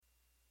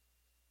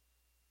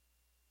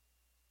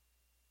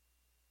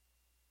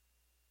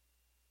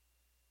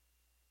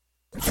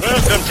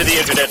to the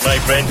internet, my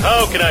friend.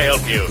 How can I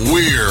help you?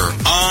 We're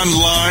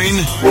online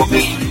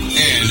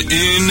and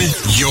in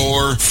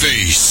your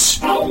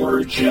face.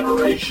 Our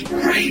Generation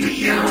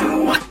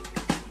Radio.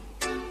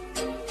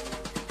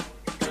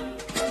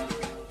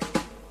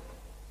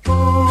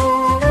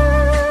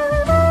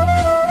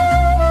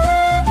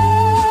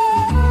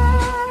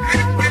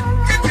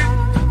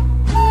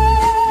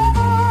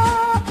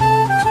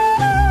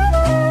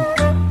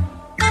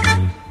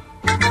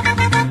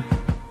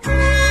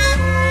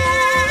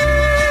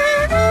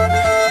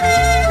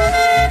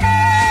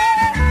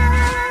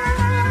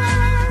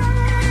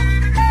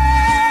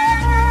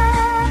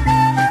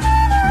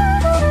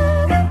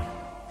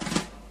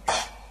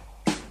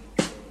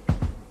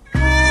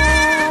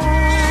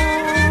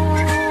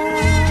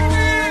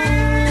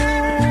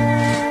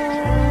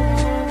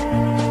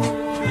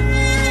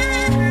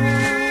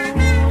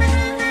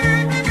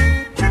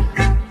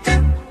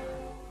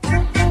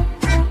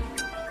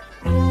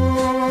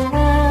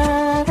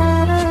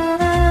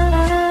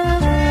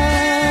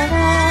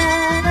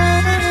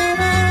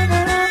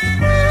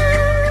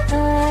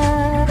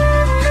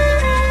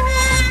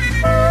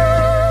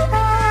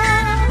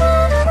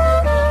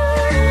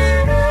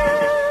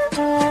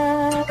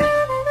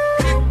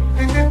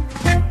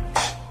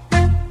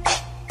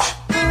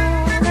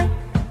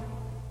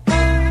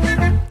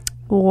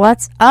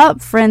 What's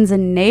up, friends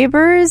and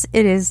neighbors?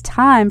 It is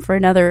time for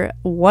another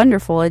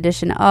wonderful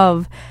edition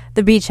of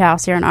The Beach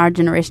House here on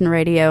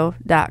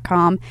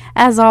OurGenerationRadio.com.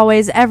 As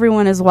always,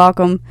 everyone is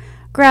welcome.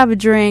 Grab a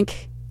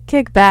drink,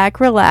 kick back,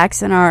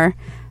 relax in our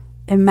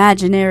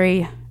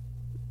imaginary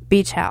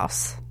beach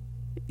house.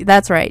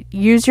 That's right.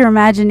 Use your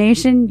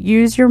imagination,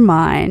 use your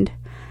mind.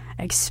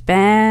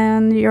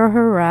 Expand your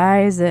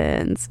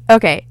horizons.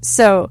 Okay,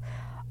 so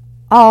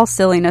all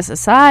silliness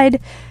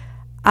aside,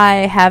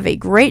 I have a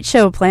great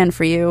show planned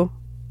for you.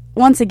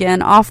 Once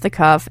again, off the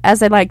cuff,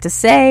 as I like to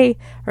say,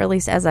 or at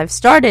least as I've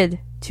started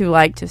to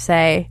like to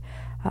say,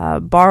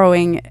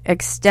 borrowing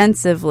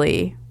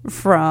extensively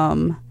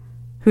from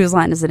Whose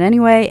Line Is It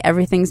Anyway?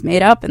 Everything's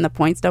made up and the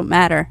points don't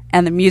matter,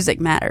 and the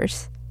music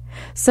matters.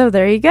 So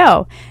there you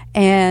go.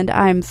 And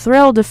I'm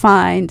thrilled to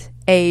find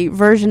a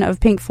version of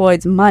Pink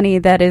Floyd's Money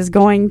that is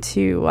going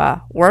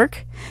to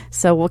work.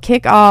 So we'll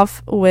kick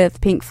off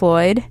with Pink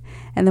Floyd,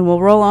 and then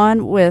we'll roll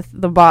on with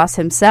the boss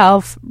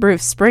himself,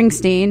 Bruce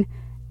Springsteen,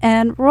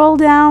 and roll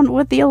down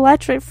with the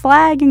Electric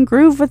Flag and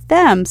groove with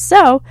them.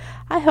 So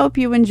I hope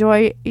you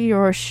enjoy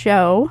your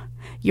show,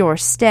 your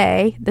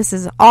stay. This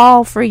is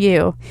all for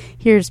you.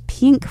 Here's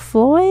Pink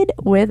Floyd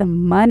with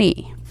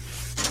Money.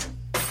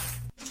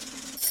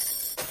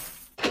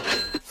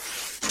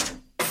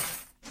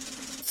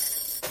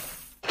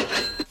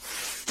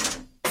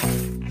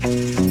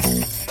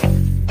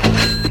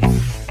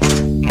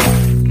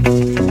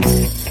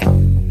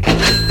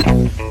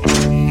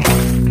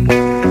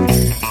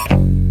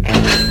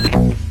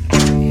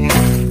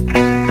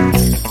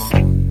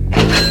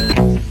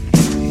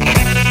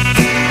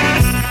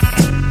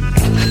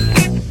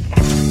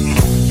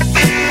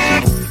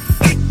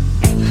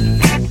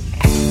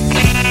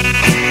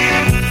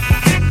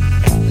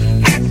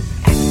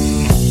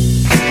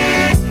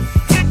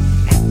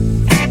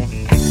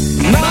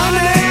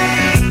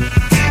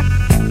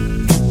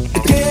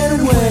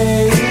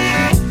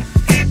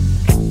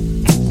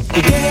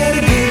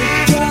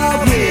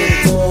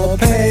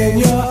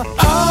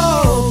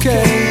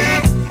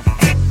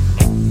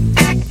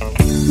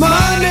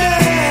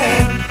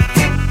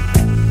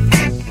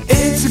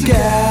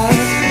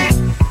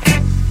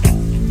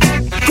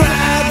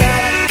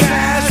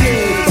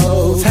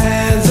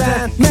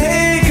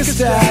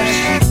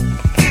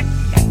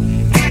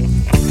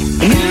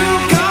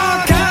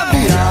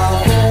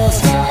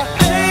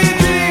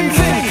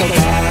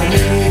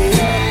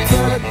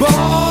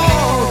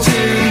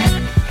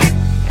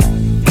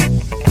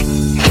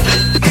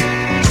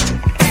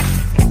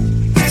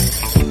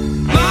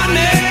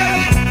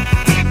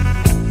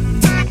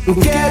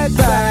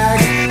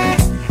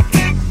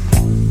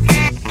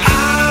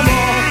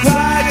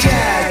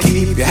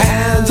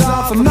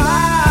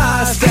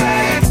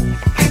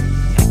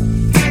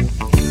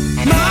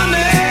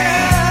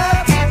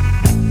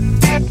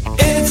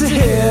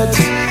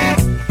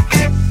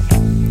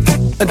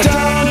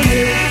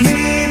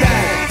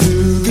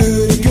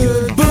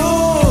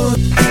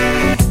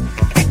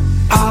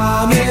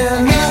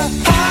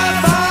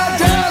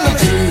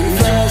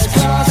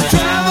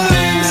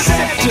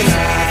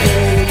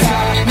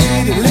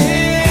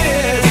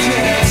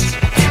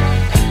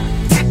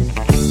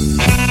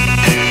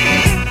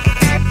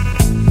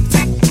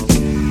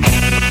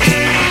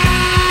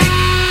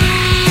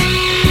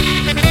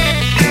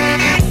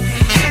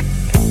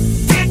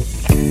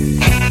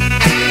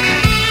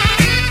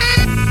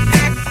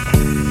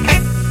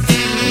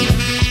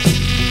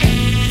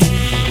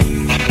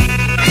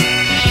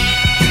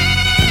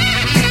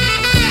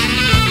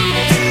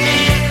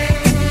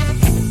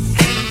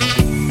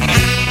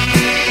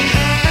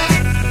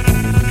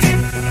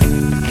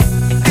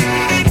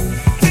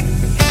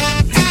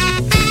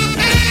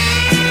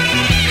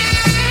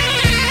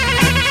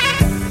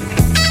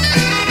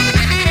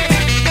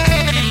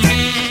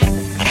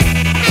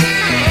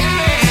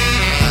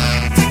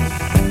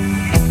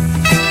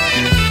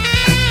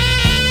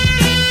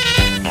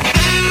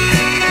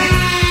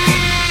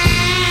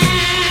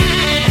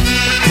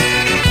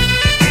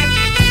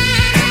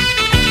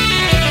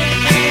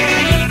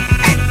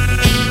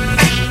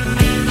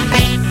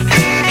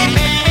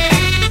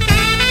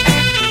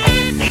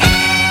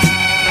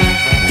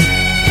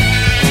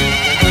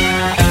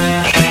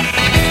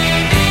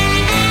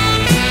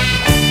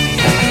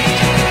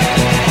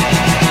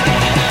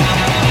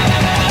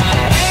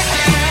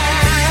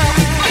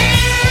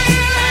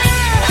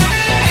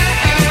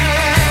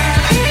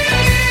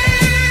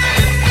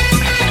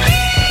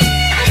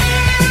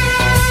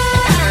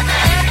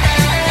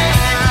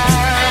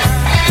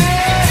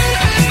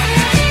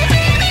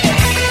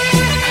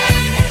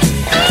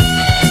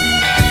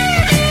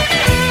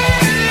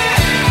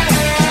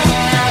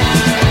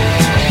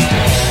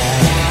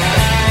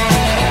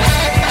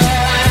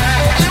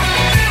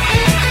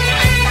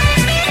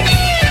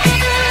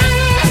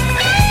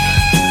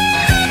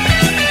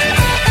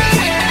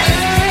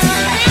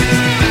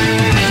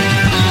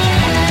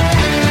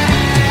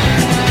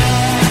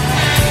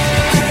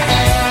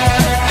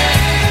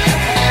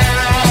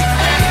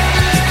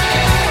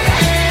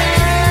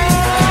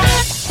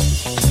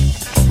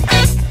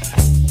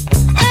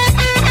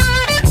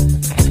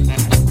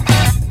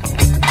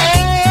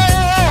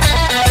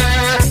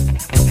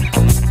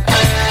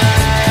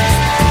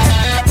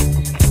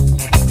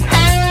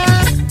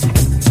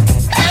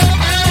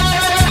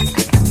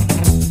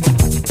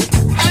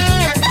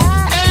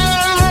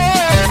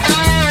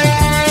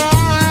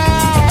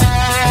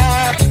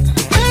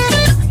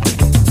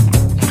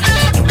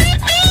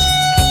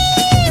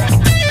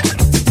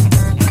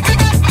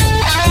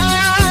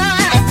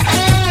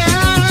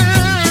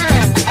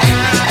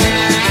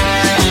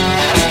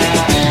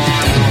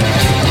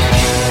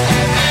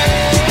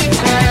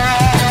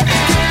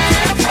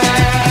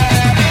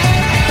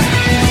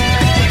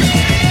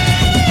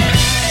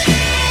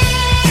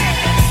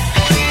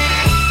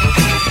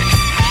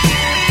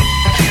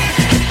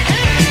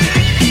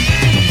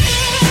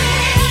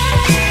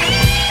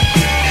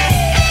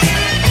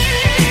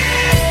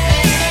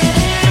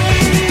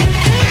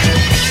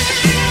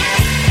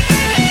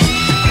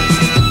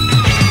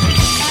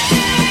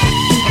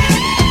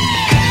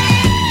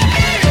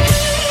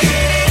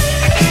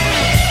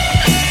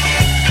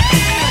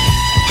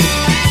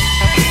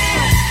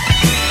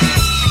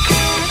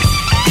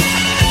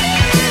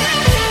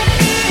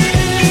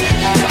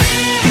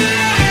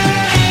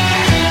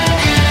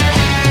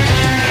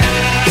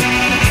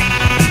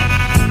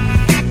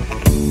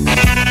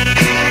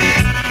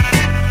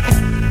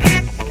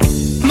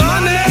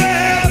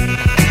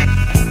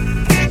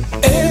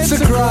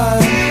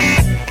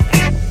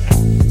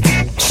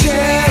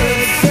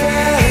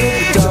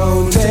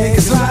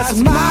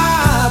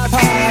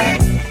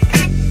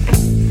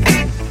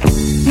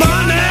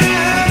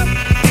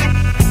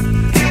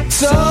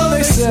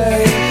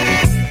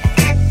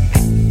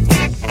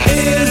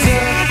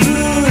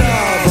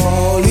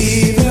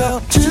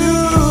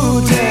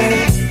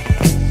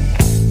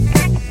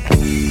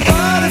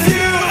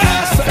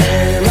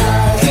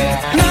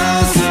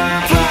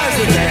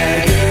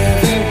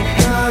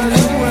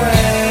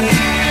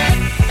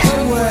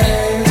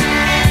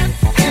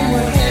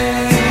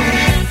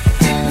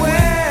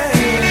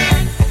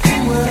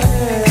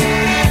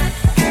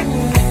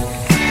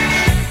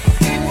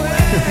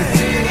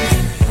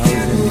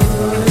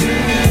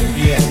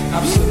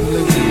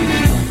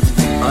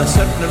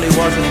 he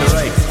was in the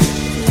race.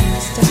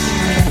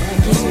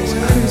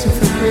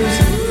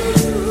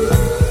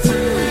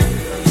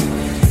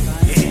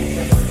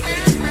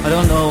 I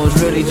don't know, I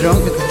was really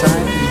drunk at the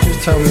time. He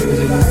just told me it was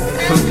in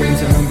plugged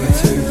into number 2.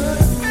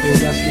 He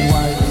was asking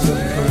why it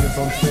wasn't coming up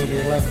on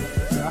 3011.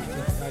 So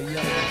after I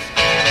yelled.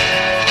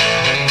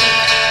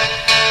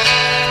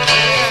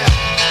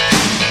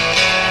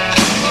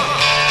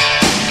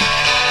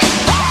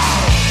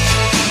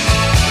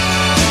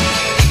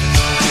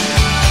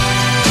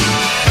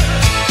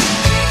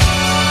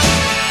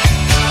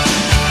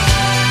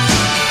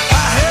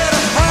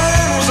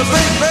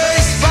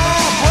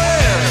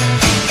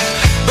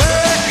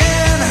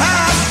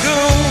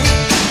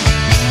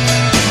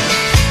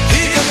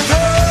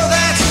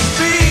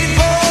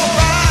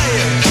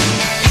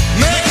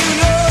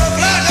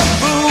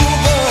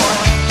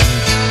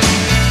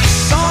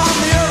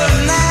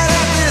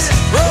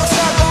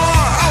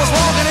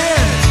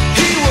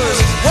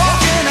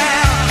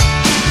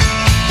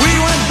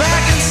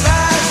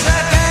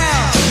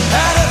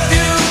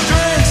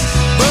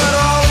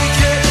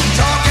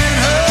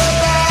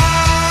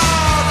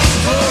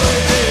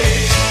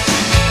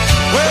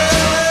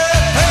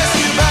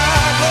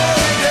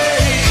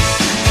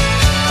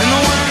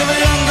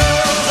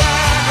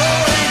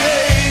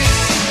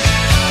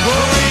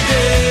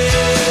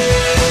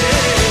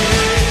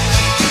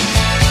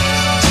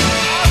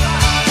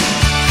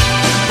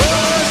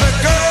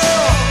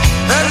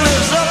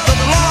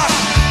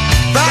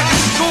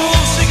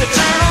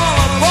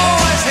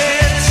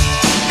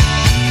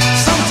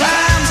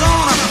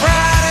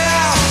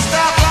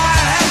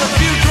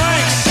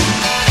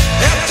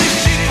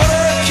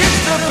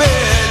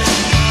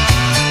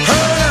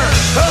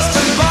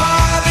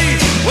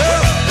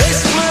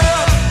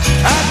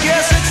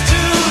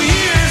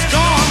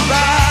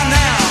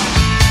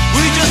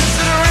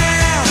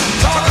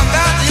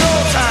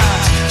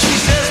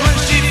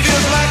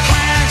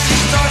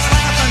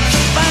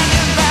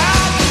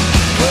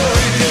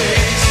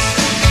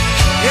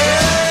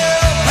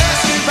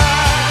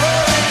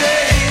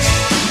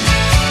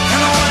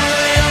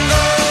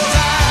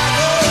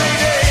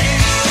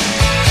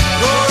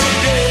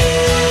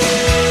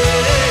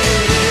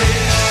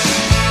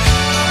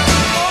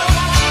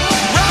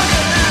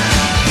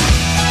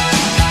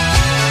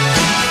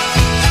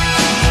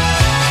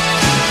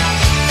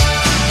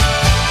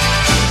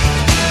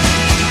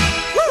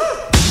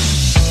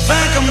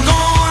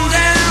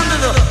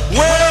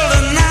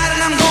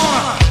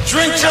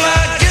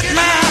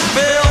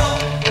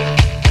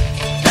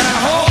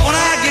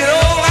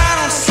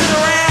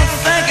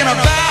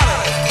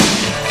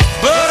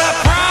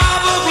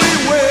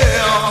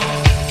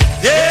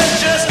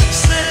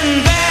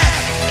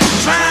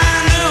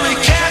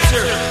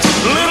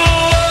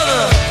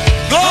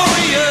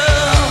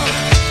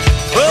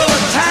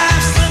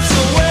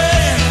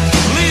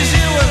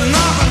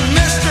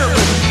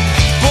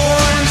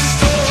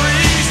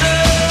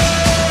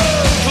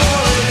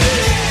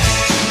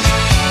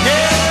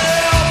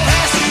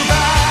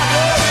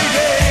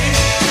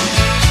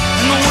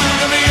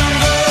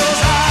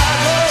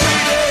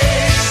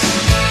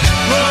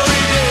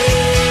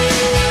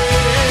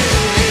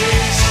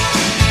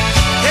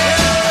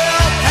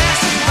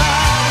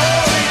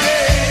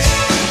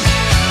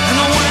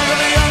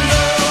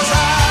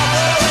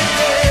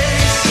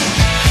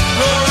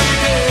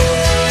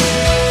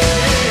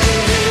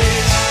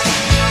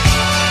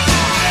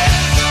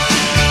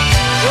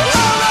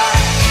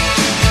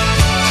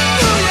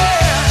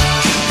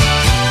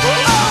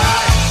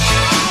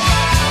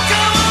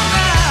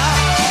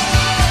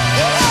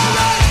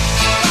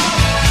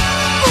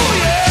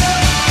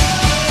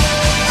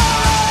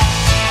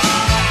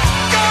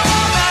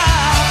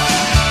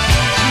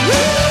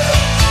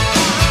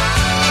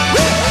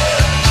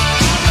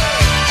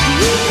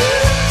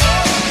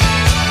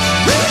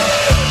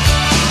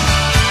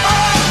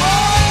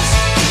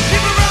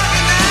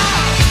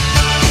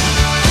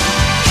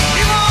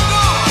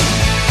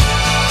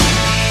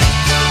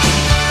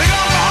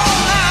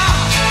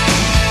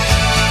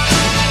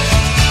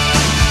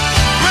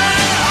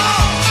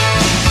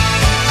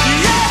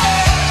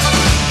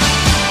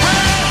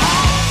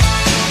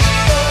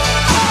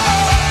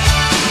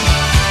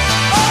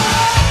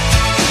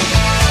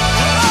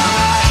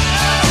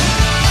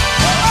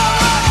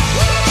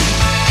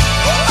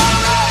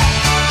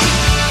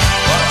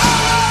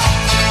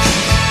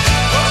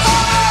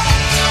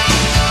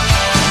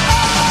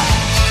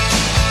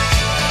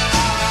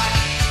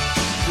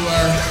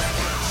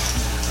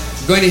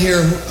 Going to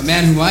hear a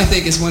man who I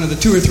think is one of the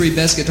 2 or 3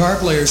 best guitar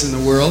players in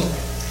the world.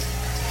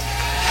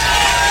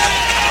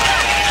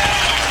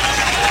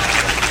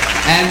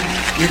 And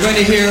you're going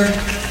to hear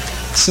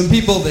some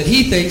people that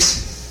he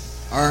thinks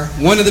are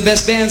one of the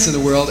best bands in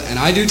the world, and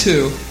I do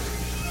too.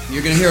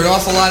 You're going to hear an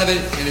awful lot of it,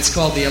 and it's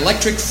called The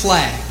Electric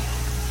Flag.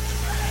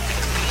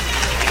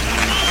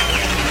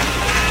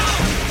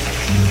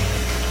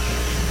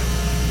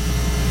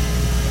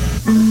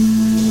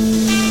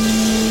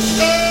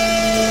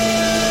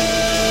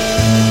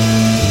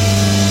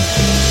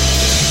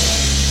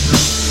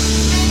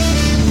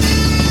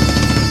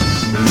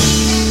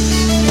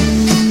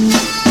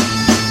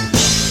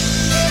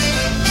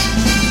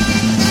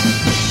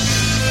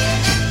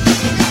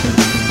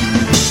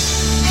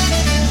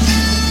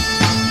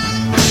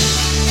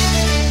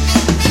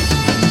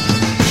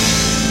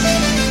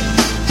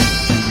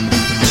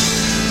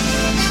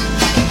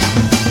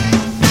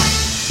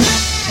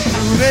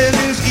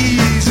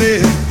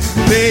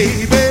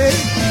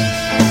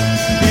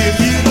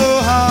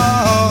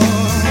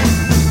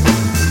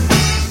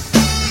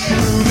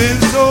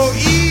 so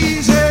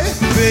easy,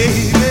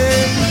 baby.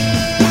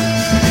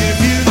 If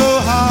you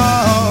know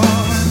how,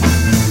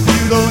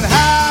 you don't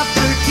have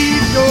to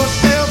keep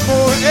yourself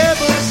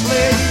forever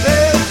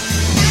slave.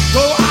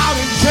 Go out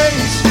and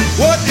chase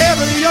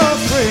whatever you're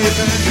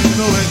craving. You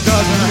know it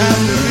doesn't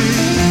have to be.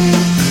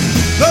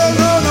 No,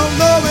 no, no,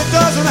 no, it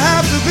doesn't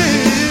have to be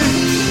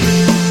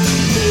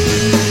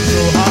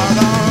so hard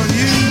on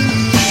you.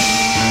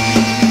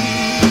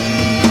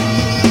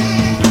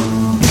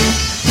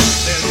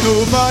 There's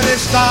nobody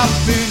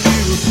stopping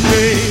you,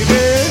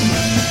 baby.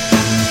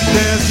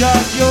 There's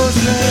just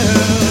yourself.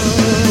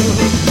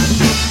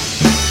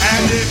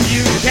 And if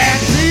you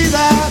can't see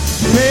that,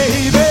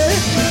 baby,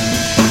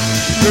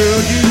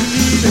 girl, you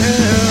need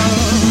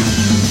help.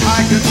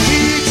 I can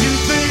teach you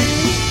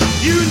things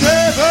you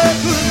never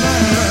could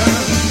learn.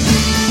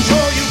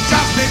 Show you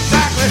just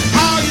exactly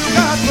how you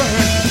got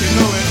burned. You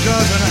know it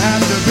doesn't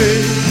have to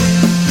be.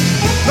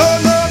 No,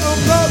 no, no,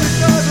 no, it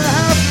doesn't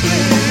have to be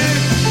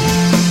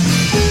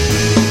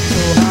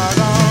so hard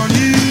on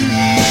you.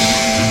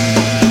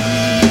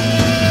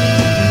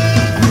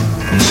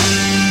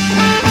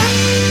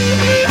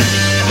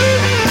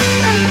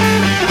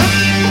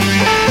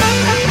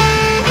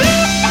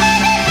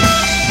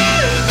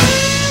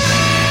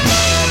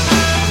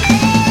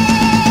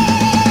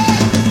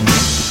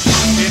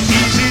 It's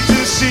easy to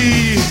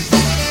see,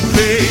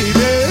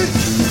 baby,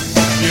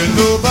 you're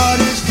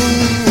nobody's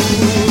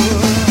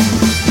fool.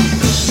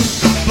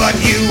 But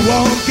you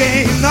won't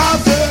gain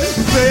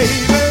nothing,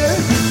 baby,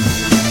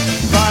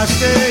 by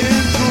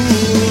staying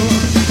cool.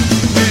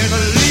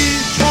 Never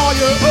leave, draw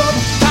you up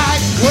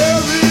tight,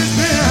 worries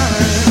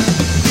behind.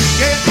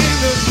 Get in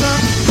the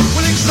sun,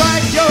 will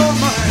excite your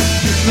mind.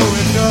 You know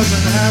it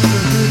doesn't have to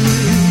be.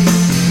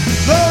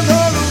 No,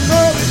 no, no,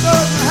 no, it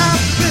doesn't have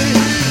to be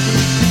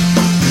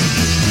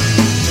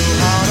so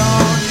hard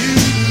on you.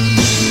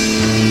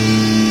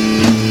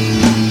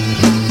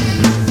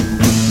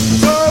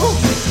 So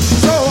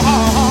hard. So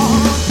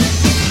hard.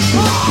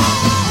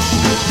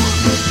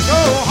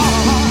 So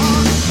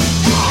hard.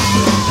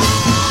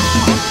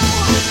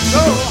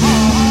 So hard.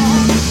 So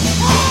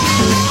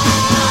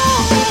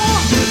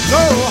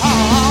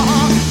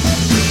hard.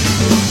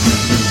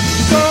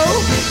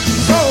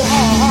 So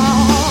hard.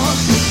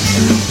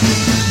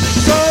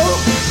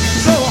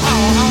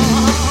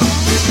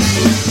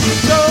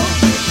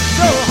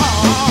 So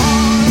hard.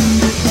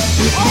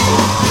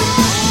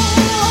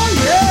 Oh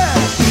yeah.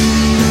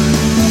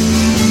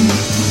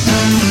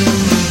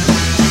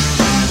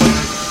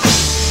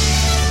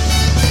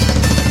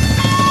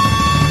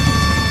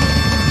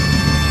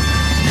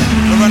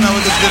 Right now,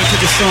 we're just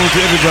dedicating this song to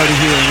everybody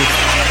here with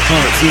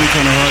hearts, any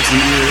kind of hearts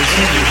and ears.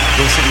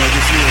 Go something like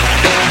this here.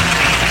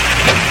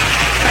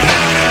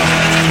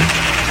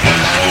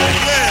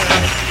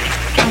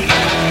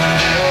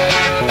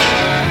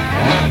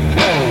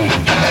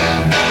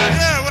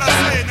 Yeah, what I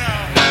say now.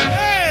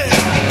 Hey!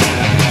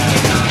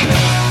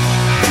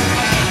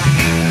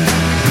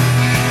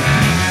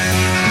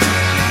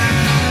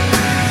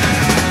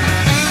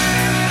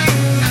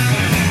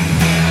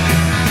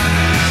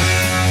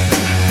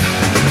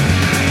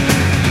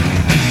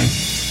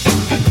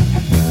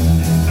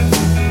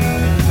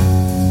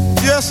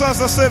 Yes,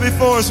 as I said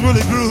before, it's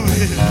really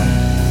groovy.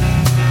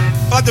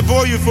 I'd like to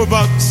bore you for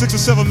about 6 or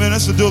 7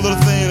 minutes to do a little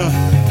thing.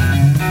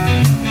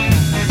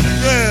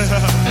 Yeah.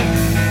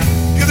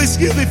 You can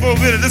excuse me for a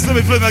minute. Just let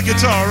me play my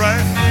guitar,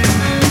 right?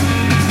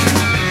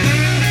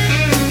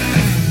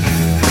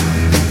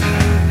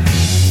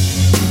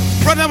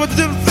 Right now, we're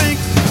doing a thing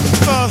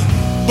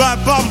by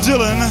Bob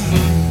Dylan.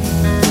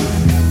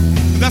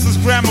 That's his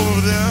grandma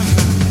over there.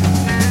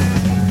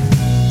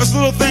 It's a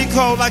little thing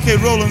called Like a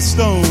Rolling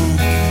Stone.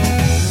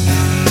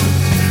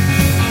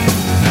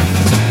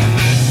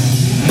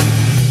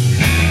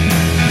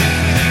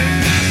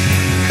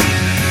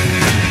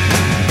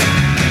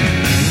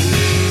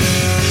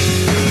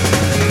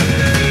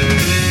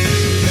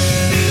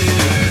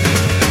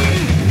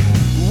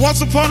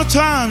 Once upon a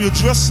time, you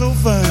dressed so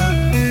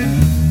fine,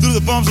 through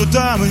the bumps of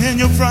diamond in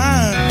your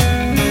prime.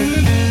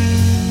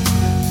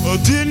 Or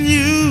didn't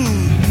you?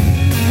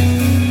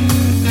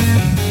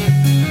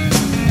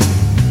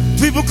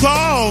 People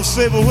call,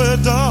 say, but where,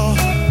 dog?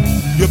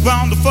 You're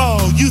bound to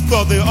fall. You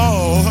thought they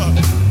all.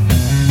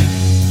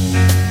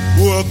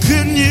 Well,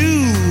 couldn't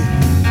you?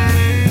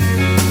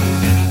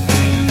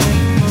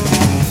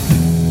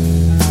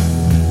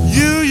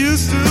 You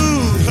used to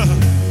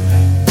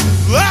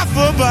laugh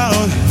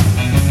about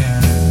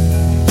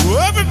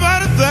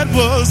everybody that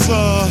was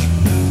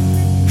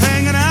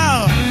hanging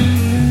out.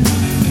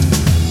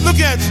 Look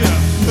at you,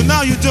 but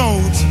now you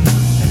don't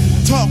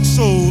talk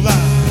so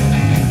loud.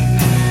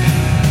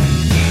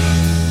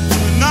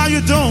 Now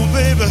you don't,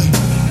 baby,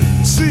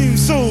 seem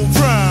so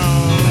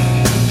proud.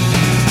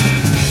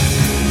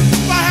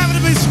 By having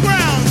to be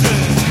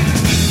scrounging,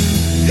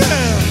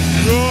 yeah,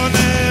 your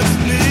next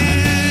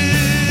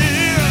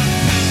meal.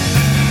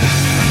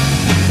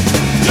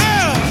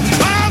 Yeah,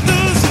 how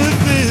does it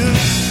feel?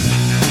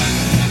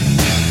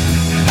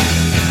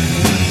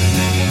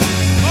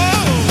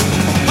 Oh,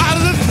 how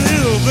does it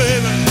feel,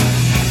 baby?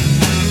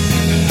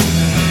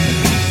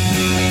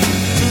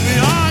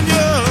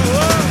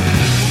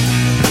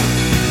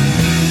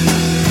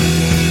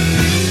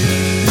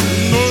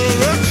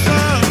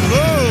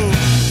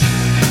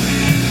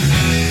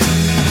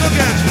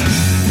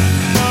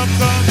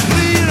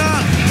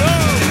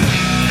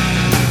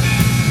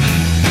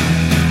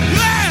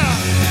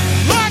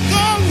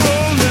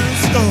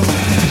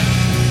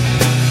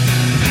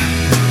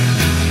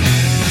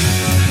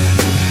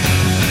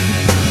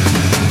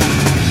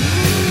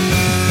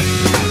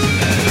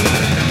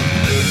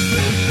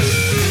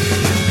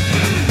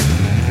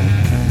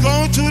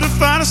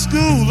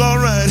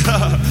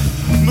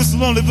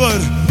 lonely, but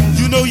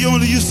you know you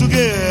only used to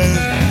get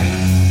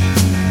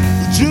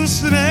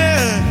juice in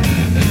it.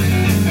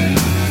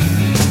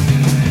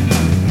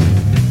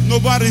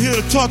 Nobody here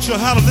to taught you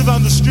how to live out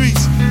in the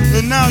streets,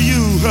 and now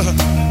you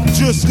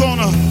just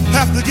gonna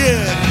have to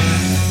get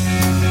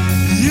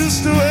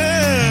used to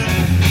it.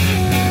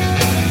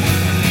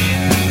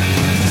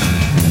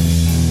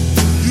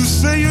 You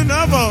say you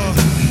never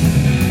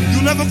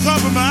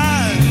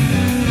compromise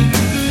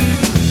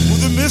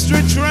with a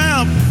mystery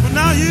tramp, but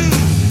now you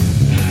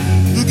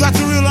got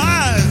to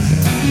realize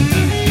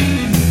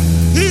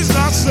he's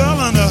not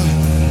selling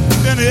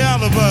any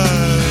alibi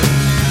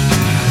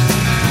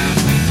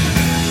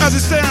as he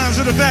stands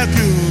in the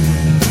vacuum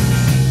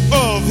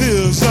of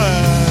his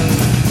side.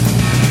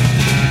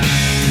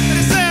 And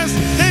he says,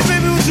 hey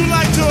baby, would you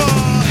like to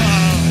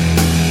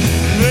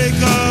make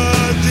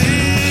a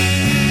deal?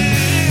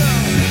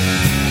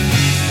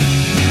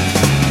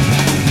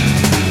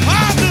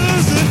 How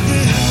does it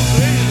feel,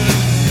 baby?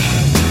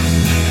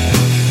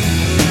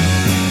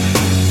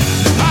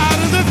 How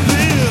does it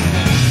feel?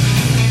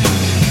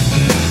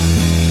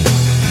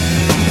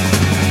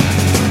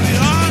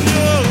 Beyond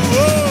your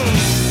road,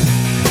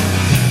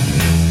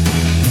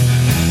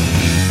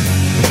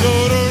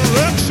 your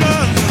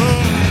direction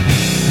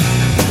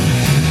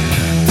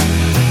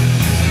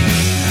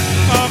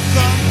of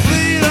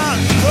complete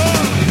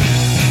unknown.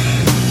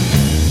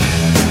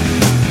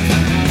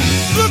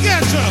 Look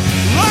at you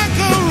like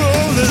a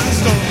rolling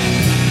stone.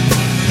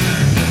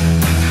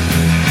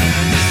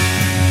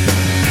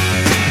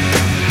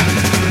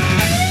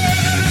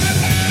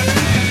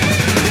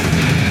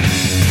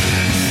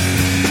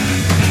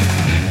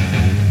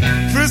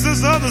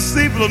 Prisoners of the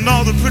steeple and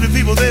all the pretty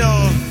people, they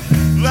all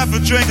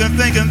laughing, drinking,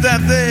 thinking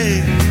that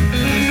they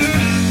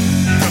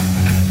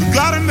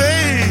got it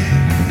made.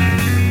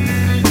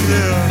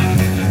 Yeah.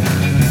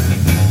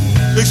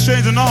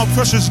 Exchanging all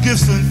precious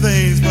gifts and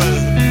things,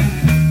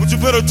 but you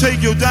better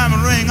take your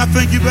diamond ring. I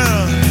think you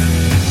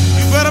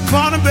better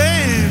pawn it,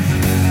 babe.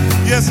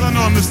 Yes, I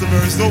know, Mr.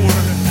 Burris, don't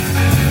worry.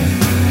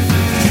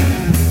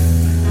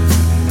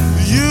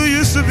 You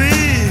used to be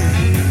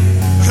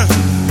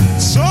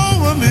so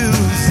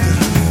amused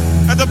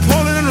at the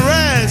pulling and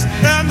rags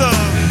and the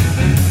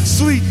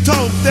sweet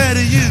talk that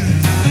he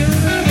used.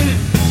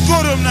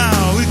 Go to him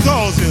now, he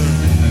calls you.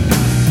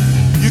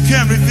 You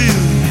can't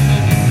refuse.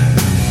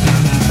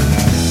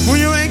 When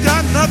you ain't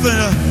got nothing,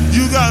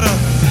 you got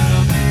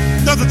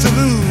nothing to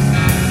lose.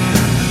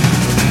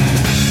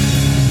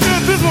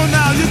 You're this one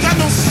now, you got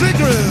no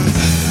secrets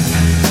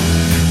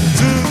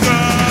to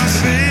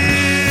conceal.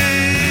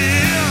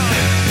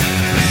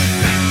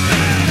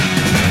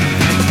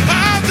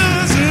 How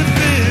does it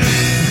feel?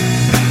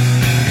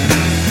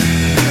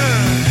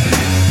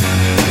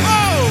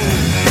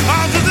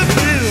 How does it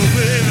feel,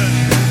 baby,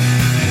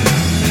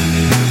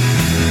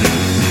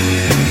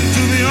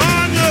 to be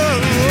on your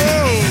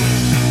road?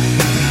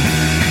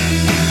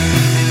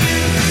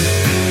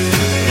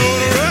 No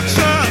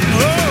direction,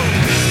 no.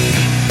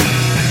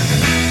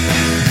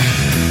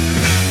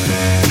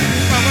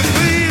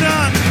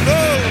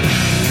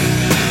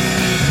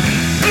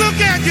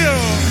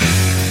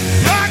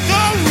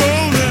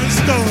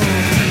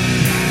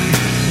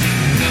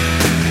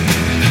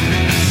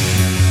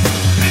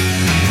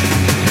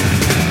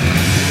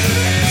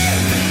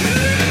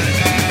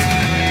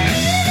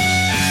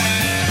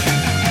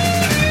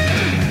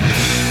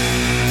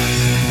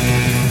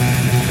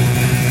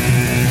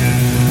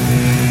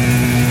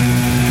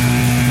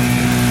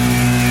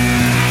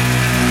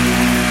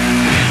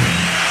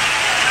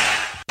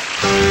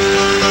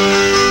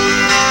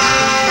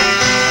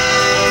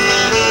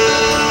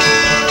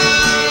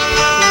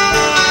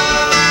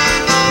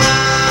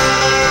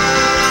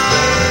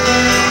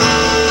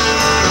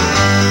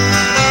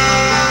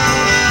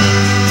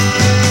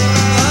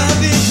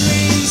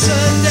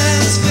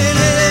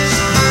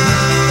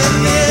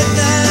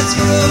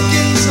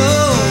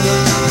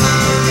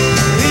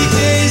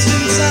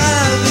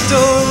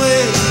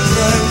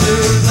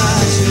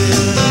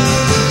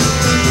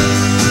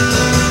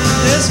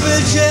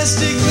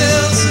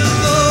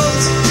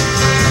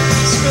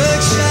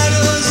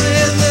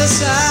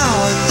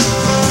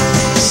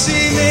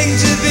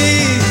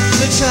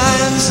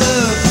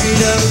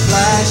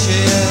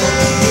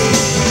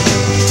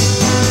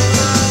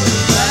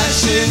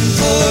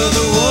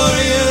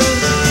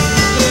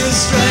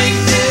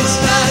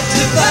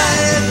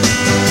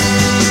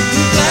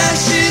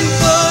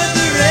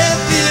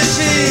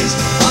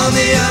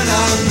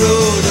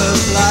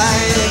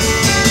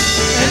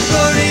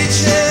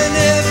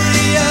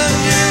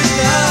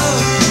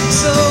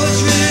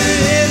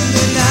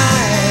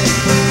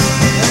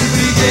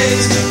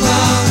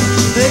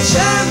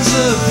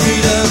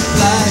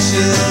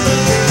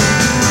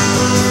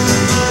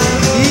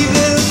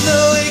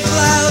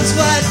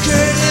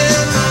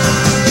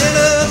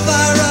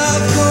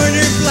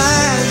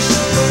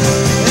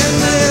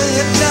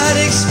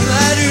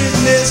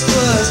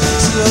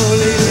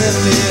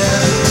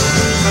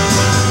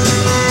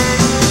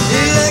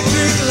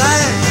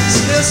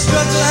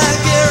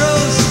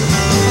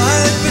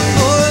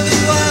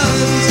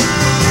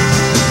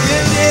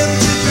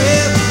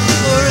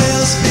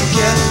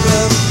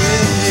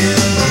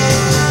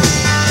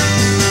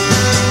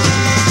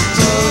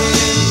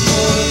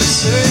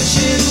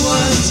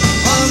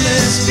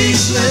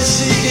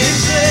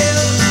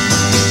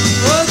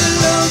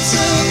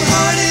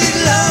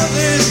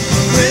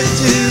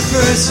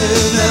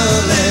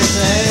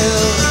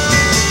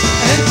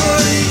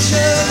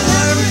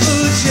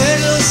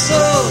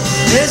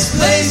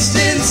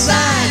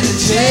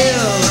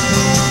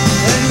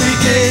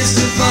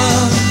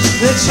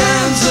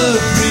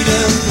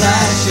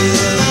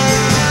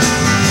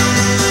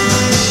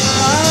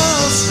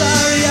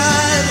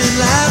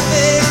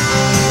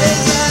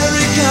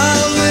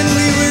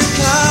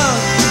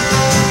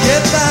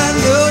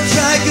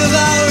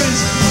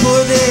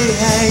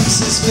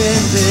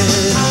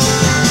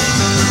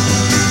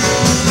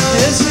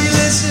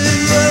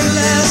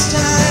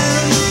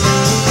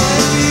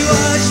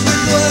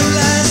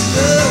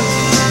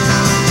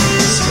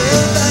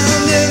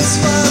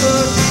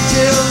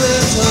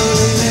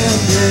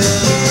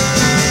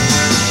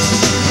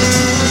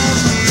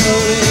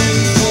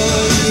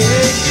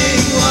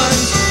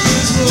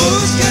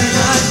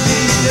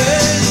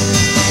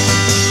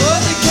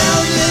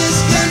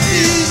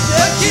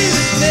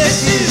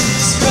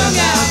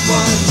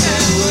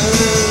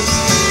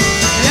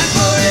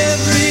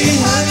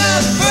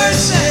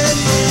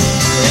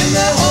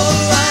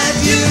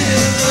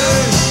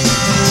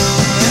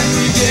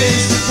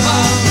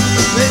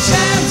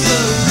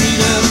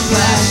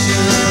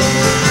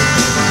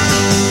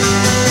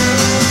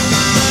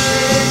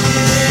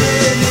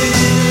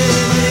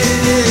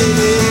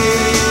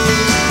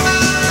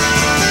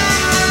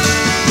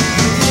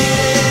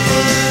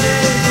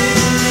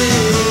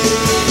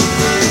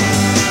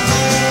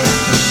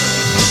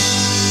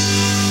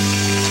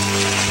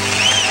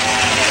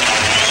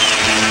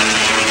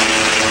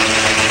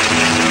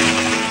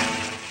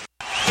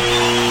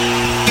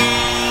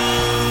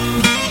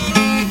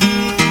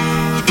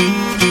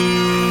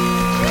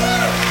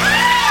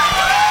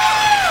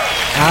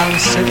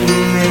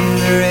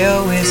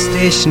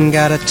 station,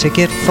 got a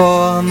ticket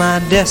for my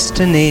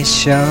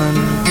destination.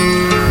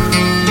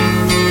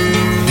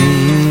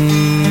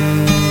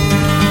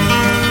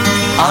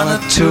 On a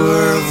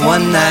tour of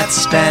one-night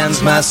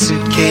stands, my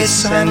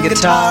suitcase and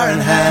guitar in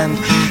hand,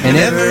 and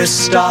every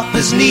stop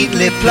is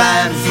neatly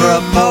planned for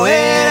a poet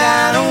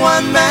and a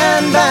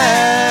one-man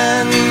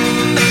band.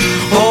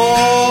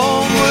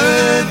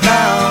 Homeward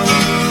bound,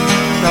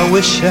 I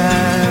wish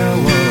I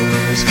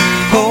was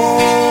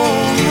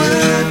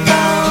homeward bound.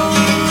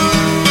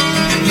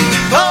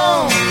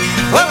 Home,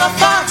 where my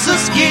thoughts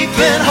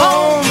escaping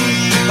home,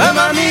 where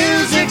my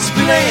music's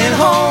playing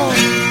home,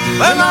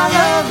 where my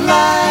love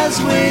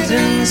lies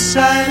waiting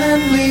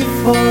silently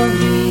for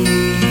me.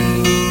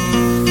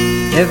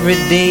 Every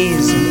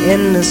day's an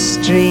endless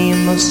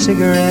stream of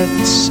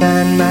cigarettes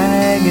and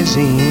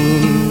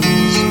magazines.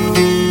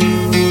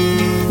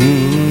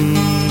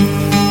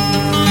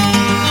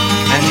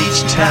 And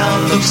each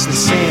town looks the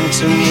same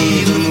to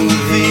me, the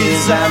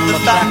movies and the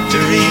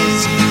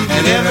factories,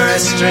 and every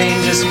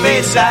stranger's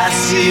face I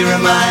see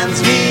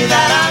reminds me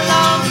that I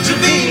long to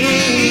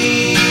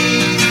be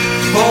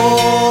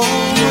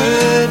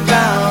homeward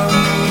bound.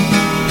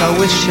 I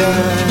wish I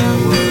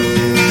was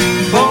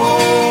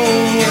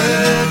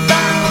homeward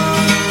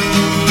bound.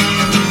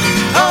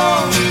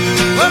 Home,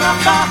 where my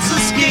thoughts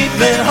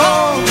escaping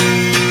home,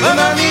 where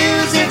my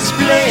music's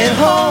playing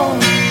home,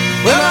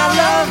 where my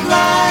love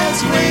lies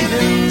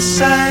waiting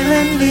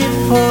silently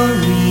for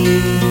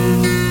me.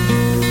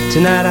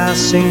 Tonight I'll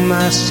sing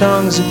my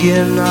songs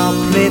again,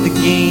 I'll play the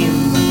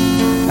game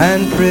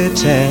and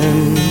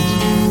pretend.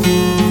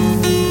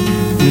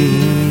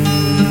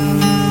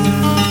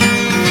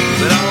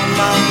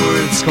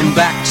 Come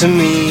back to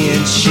me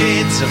in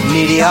shades of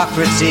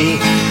mediocrity,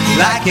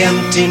 like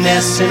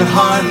emptiness in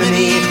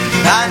harmony.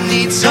 I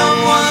need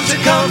someone to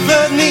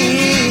comfort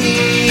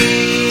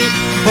me.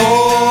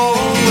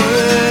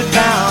 Homeward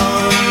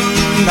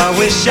bound, I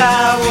wish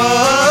I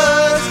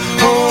was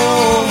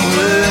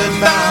homeward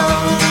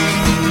bound.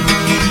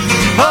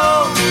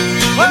 Home,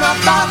 where my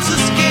thoughts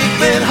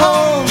escaping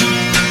home,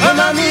 where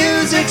my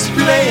music's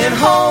playing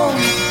home,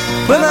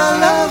 where my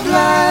love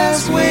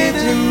lies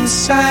waiting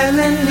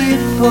silently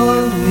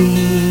for me.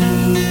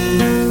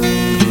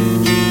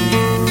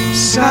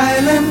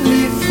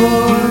 Silently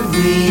for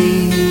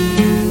me.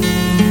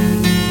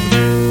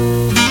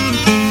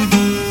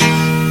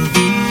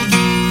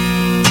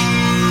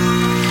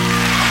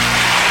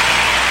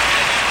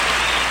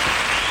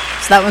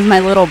 So that was my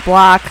little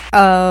block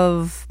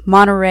of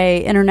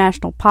Monterey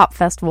International Pop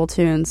Festival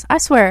tunes. I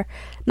swear,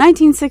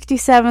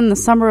 1967, the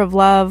Summer of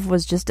Love,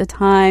 was just a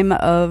time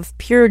of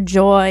pure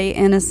joy,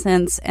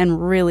 innocence,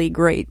 and really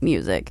great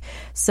music.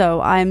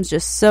 So I'm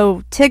just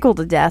so tickled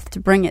to death to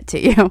bring it to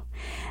you.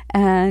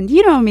 And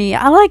you know me,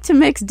 I like to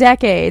mix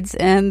decades,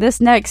 and this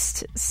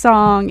next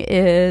song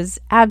is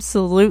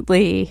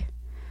absolutely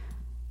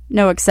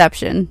no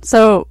exception.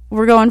 So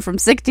we're going from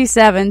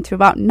 67 to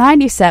about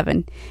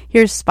 97.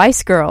 Here's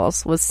Spice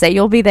Girls with Say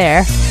You'll Be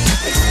There.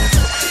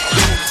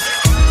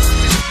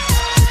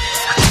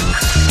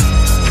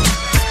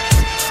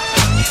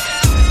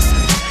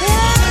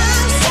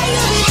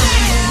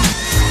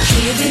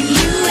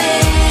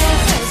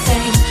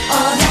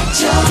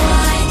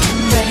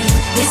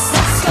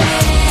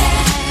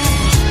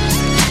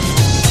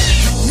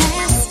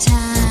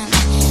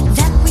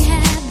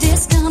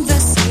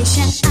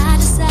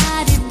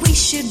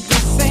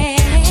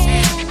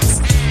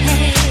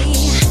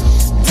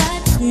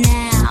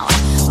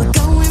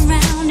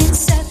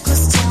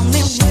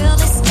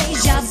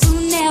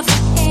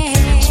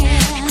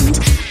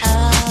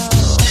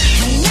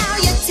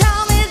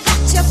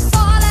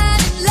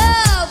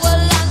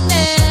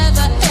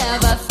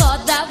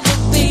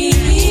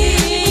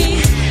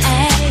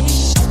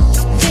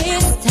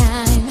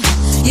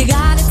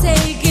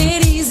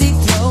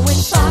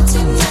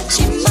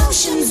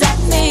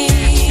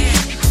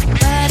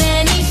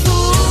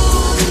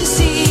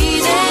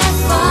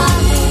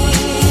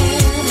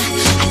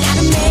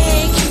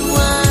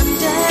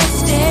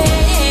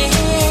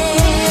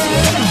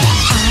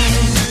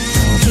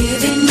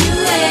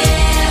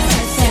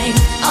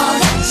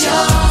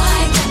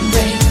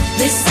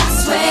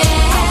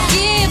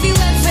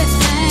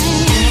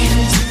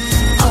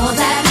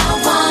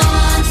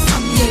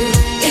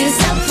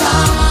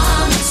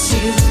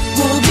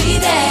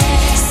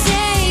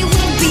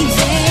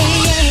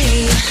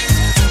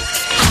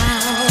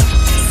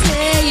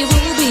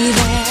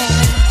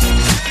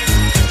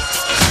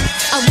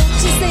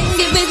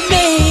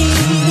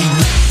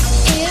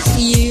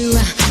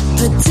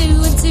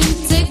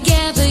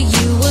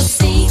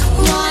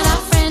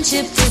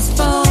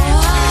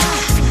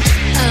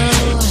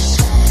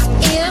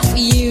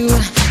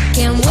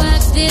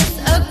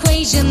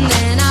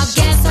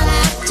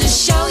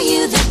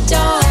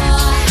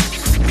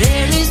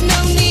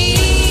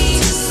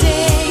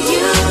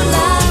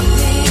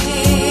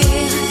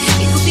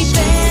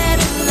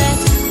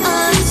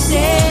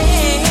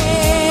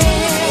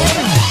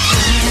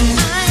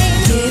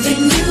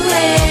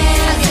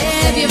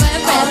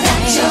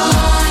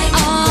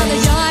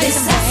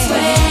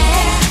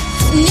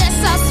 Yes.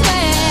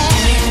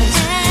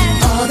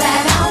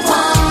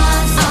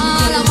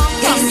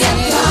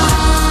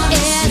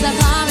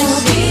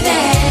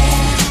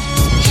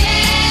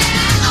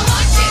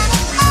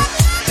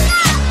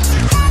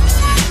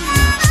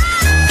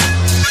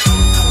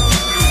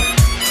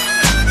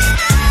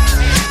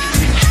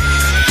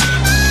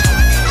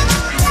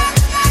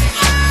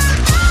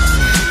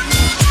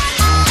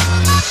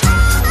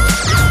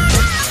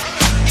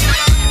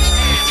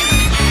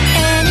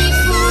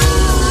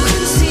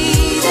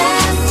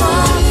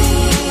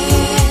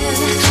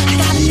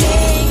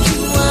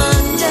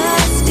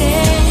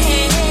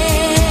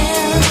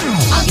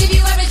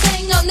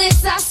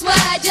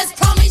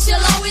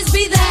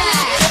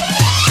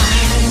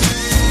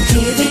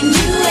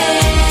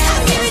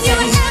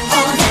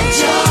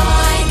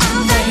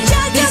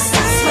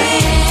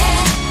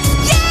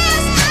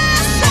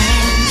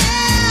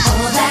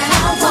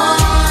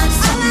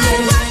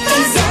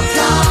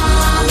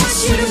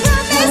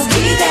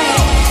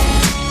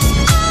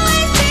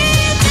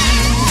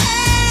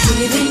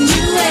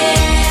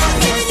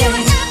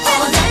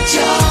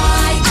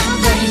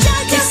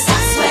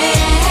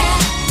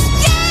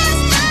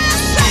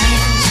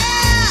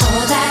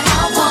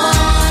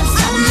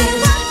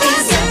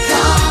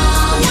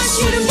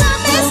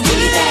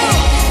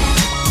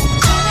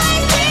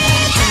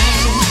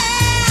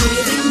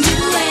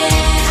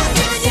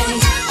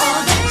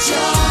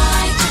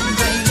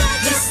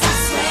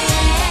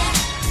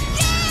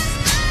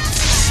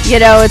 You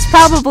know, it's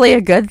probably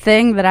a good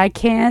thing that I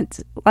can't,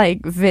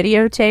 like,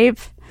 videotape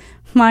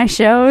my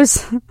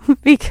shows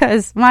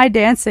because my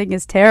dancing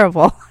is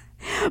terrible.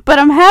 But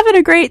I'm having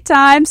a great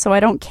time, so I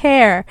don't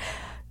care.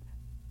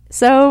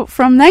 So,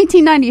 from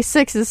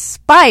 1996's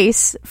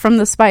Spice, from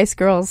the Spice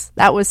Girls,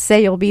 that was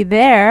Say You'll Be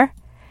There,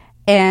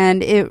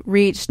 and it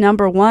reached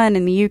number 1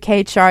 in the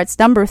UK charts,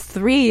 number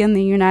 3 in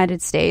the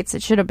United States.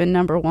 It should have been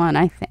number 1,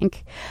 I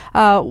think.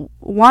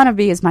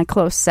 Wannabe is my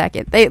close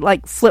second. They,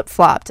 like,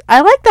 flip-flopped. I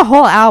like the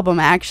whole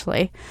album,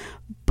 actually,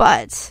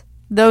 but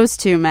those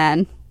two,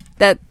 man,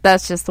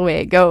 that's just the way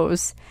it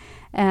goes.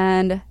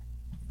 And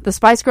the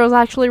Spice Girls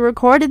actually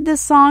recorded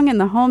this song in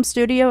the home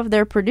studio of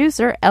their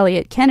producer,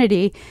 Elliot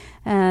Kennedy,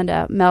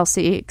 and Mel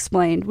C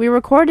explained, "We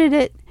recorded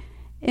it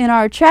in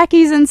our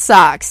trackies and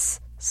socks."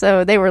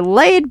 So they were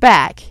laid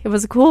back. It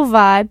was a cool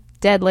vibe,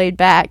 dead laid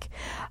back.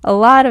 A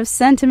lot of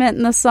sentiment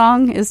in the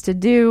song is to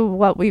do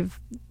what we've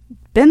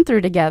been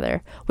through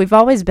together. We've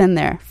always been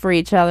there for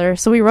each other,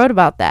 so we wrote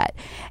about that.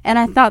 And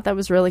I thought that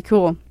was really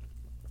cool.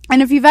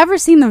 And if you've ever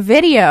seen the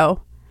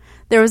video,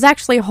 there was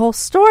actually a whole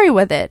story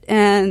with it.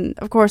 And,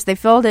 of course, they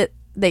filmed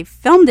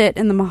it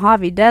in the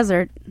Mojave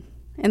Desert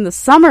in the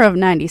summer of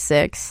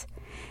 96.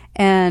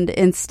 And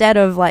instead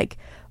of, like,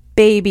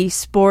 baby,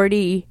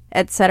 sporty,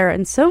 etc.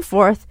 and so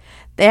forth,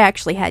 they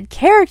actually had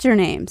character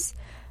names.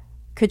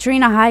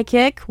 Katrina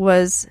Highkick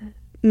was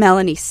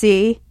Melanie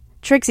C.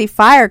 Trixie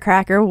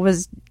Firecracker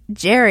was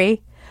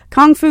Jerry.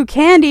 Kung Fu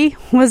Candy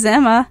was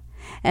Emma.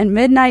 And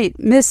Midnight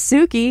Miss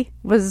Suki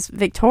was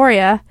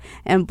Victoria.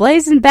 And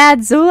Blazin'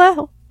 Bad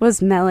Zula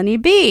was Melanie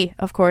B.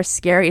 Of course,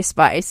 Scary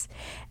Spice.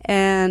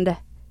 And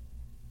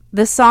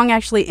this song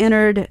actually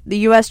entered the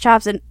U.S.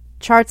 charts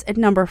at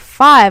number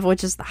 5,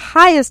 which is the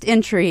highest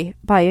entry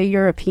by a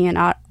European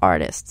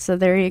artist. So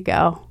there you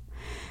go.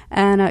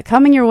 And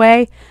coming your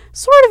way,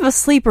 sort of a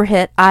sleeper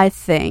hit, I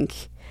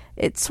think.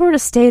 It sort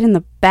of stayed in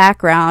the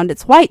background.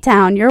 It's White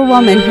Town, Your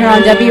Woman, here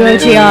on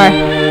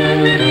WOGR.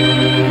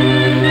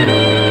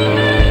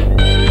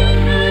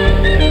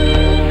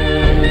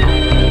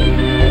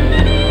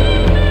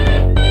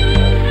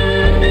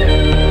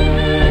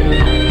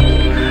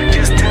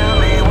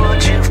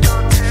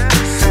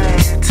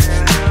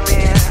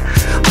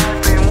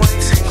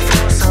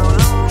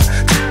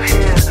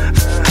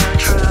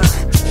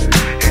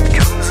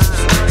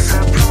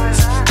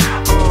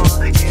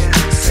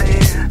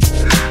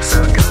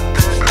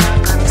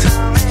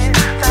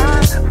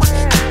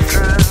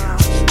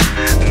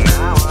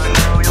 Now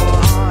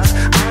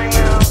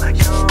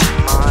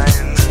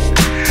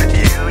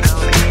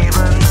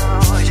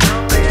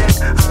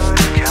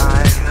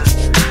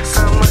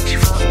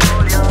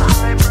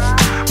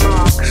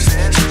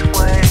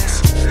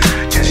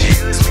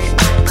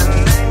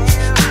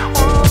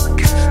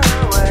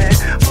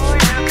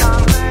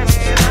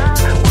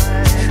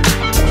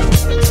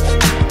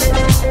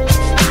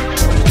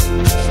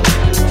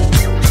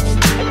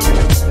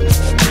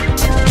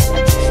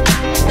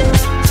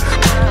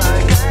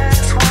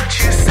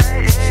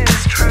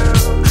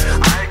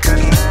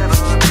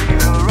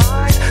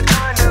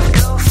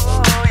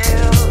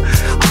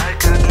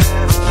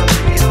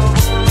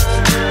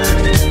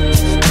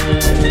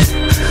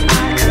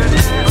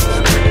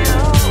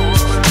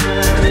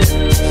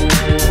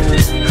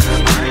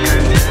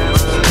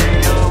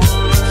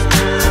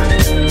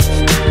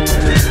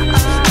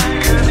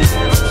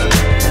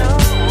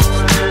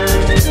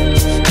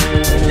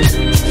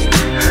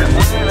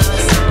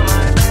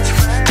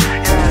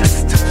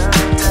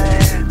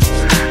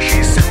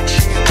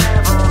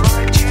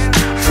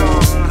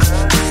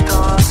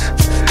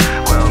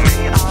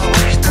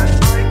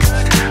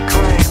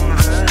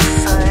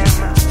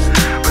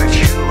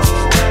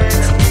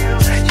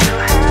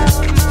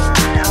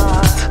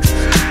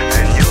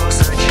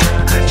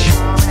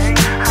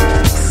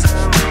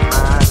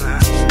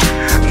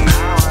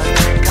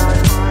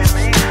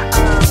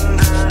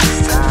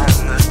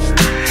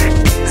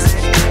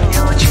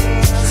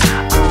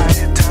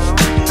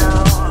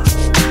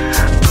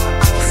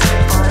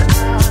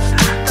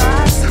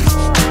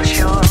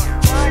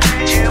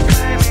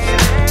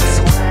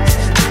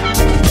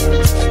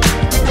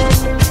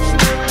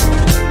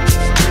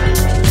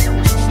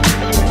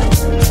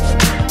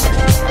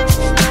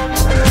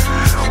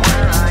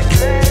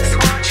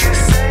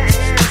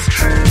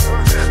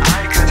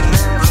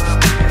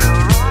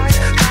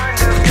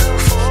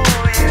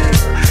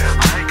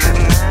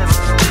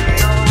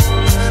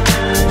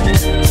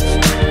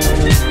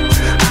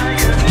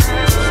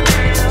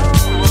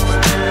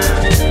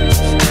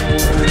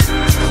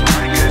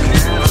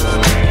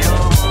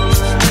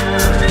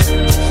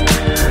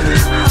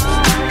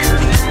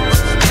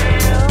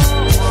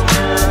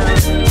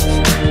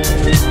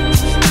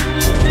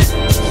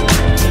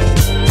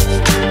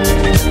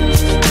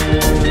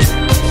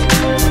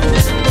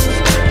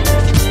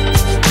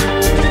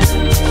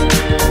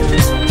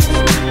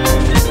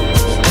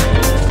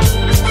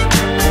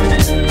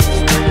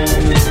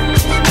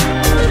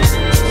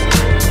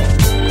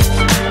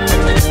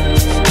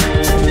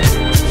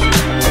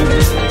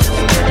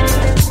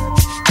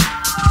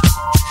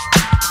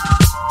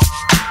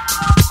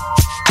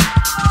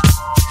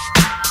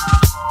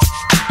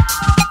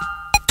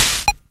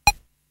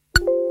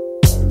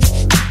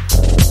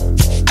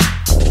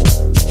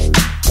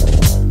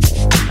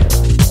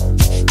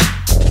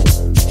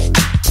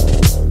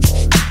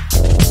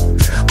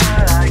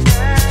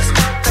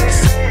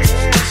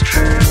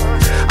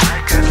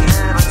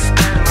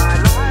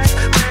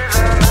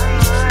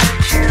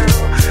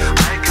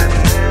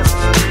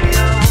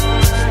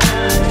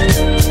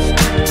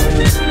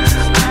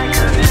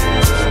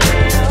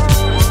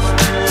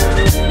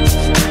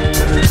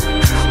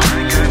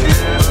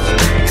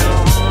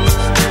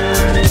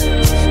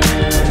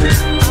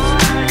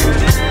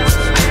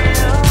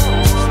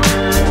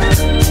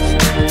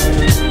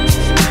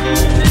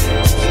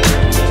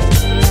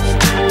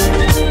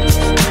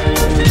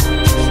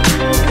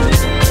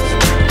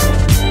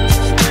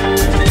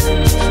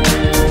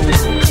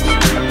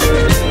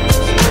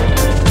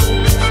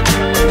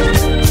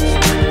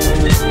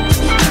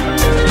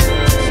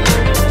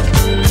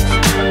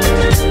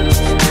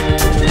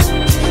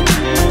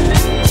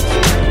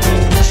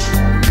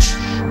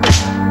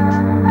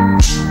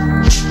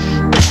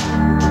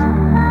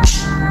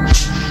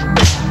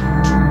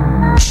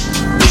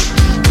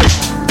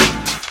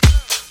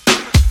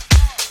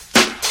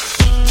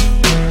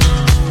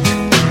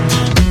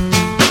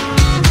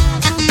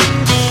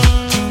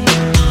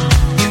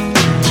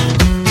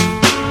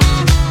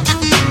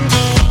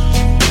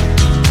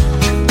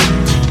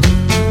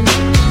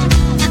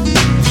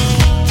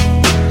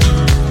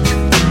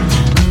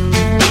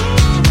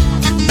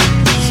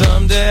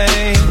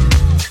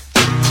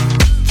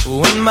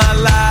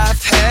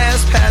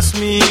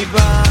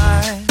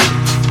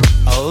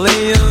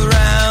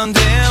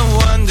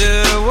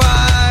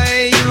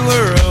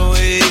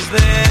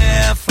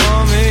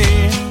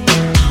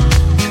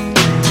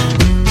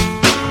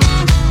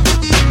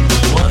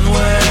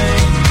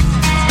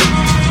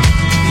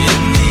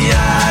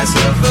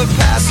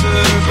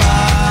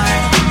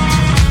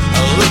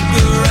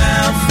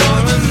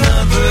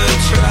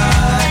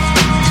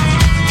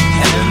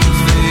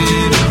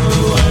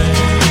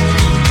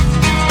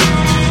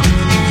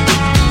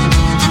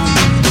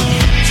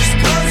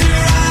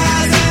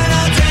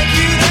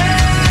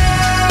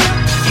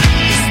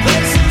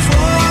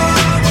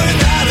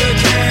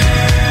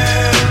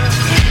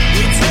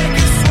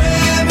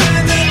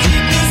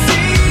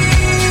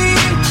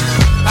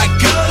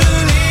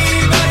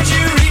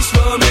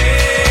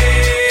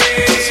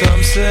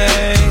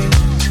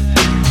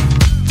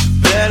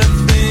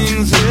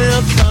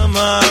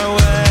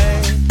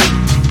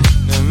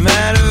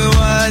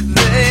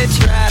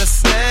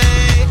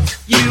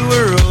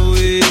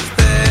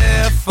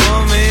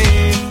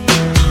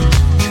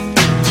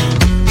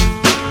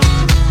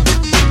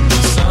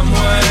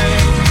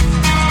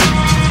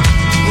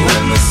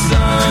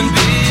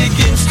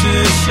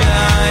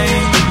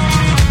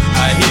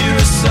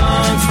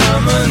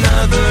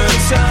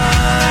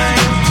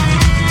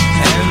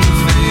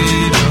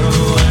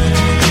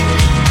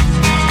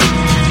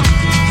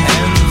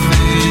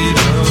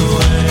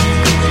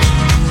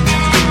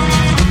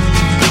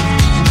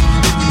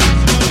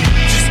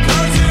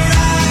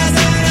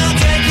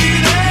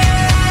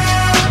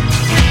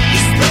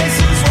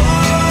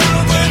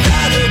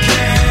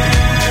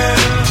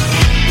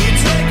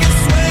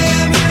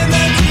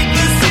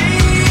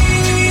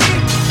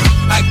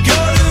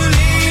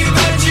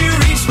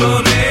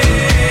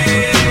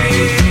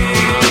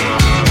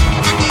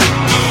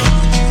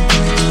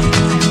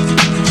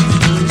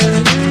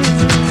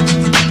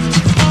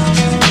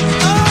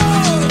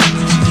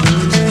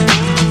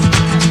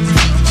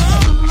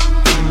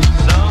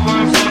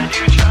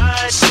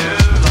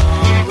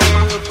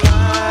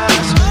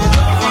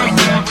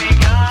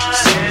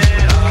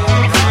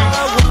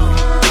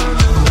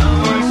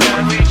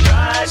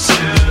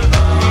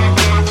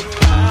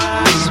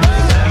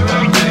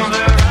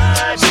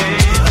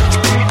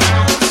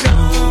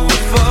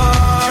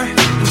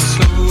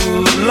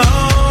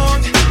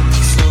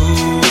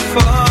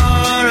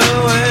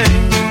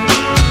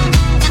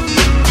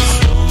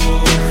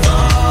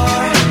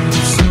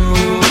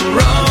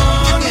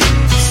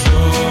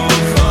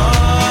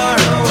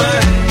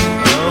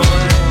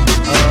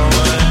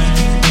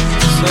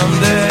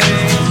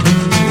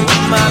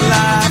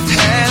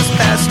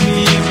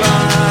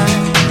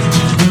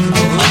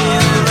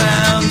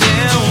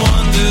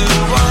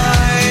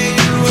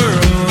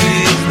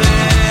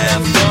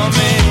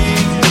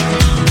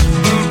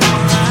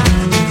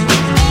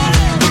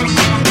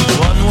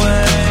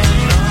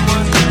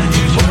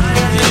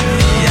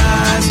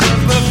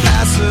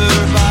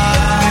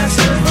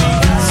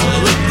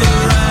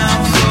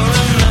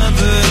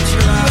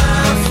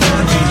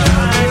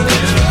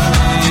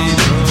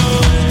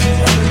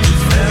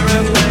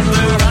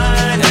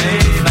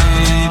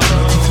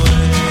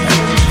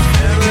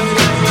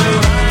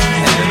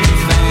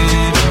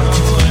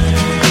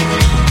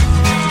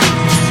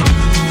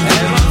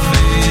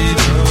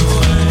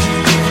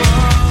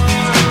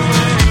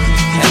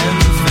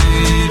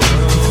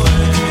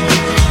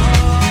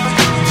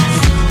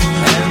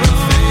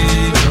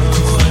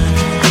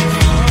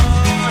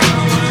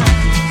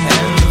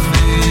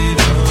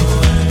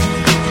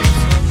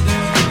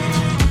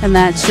And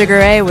that's Sugar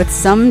Ray with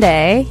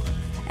Someday.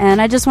 And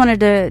I just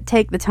wanted to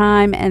take the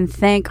time and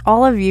thank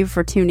all of you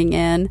for tuning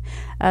in,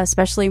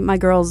 especially my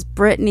girls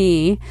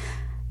Brittany,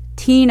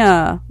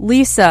 Tina,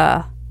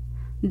 Lisa,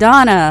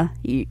 Donna.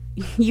 You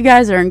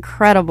guys are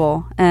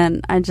incredible,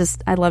 and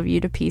I love you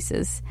to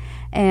pieces.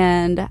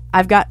 And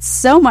I've got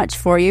so much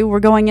for you. We're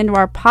going into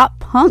our pop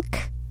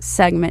punk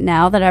segment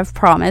now that I've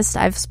promised.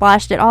 I've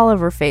splashed it all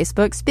over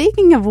Facebook.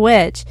 Speaking of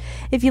which,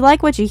 if you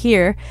like what you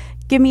hear,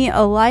 give me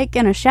a like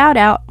and a shout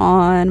out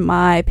on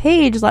my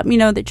page. Let me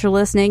know that you're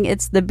listening.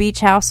 It's the Beach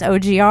House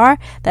OGR.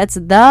 That's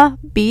the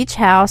Beach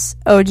House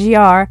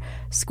OGR,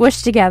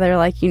 squished together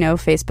like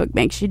Facebook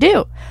makes you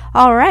do.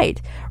 All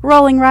right,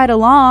 rolling right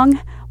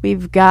along,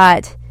 we've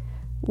got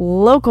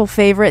local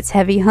favorites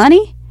Heavy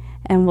Honey,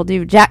 and we'll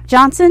do Jack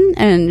Johnson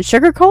and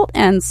Sugar Colt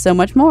and so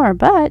much more.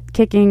 But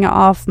kicking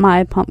off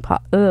my punk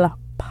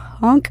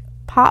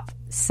pop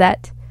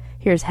set,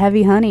 here's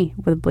Heavy Honey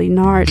with Bleeding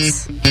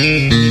Hearts.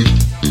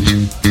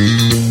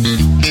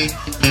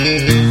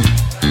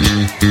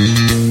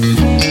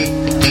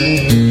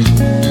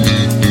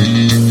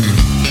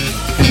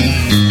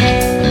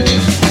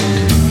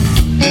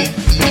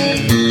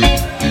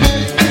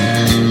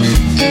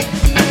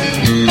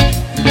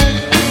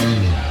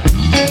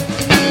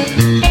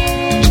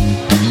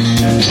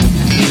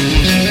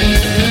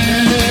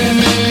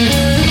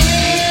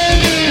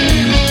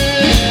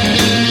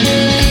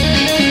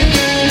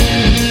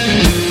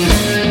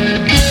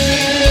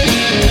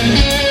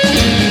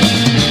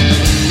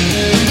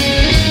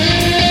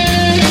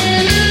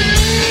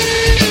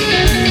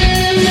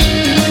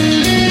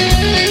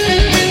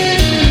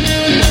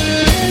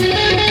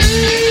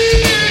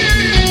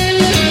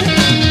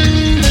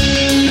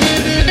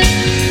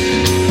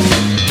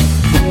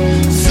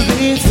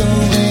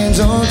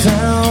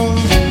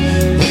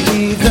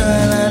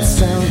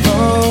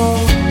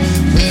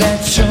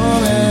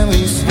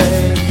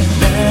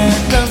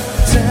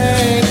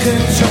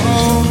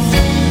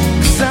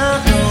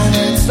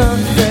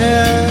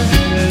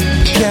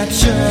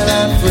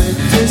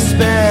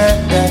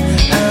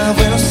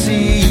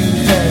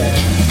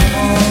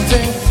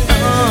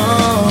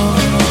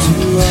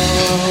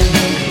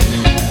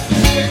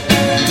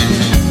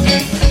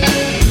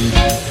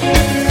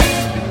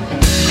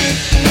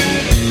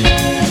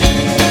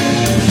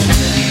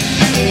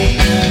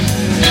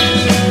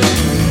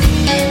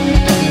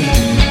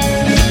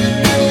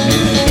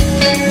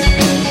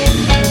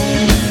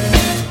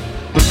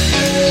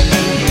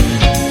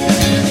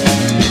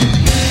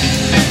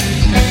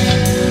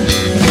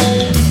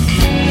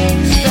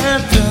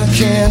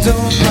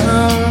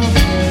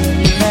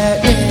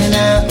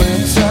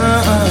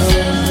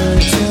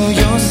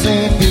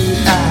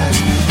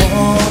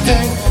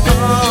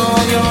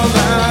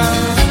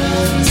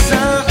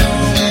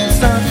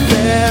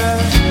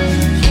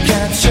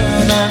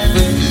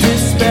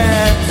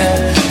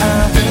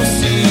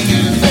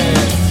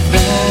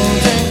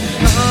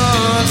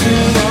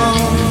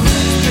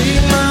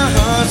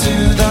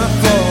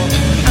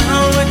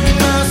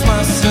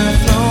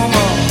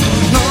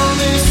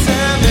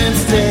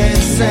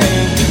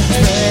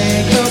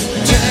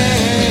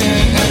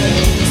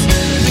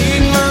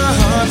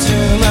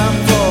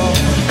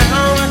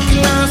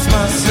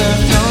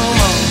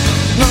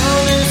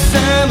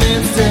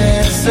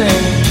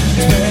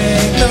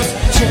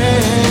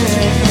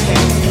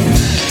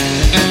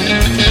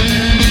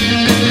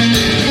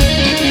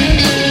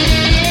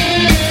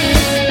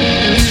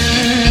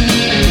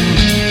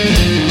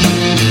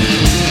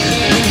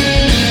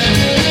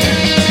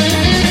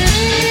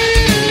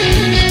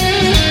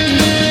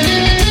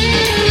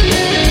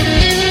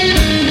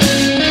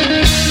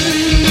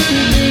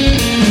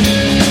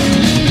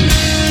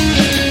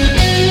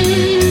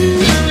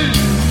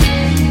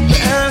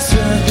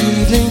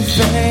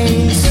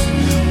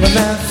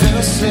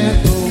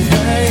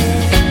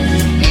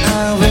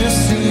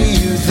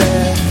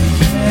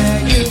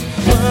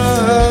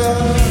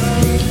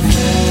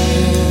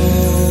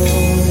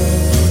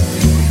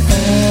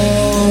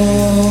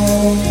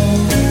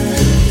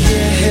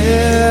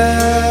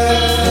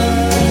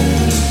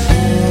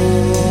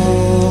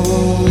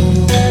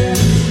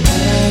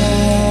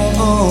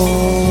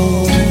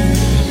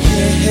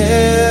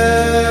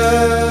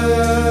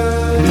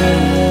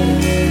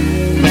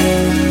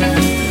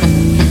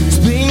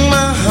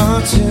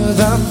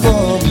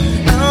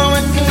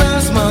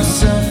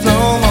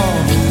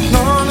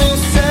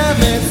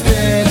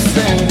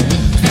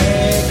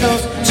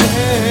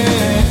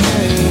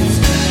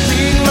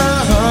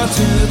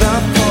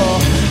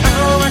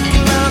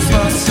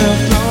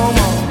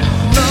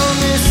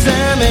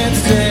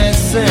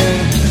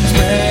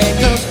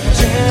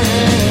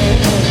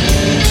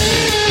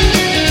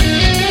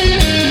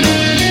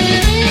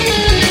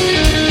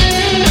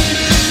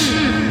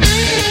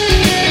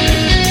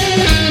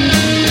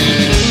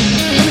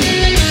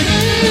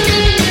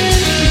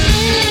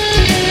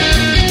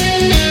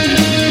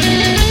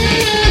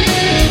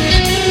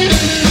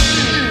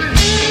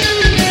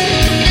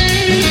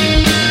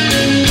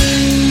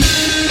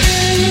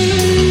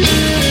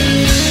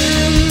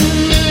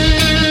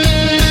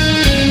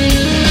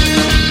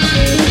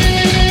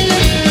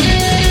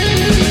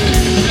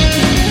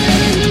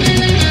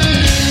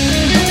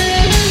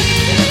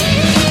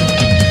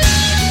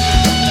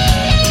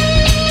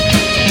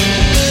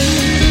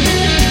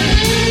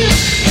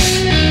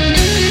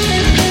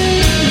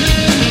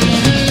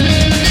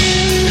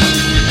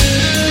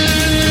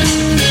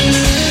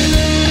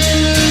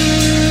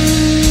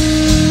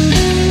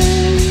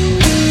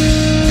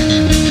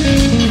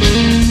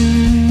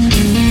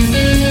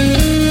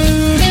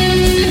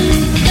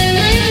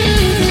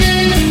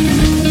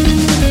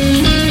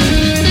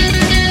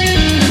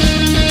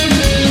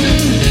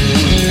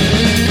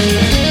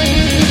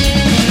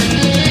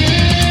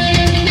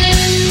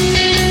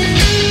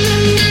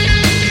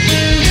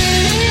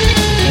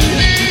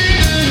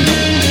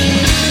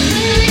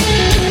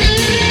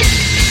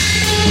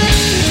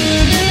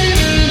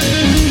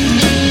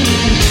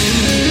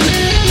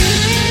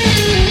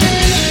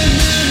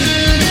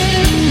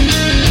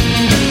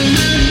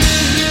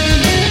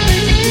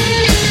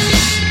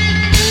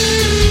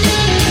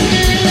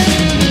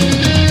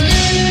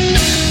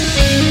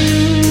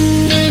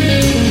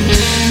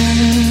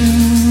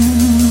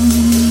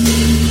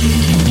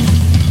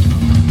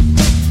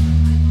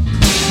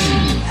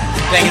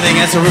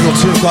 That's a original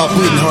tune called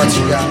Bleeding Hearts,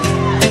 you got.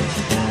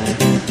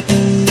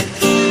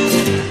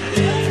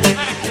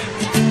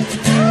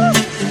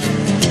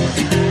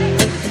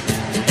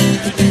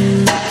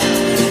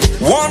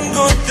 One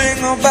good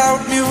thing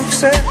about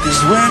music is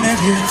when it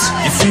hits,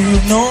 you feel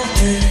no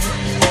pain.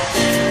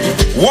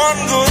 One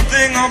good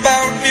thing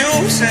about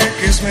music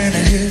is when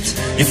it hits,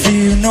 you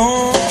feel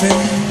no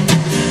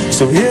pain.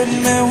 So hit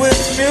me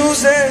with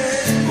music,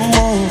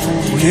 whoa,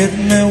 hit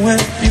me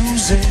with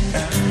music.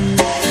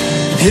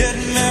 Hit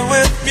me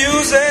with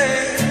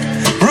music,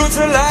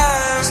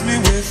 brutalize me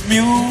with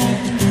music.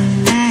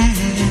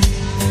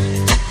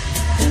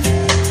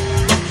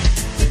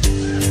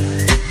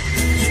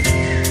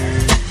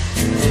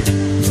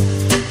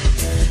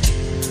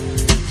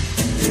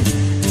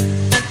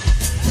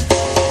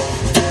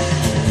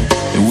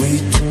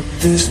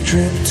 This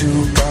trip to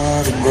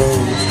Garden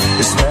Grove,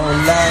 it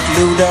smelled like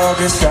Lou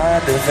Dog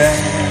inside the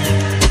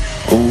van.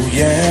 Oh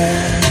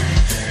yeah,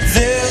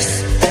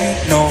 this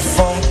ain't no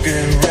funky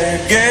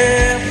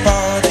reggae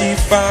party.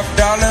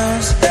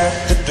 $5 at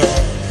the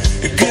door.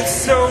 It gets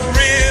so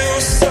real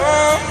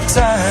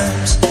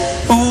sometimes.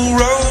 Who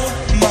wrote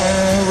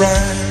my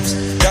rhymes?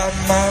 Got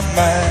my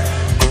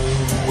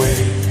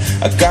microwave,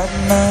 I got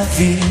my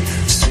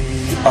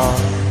VCR.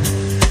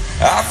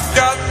 I've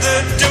got the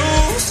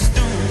deuce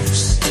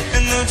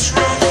in the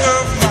trunk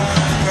of my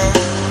car.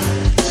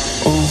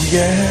 Oh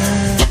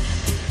yeah.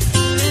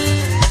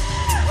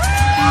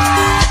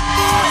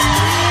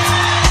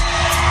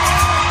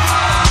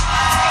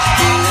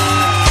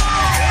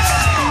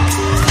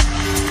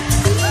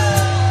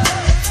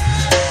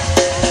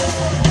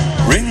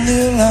 Ring the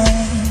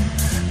alarm,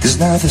 'cause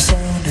now the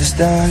sound is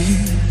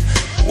dying.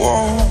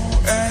 Whoa,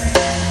 hey.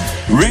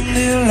 Ring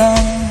the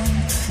alarm,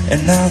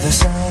 and now the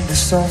sound is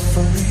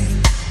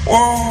suffering.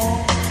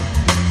 Whoa.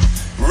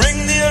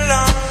 Ring the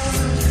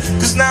alarm,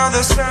 'cause now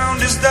the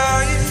sound is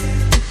dying.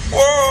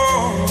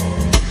 Whoa.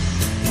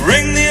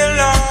 Ring the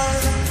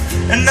alarm,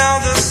 and now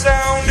the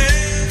sound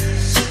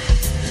is,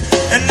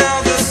 and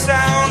now the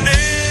sound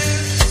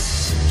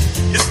is,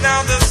 it's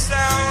now the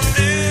sound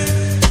is,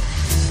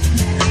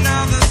 and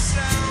now the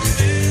sound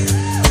is.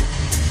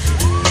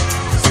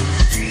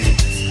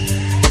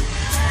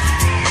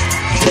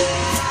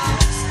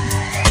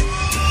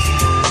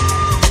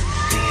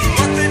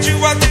 What did you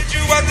say?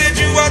 What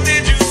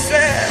did you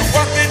say?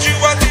 What did you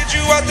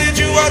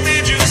say? What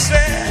did you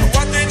say?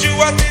 What did you say?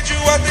 What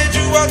did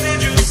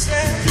you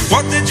say?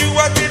 What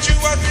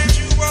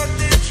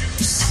did you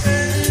say?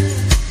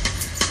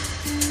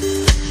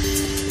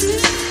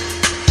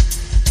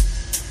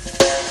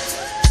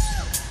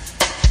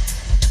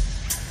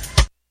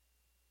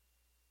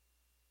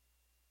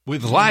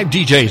 With live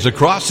DJs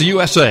across the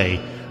USA,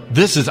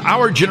 this is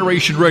Our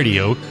Generation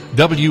Radio,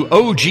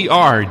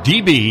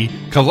 WOGR-DB,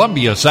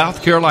 Columbia,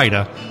 South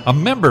Carolina, a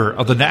member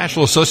of the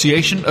National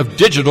Association of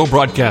Digital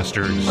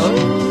Broadcasters.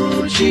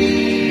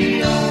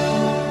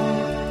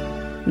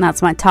 And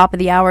that's my top of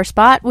the hour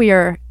spot. We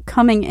are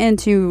coming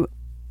into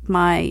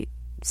my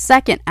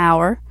second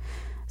hour,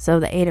 so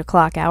the 8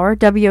 o'clock hour.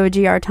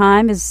 WOGR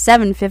time is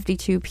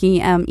 7:52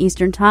 p.m.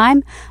 Eastern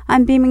Time.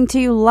 I'm beaming to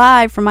you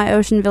live from my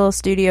Ocean Villa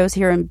studios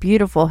here in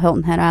beautiful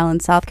Hilton Head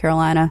Island, South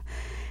Carolina.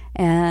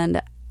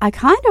 And I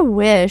kind of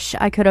wish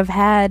I could have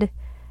had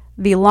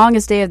the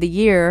longest day of the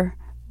year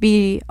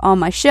be on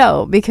my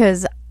show,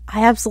 because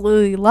I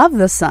absolutely love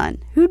the sun.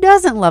 Who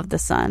doesn't love the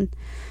sun?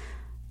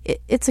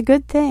 It's a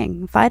good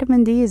thing.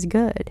 Vitamin D is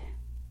good.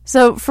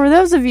 So for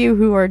those of you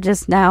who are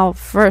just now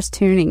first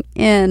tuning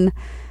in,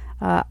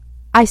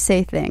 I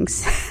say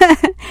things.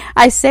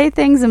 I say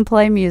things and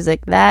play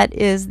music. That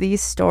is the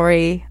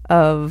story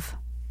of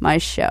my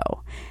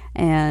show.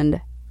 And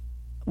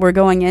we're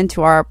going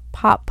into our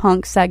pop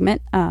punk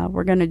segment.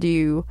 We're going to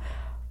do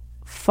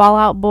Fall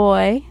Out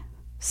Boy,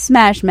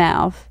 Smash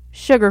Mouth,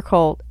 Sugar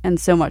Cult, and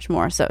so much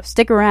more. So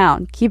stick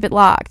around. Keep it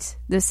locked.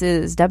 This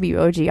is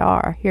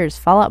WOGR. Here's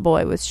Fall Out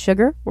Boy with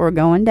Sugar. We're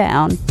going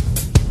down.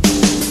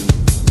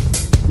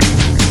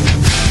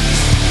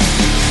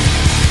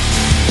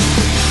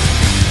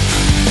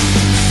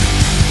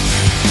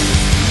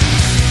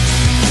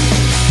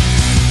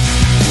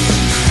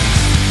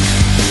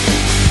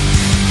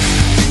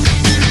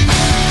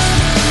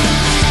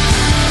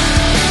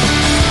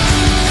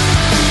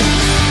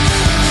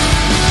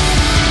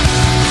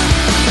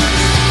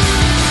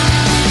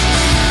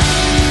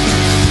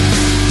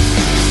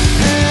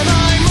 Am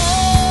I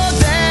more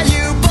than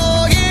you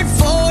bargained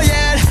for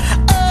yet?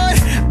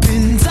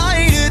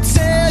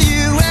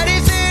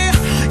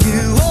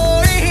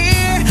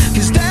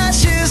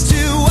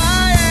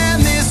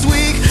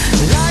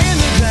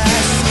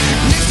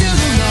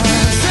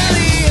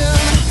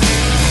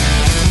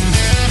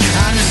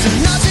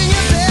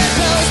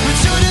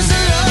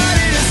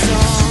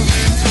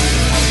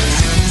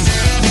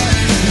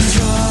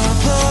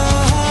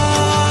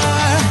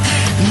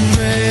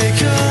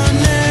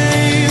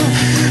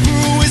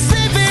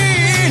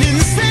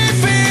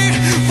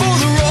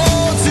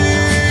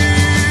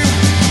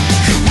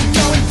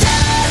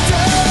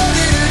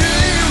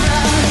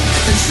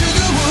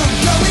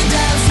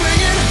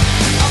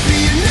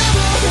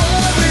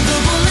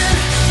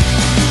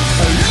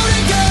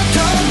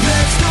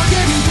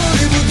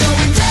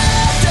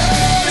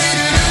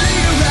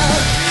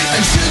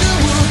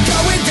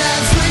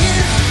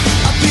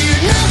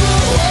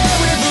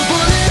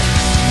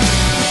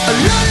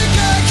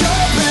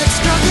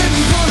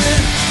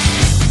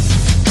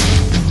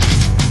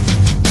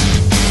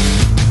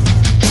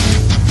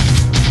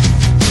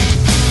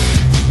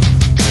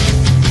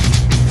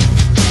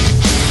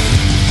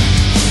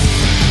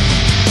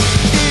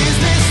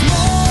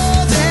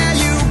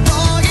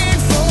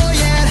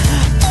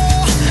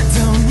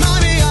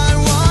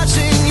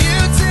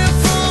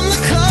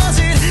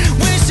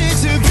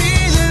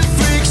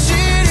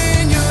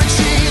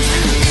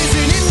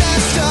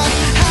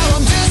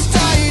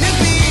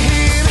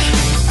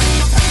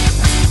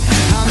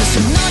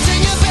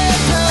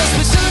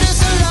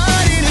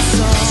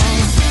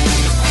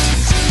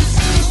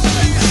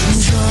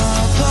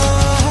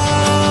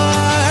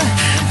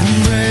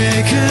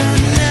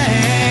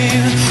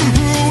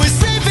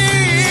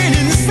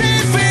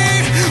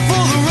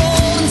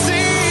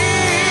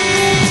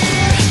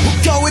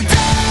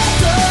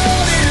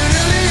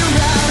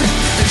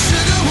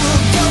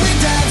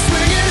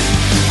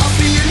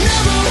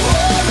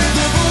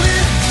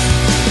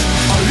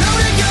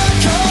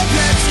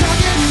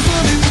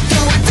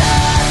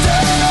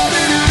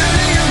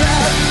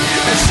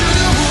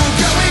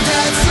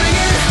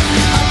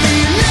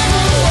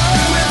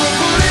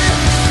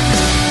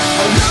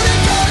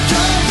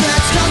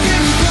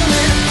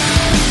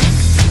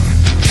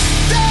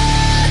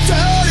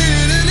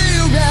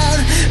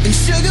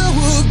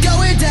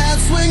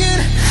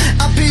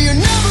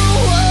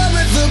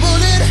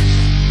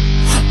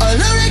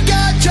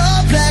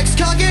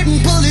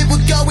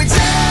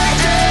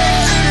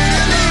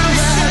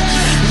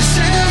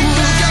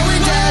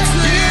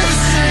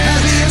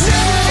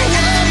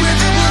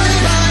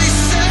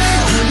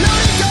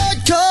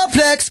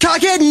 complex,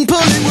 cock it and pull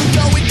it, we're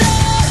going down.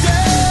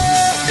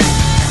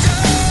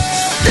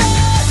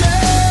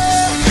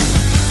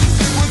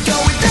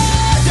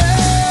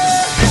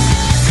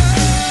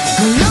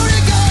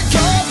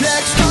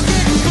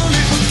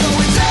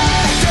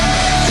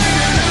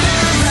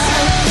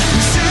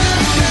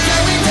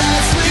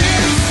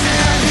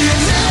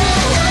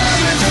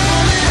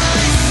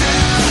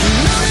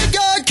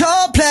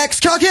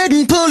 Cock it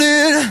and pull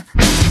it.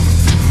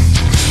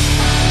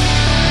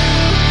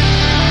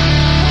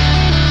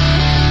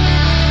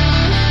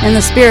 In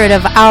the spirit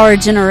of our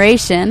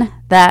generation,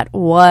 that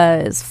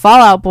was Fall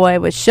Out Boy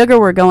with Sugar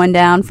We're Going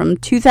Down from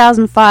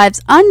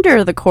 2005's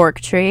Under the Cork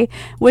Tree,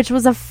 which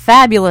was a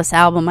fabulous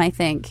album, I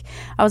think.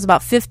 I was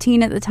about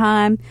 15 at the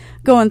time,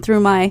 going through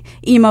my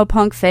emo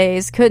punk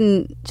phase,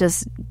 couldn't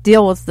just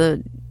deal with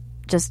the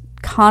just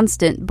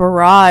constant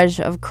barrage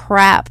of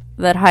crap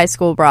that high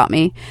school brought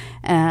me.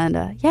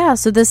 And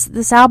so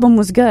this album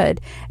was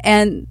good.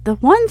 And the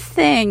one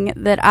thing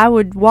that I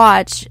would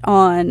watch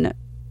on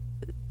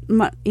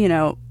my,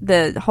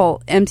 the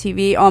whole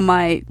MTV on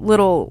my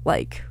little,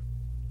 like,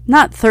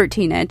 not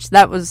 13-inch,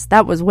 that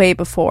was way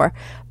before,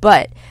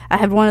 but I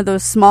had one of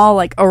those small,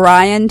 like,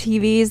 Orion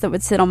TVs that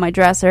would sit on my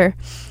dresser,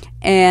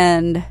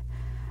 and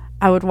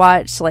I would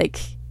watch,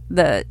 like,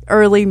 the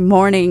early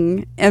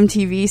morning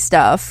MTV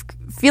stuff,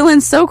 feeling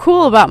so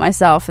cool about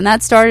myself. And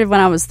that started when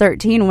I was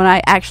 13, when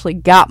I actually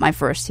got my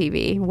first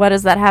TV. What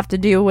does that have to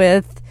do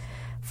with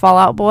Fall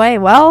Out Boy?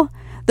 Well,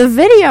 the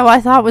video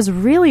I thought was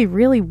really,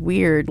 really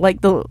weird.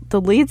 Like, the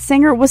lead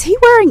singer, was he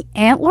wearing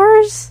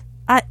antlers?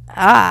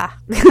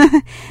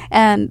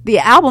 And the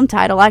album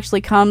title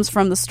actually comes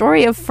from the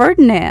story of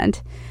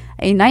Ferdinand,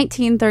 a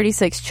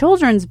 1936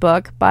 children's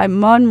book by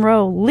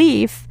Monroe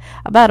Leaf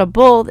about a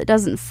bull that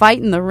doesn't fight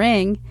in the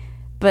ring,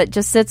 but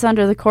just sits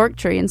under the cork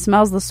tree and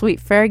smells the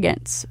sweet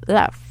fragrance.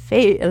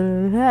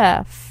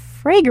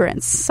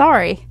 Fragrance,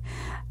 sorry.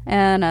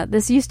 And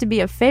this used to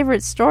be a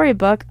favorite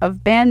storybook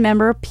of band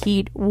member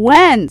Pete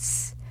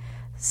Wentz.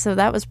 So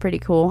that was pretty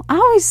cool. I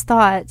always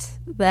thought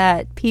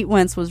that Pete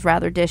Wentz was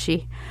rather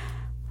dishy,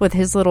 with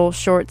his little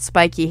short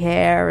spiky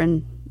hair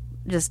and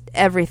just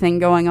everything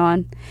going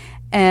on.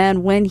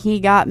 And when he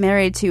got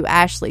married to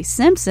Ashley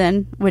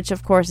Simpson, which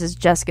of course is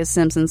Jessica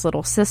Simpson's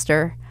little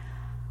sister,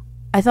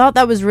 I thought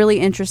that was really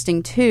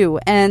interesting too.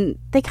 And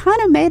they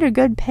kind of made a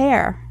good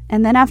pair.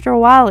 And then after a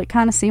while, it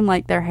kind of seemed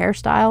like their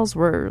hairstyles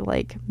were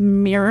like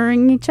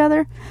mirroring each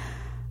other.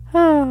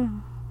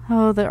 Oh,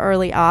 the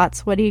early aughts.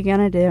 What are you going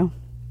to do?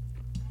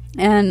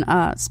 And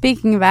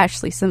speaking of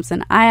Ashley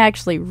Simpson, I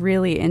actually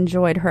really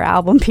enjoyed her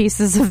album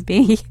Pieces of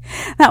Me.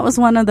 That was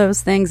one of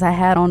those things I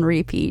had on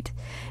repeat.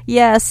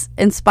 Yes,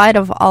 in spite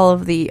of all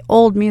of the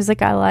old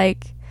music I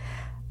like,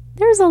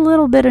 there's a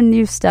little bit of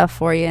new stuff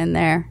for you in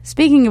there.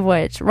 Speaking of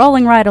which,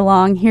 rolling right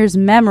along, here's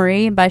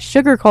Memory by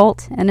Sugar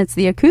Cult, and it's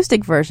the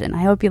acoustic version.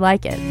 I hope you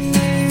like it.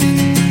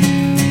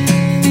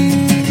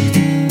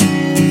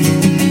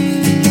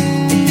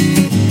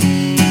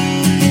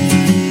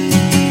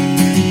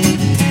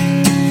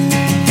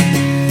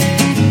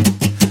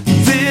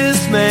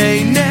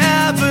 May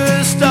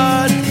never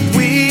start,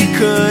 we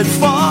could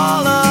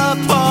fall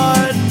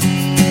apart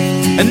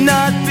and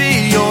not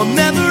be your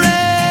memory.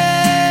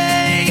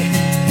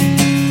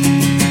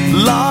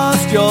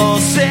 Lost your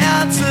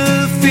sense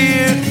of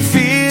fear,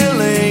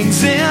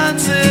 feelings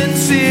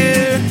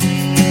insincere,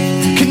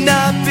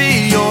 cannot be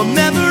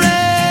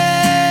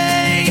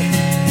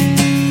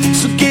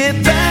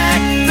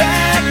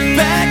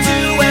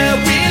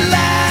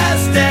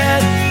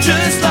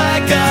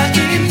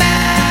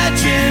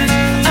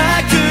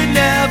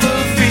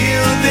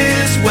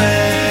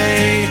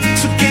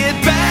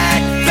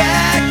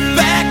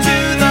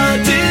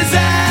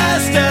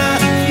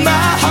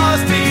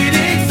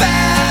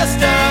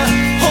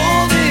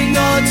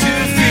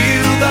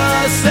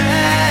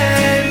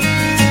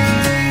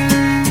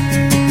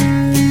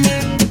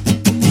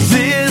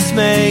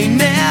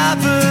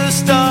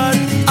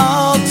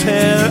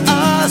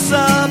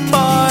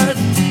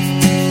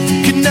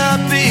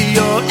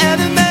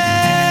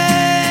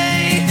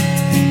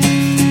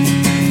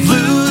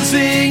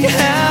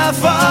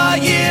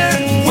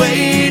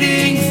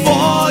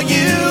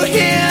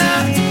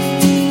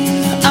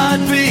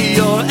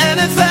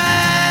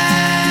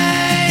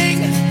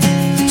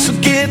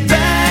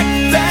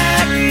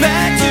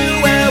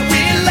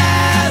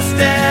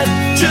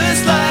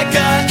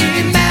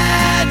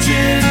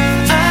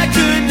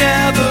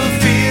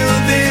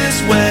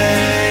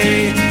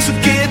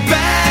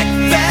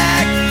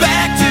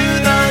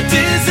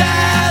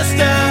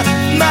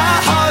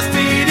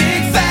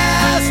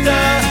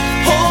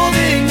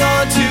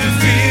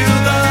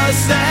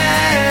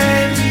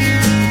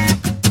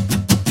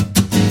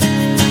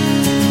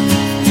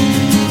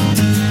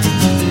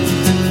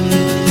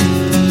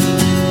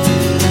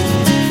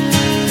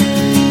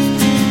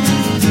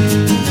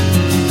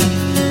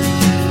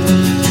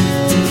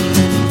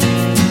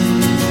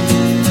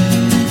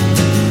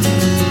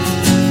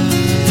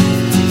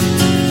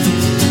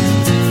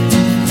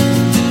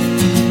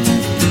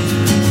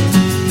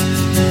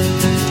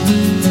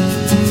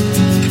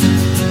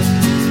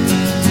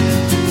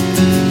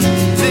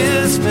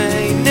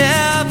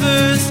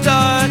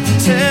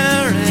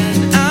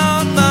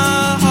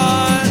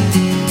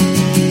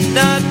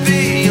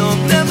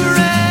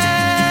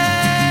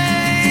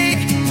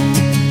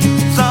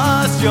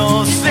lost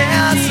your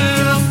sense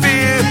of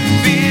fear.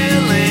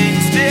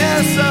 Feelings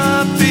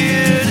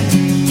disappeared.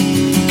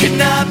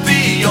 Can I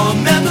be your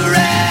memory?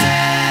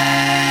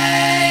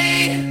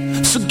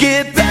 So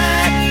get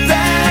back,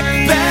 back,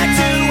 back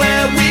to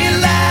where we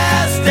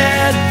last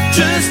had.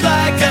 Just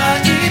like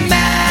I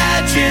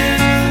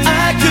imagined,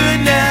 I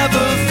could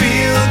never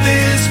feel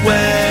this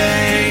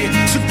way.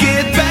 So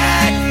get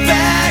back,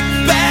 back,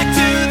 back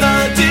to the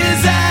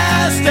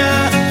disaster.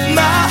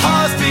 My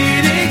heart's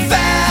beating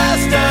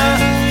faster,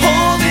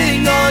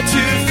 holding on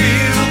to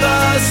feel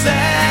the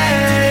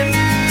same.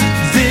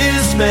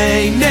 This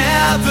may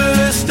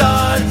never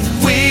start.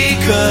 We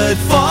could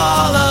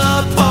fall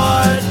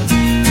apart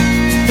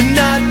and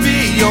not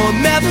be your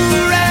memory.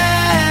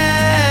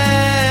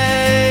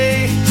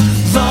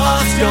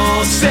 Lost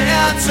your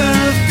sense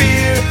of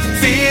fear,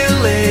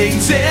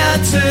 feelings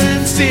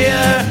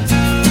insincere.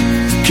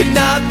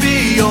 Cannot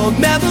be your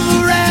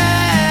memory.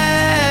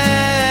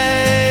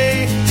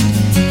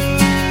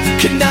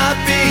 Cannot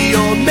be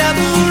your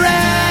memory.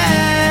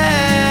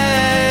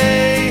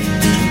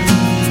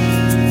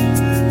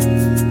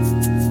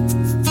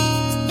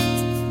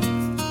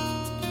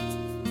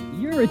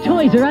 You're a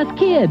Toys R Us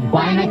kid.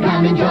 Why not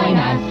come and join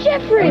us?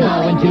 Jeffrey! We're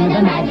going to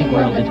the magic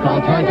world. It's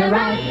called Toys R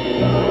Us.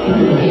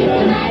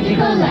 It's a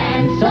magical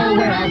land. So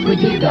where else would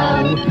you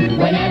go?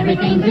 When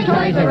everything's a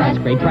Toys R Us.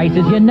 Great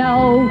prices, you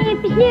know.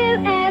 It's new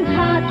and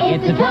hot.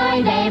 It's a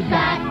toy they've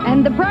got.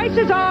 And the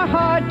prices are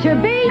hard to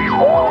beat.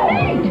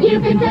 You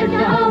can search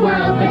the whole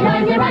world for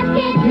Toys R Us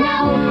kids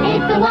know.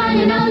 It's the one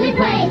and only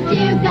place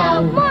to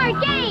go. More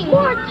games.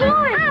 More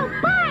toys. Oh,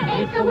 fun.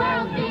 It's the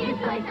world's biggest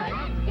Toys R Us.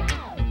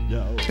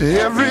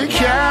 Every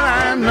cat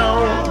I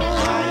know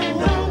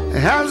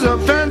has a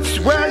fence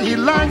where he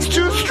likes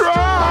to stroll.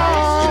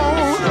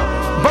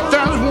 But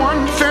there's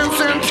one fence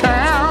in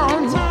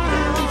town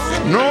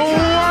no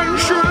one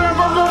should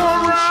ever go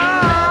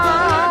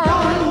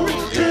around.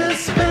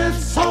 This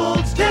fence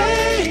holds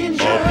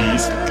danger, a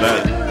beast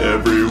that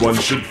everyone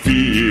should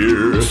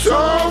fear.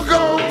 So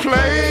go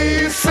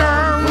play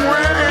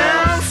somewhere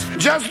else.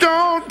 Just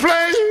don't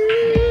play.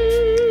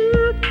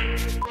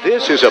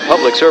 This is a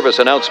public service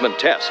announcement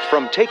test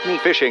from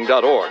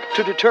TakeMeFishing.org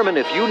to determine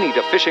if you need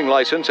a fishing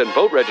license and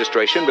boat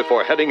registration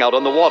before heading out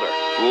on the water.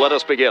 Let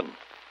us begin.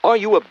 Are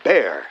you a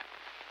bear?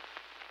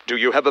 Do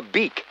you have a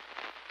beak?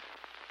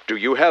 Do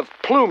you have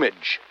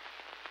plumage?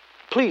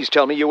 Please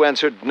tell me you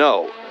answered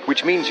no,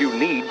 which means you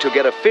need to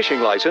get a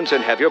fishing license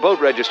and have your boat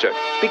registered,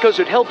 because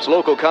it helps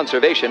local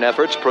conservation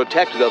efforts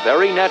protect the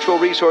very natural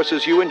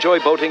resources you enjoy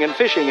boating and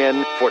fishing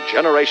in for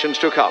generations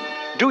to come.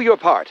 Do your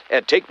part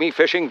at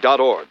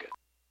TakeMeFishing.org.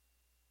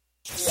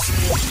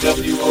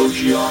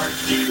 WOGR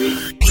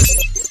TV.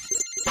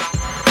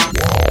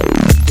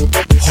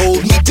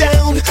 Hold me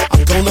down,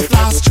 I'm gonna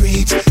fly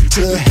straight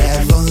to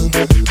heaven.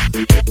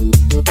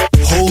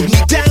 Hold me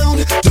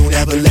down, don't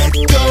ever let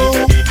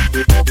go.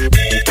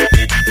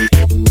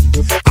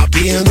 I've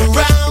been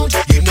around,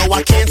 you know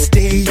I can't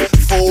stay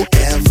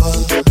forever.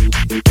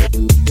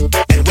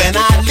 And when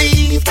I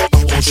leave,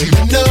 I want you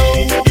to know,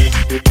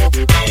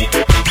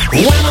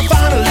 when I'm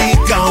finally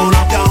gone,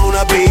 I'm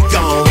gonna be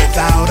gone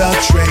without a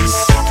trace.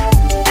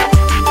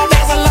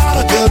 There's a lot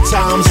of good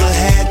times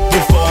ahead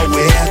before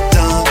we're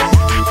done.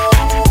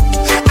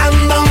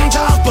 And on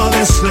top of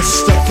this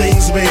list of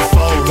things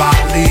before I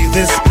leave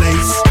this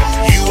place,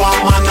 you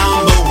are my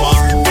number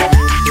one.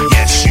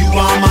 Yes, you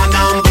are my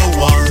number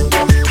one.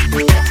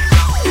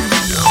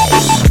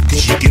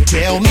 'Cause you can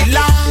tell me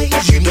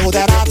lies, you know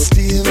that I'd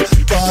still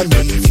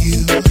believe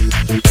you.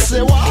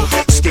 Say what?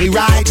 Stay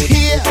right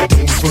here, don't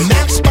move from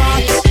that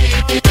spot.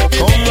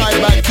 Come right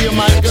back here,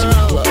 my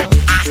girl.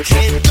 I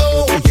can't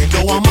go, you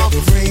know I'm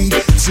afraid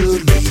to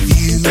leave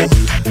you.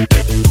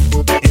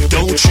 And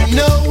don't you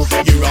know,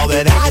 you're all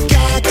that I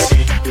got.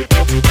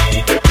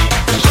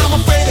 I'm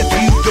afraid if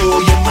you go,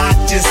 you might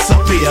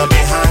disappear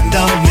behind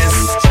a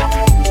mist.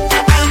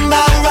 And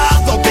I'd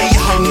rather be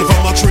hung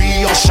from a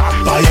tree or shot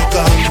by a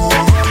gun.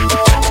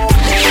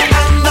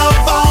 And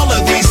of all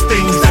of these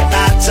things that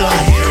matter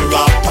here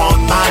upon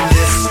my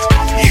list,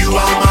 you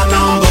are my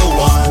number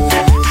one.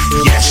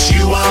 Yes,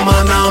 you are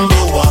my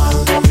number one.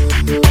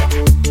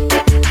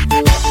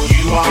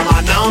 You are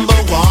my number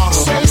one.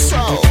 Say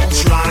so.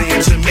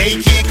 Trying to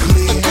make it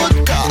clear. Good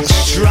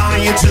gosh.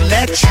 Trying to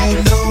let you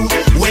know,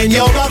 when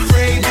you're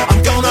afraid,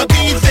 I'm gonna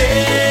be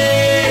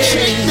there.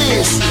 Check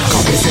this.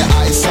 Come and say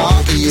I saw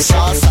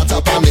Esau sat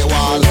up on the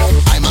wall.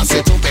 I must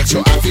say to bet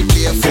you have to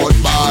play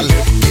football.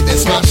 Get the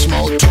smash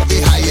mouth to the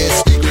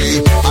highest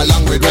degree.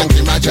 Along with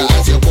Ranking Raja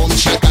as your boom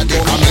shot at the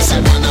comments. I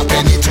want a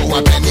penny to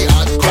a penny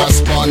hot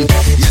cross bun.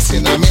 Yes,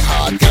 in my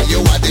heart, girl, you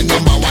are the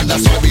number one.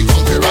 That's why we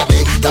come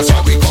pirate. That's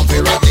why we come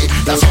pirate.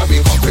 That's why we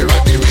come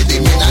pirate.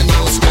 Rhythm in a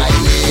new style.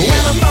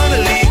 When I'm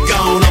finally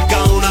gone, I'm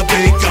gonna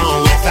be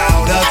gone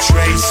without a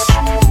trace.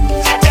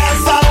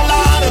 There's a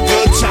lot of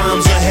good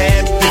times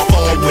ahead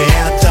before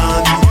we're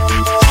done.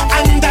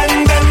 And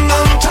then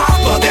on top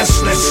of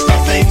this list of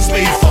things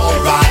before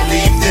I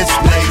leave this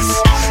place,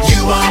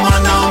 you are my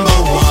number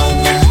one.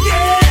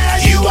 Yeah,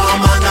 you are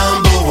my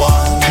number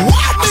one.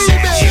 I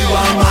said you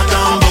are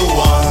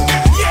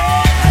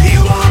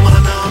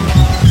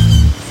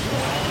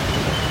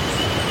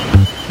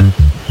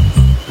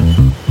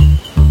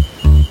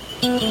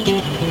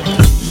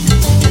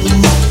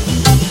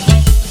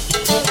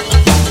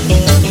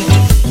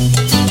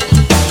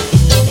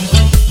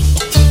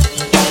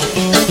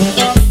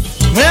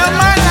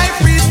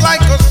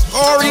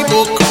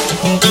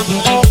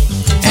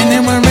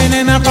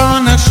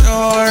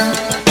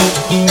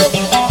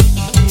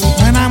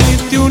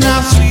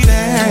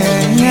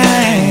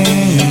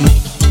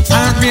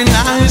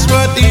is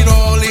what it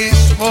all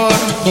is for.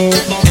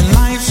 And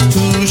life's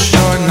too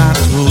short not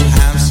to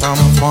have some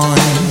fun.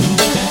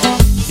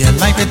 Yeah,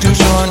 life is too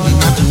short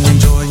not to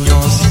enjoy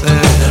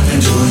yourself.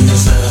 Enjoy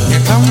yourself.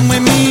 Yeah, come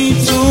with me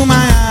to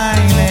my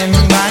island.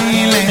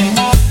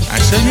 I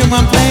show you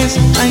my place,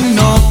 I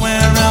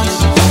nowhere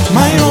else.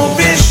 My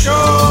open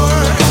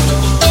shore.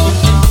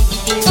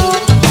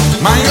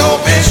 My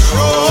open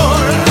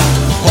shore.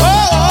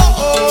 Oh,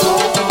 oh,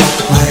 oh.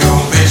 My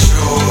open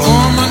shore.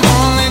 Oh, my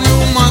darling, you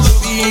must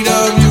feed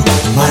of you.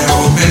 My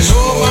open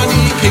shore.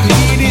 Nobody can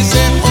need it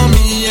except for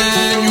me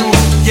and you.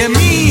 Yeah,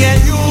 me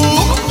and you.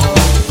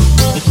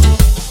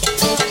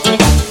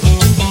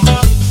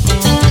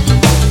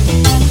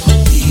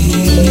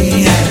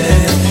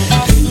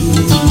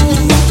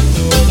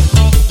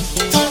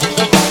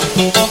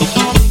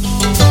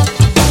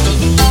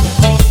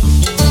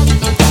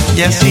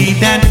 Yeah, see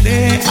that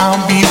day I'll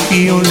be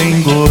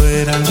feeling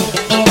good.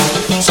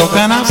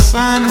 Soaking up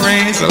sun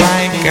rays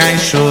like I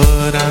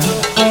should.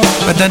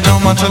 But I don't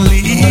want to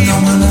leave.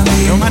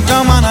 No, I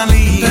don't want to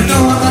leave.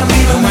 No, I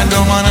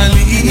don't want to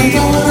leave.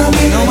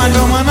 No, I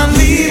don't want to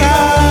leave.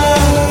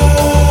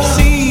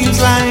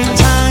 Seems like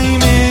time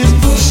is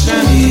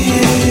pushing.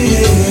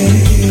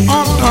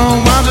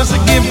 Oh, I just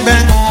get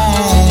back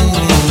home.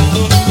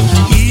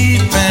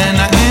 Even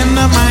in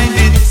the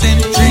minded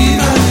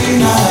century.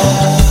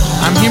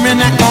 I'm hearing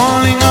that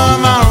calling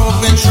of our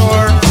open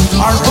shore.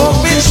 Our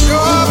open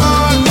shore.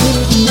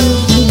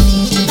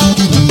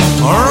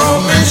 Our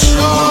open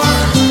shore.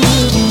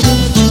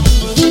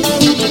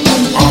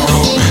 Our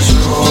open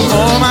shore.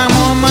 Oh, my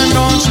woman,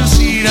 don't you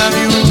see the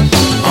view?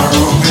 Our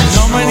open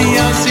shore. Nobody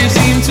else here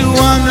seems to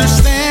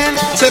understand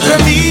except for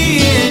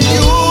me and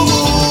you.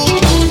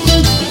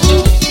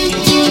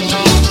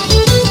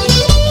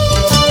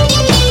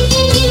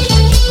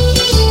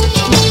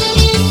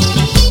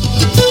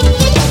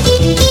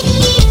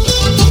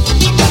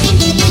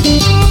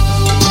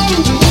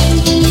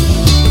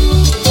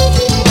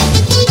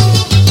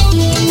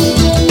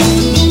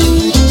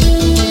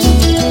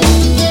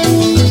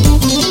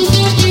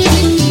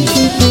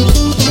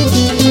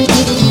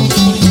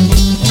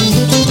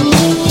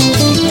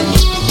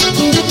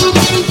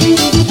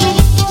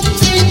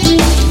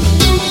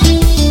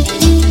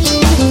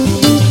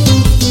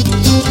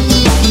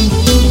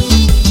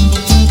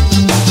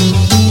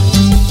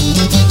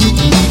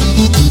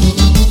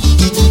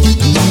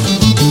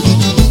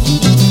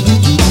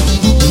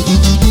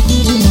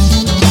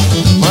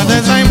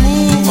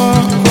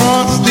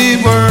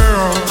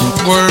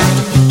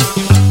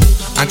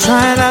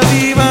 Trying to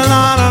leave a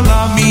lot of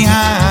love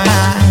behind.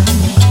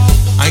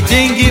 I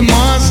think it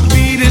must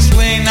be this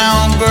way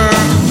now,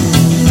 girl.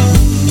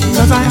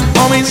 Cause I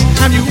always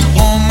have you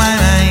on my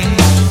mind.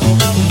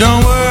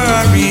 Don't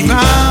worry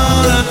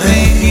about a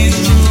thing, it's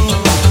true.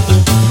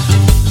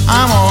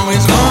 I'm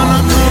always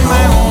gonna come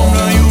back home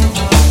to you.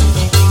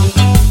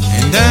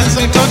 And as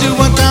I told you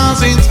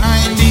 1,000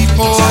 times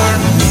before,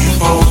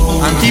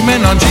 I'm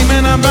keeping on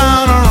dreaming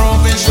about our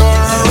open shore.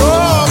 Our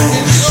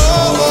open shore.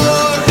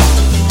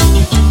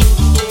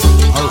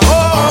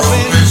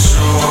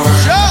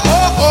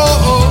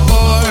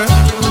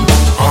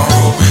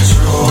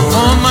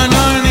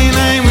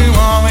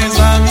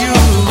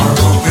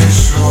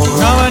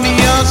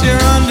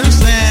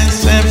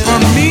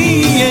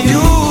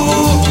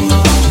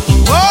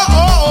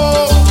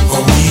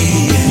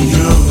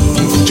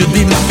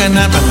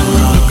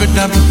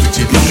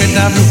 Look at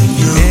that,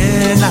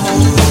 yeah, now.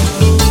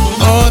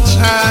 Oh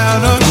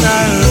child,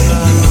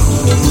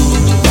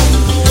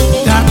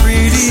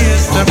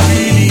 the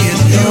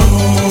prettiest you.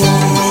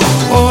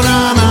 Oh,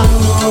 Nana,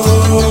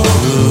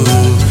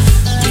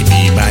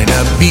 maybe by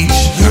the beach,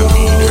 I'll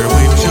meet her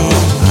with you.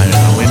 I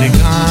don't know when they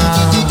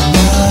come.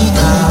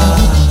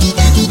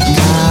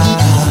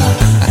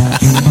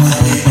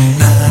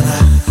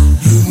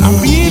 I'll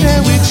be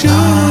there with you.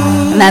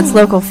 And that's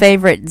local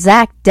favorite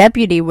Zach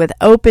Deputy with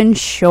Open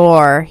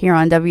Shore here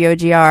on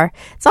WOGR.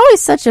 It's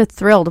always such a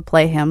thrill to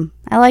play him.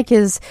 I like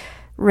his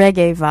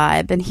reggae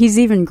vibe, and he's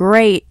even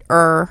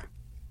greater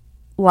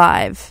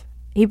live.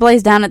 He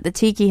plays down at the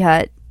Tiki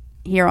Hut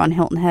here on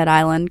Hilton Head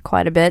Island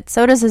quite a bit.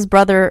 So does his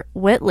brother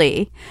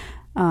Whitley.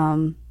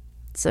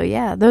 So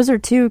yeah, those are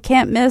two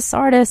can't-miss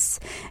artists,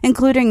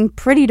 including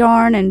Pretty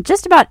Darn and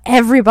just about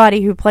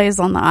everybody who plays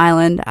on the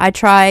island. I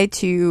try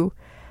to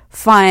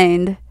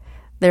find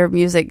their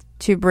music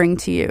to bring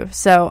to you.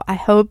 So I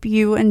hope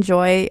you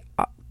enjoy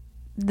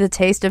the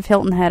taste of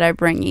Hilton Head I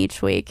bring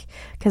each week,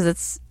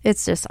 because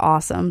it's just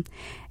awesome.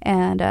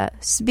 And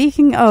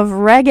speaking of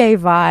reggae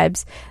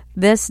vibes,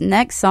 this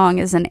next song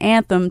is an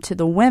anthem to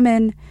the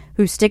women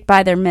who stick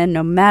by their men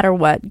no matter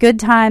what, good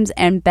times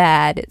and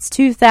bad. It's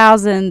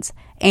 2000's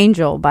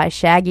Angel by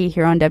Shaggy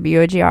here on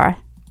WOGR.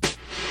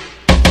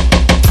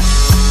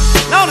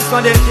 Now this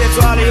one dedicated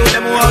to all of you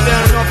them who out there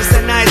and know to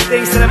say nice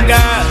things to them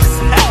girls.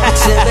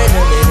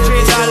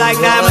 Treat her like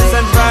diamonds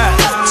and pearls.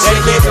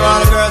 Dedicated to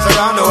all the girls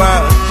around the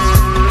world.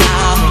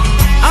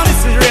 And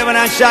this is Raven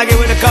and Shaggy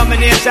with a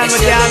combination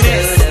with your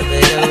miss.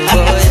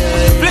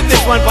 Flip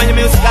this one on your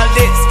musical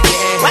disc.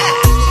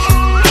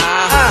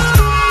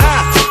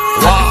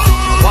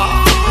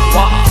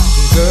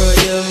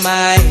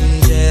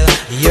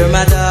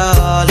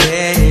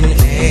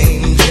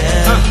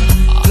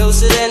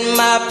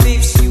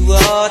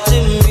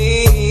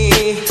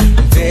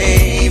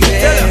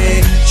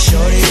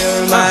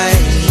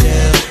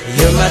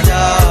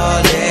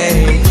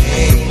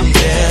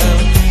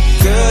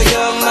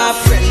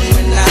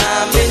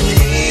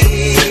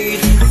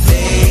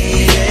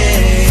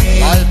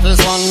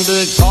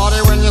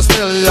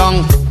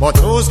 But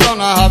who's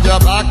gonna have your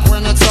back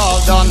when it's all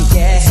done?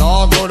 It's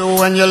all good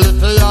when you live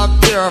for your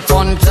pure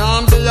fun.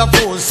 Can't be a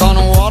fool, son,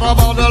 what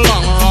about the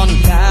long run?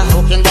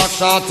 Looking back,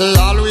 shorty,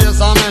 always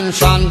a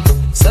mention.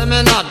 Say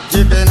me not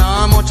giving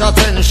her much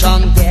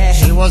attention.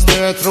 She was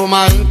there through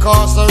my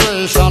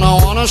incarceration. I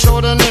wanna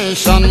show the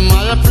nation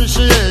my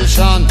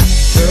appreciation.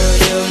 Girl,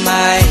 you're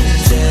my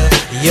angel,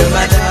 you're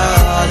my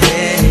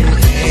darling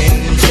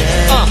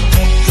angel.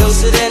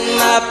 Closer than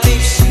my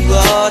peeps, you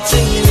are to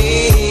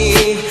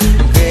me,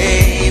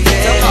 baby.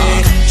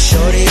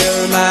 Shorty,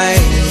 you're my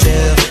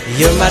angel,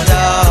 you're my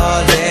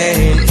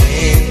darling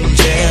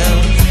angel.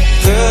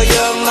 Girl,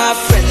 you're my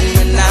friend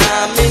when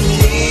I'm in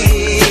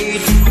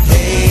need,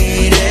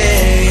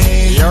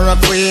 lady. You're a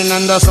queen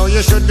and that's how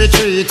you should be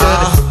treated.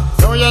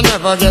 Though you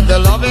never get the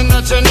loving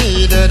that you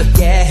needed.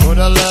 To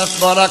the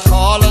left but I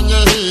call and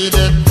you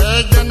heeded.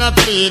 Begged and I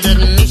pleaded,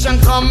 mission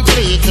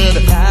completed.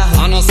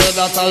 And I said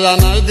that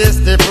I this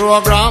the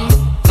program.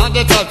 Not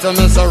the type to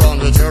mess around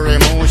with your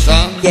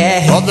emotion.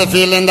 But the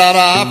feeling that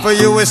I have for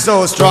you is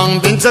so strong.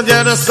 Been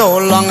together so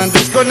long and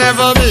this could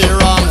never be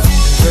wrong.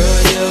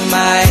 Girl, you're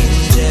my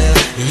angel,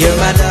 you're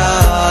my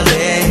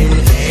darling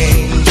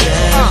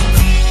angel.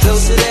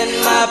 Closer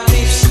than my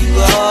peeps, you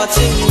are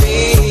to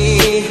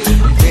me,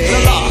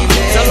 baby.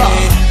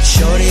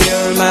 Shorty,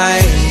 you're my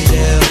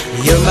angel,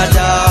 you're my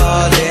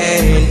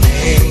darling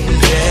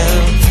angel.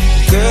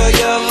 Girl,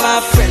 you're my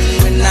friend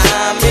when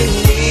I'm in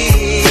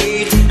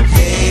need,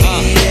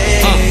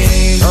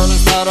 baby. Girl,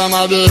 inside of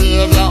my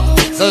behavior,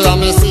 say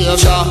I'm a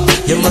savior.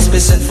 You must be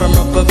sent from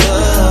up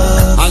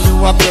above. And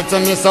you appear to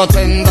me so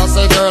tender,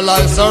 say girl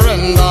I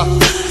surrender.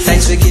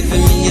 Thanks for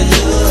giving me your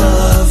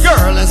love.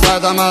 Girl, in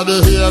spite of my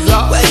behavior,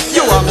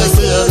 you are my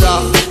savior.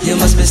 You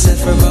must be sent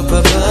from up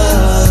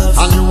above.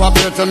 And you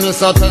appear to me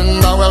so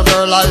tender, well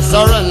girl I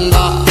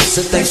surrender.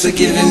 So thanks for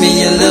giving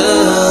me your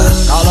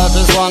love. All of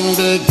this one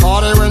big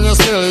party when you're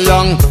still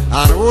young.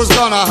 And who's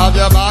gonna have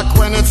your back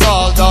when it's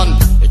all done?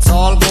 It's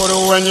all good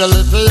when you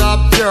live for your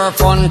pure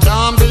fun.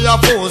 Can't be a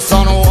fool,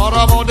 son, what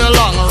about the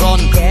long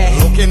run?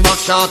 Looking back,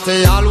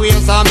 shorty,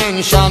 always a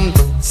mention.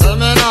 Say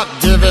me not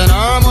giving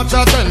her much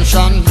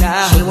attention.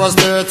 She was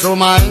there through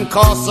my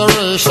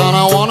incarceration.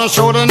 I wanna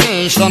show the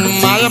nation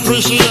my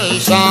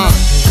appreciation.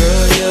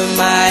 Girl, you're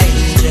my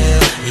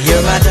angel,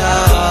 you're my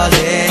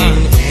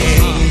darling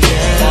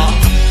angel.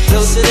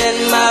 Closer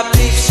than my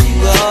peeps,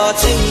 you are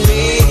to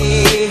me,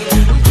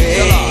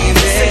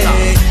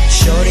 baby.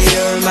 Shorty,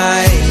 you're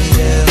my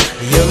angel,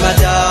 you're my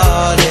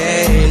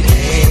darling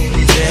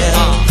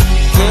angel.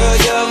 Girl,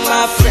 you're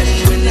my friend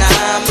when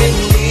I'm in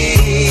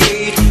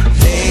need,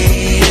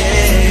 lady.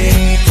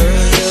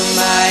 Girl, you're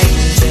my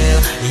angel,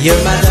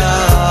 you're my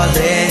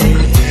darling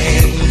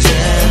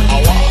angel.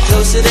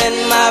 Closer than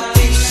my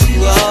peeps, you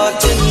are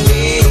to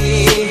me,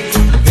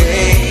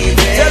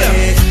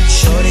 baby.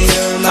 Shorty,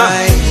 you're my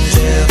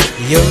angel,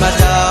 you're my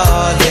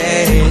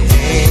darling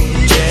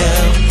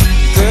angel.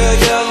 Girl,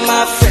 you're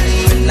my friend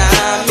when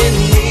I'm in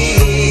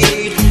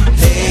need,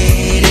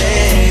 lady.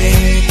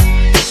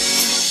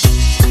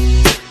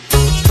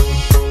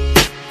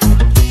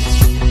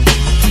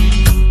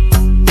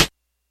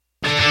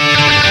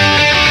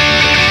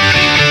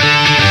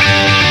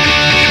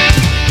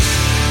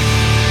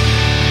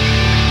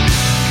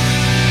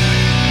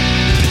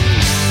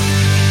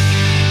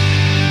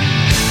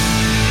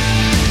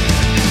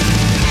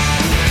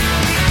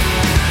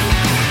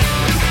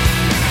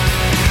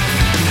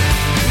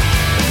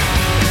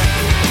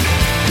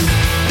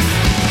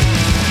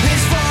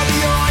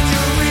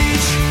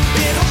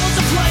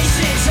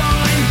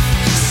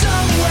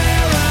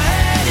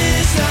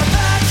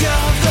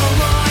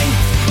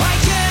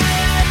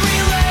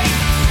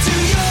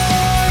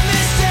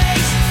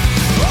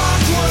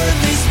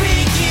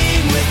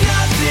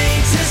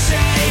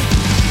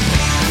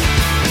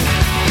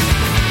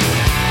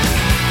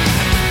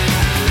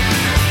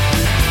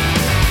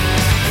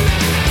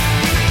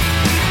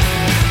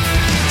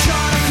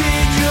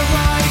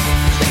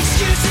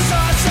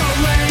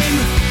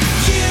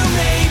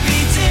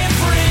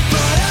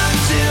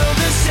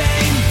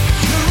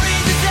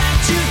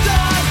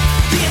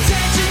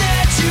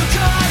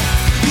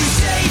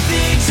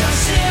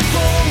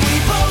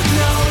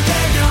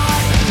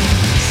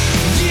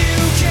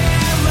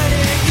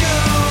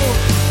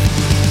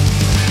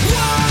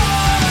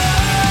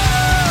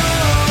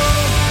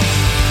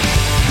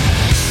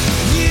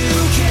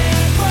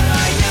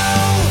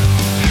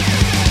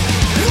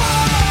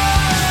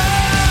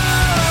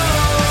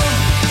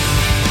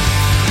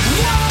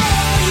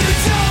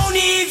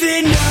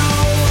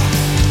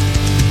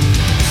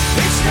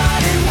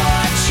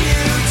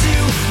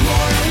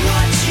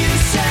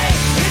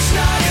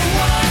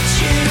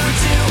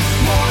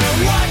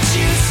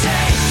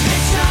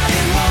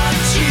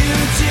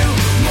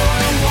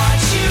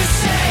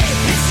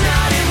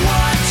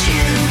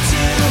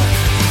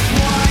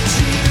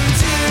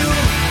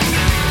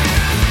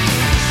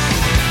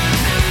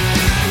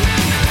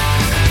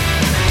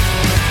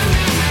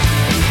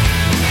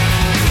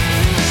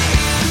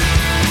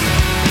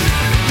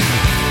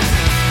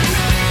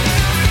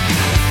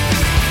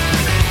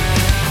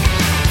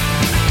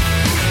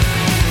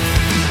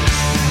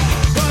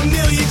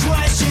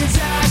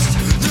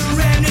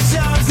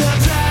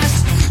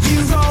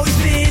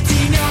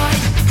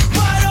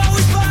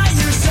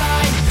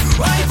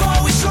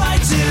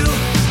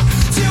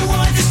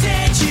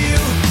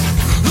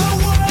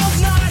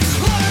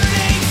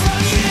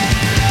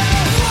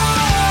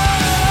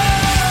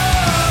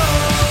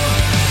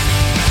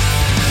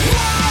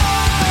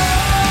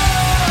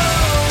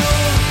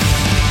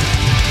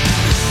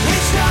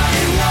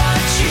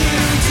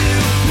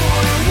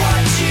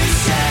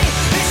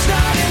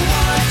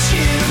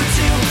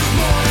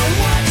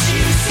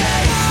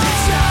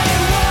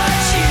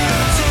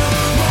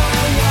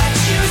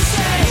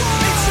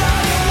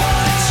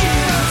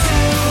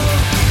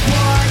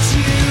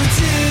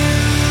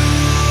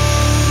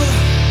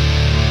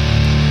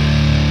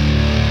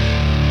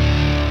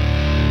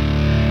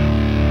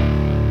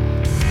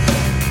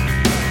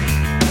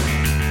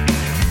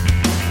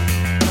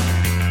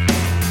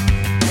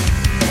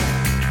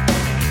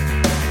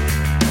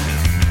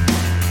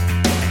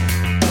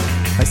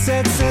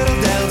 said,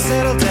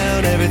 settle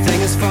down,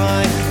 everything is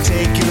fine.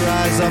 Take your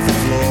eyes off the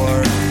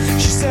floor.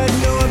 She said,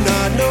 no, I'm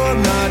not, no,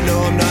 I'm not,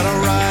 no, I'm not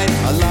alright.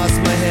 I lost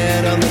my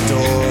head on the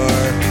door.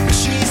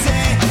 She's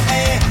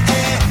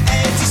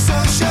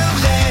antisocial,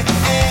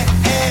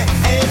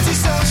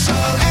 antisocial,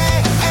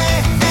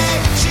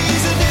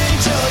 she's an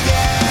angel,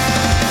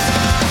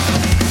 yeah.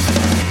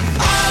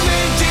 I'm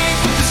in deep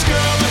with this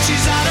girl, but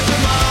she's out of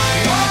her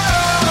mind.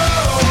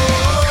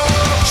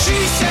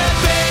 She said,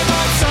 babe,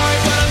 I'm sorry,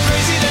 but I'm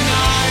crazy tonight.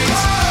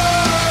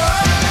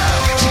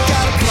 She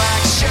got a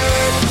black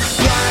shirt,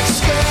 black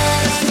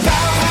skirt, and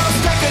Bauhaus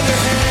stuck in her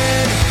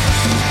head.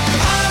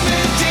 I'm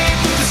in deep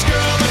with this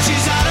girl, but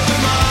she's out of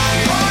her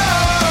mind.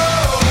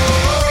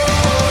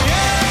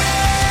 Yeah.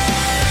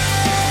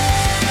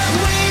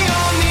 We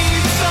all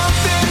need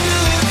something to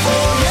live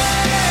for.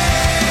 Yeah.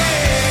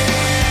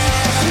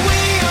 We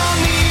all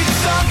need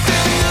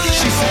something to live for.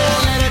 She said,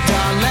 let it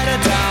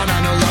down, I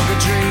no longer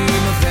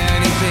dream of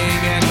anything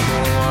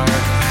anymore.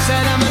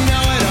 Said I'm a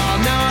know-it-all,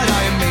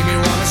 you made me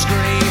wanna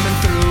scream, and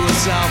threw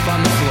herself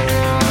on the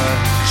floor.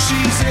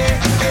 She's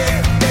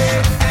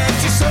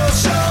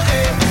antisocial,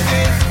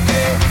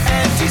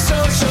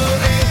 antisocial,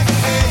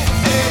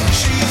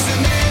 she's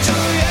an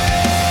angel, yeah.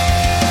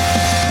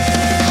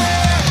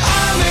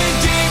 I'm in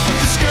deep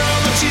with this girl,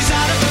 but she's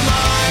out of her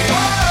mind.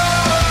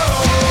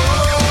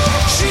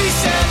 She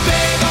said,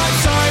 babe, I'm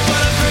sorry,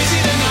 but I'm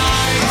crazy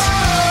tonight.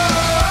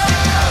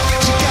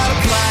 She got a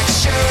black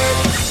shirt,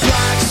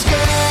 black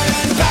skirt,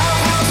 and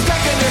Bauhaus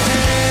stuck in her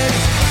head.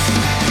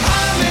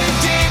 I'm in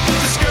deep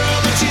with this girl,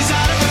 but she's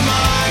out of her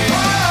mind.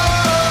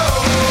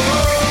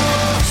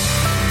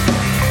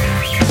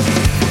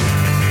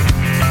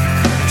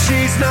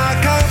 She's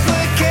not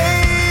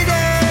complicated,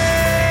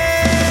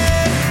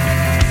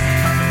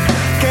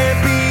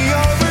 can't be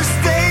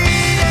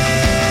overstated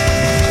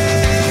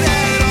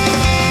at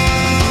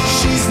all.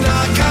 She's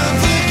not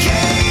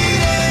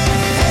complicated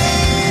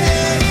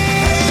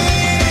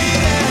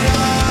at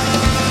all.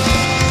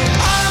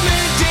 I'm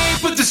in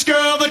deep with this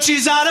girl, but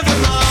she's out of her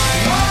mind.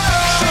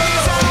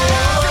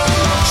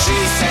 She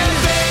said,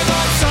 babe,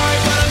 I'm sorry,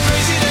 but I'm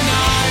crazy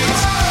tonight.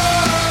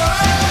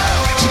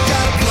 She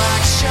got a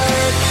black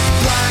shirt,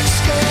 black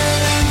skirt,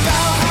 and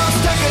Bauhaus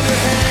stuck in her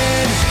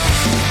head.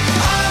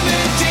 I'm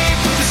in deep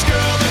with this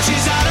girl, but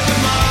she's out of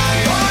her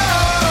mind.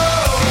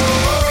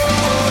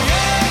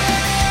 Yeah.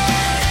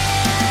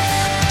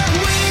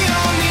 We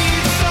all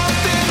need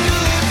something to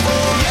live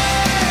for.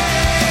 Yeah.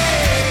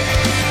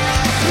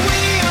 We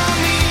all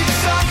need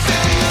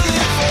something to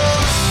live for.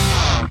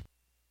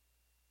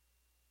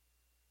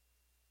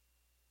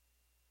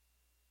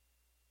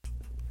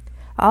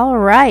 All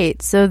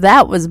right, so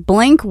that was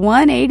Blink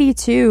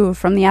 182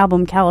 from the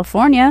album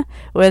California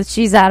with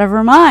She's Out of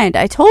Her Mind.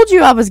 I told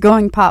you I was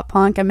going pop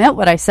punk. I meant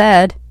what I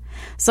said.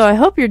 So I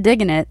hope you're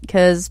digging it,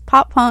 because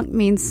pop punk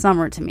means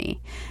summer to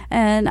me.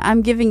 And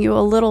I'm giving you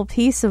a little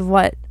piece of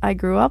what I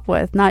grew up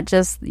with, not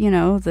just,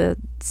 the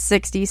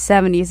 60s,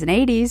 70s, and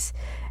 80s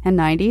and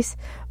 90s,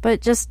 but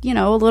just,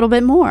 a little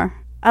bit more.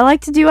 I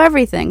like to do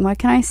everything. What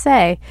can I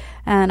say?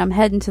 And I'm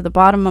heading to the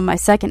bottom of my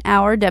second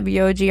hour.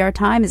 WOGR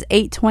time is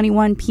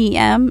 8:21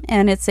 p.m.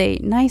 and it's a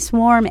nice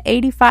warm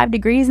 85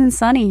 degrees and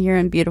sunny here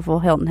in beautiful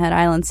Hilton Head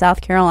Island,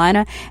 South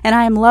Carolina, and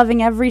I am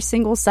loving every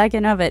single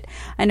second of it.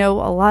 I know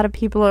a lot of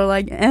people are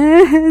like,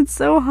 it's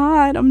so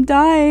hot, I'm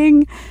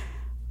dying.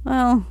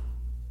 Well,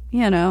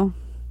 I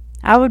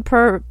would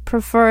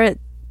prefer it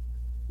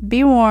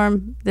be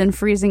warm than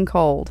freezing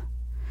cold.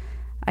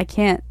 I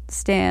can't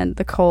stand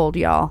the cold,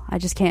 y'all. I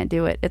just can't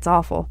do it. It's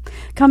awful.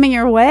 Coming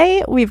your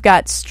way, we've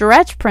got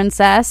Stretch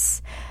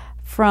Princess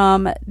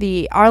from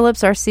the Our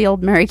Lips Are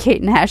Sealed Mary-Kate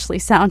and Ashley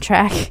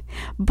soundtrack.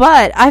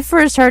 But I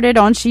first heard it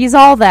on She's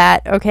All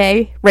That,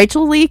 okay?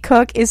 Rachel Lee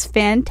Cook is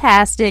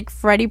fantastic.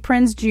 Freddie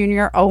Prinze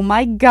Jr., oh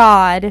my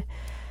God.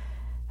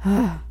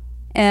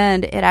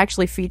 And it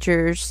actually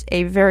features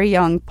a very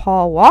young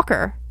Paul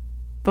Walker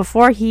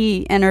before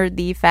he entered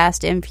the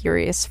Fast and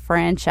Furious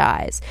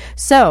franchise.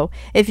 So,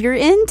 if you're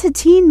into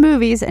teen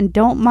movies and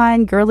don't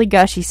mind girly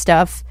gushy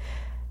stuff,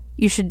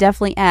 you should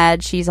definitely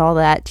add She's All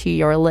That to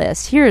your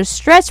list. Here is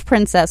Stretch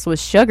Princess with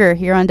Sugar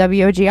here on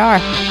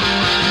WOGR.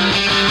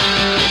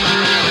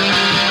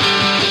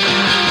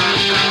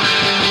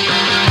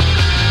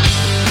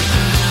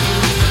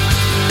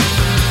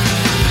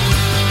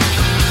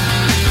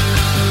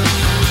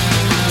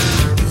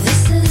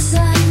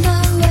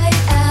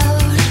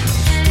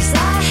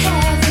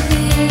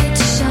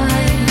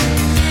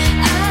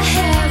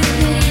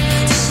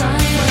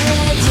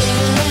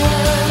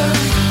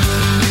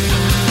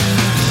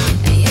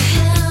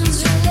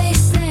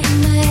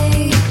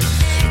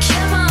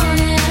 Come on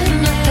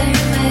in, nothing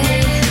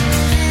made.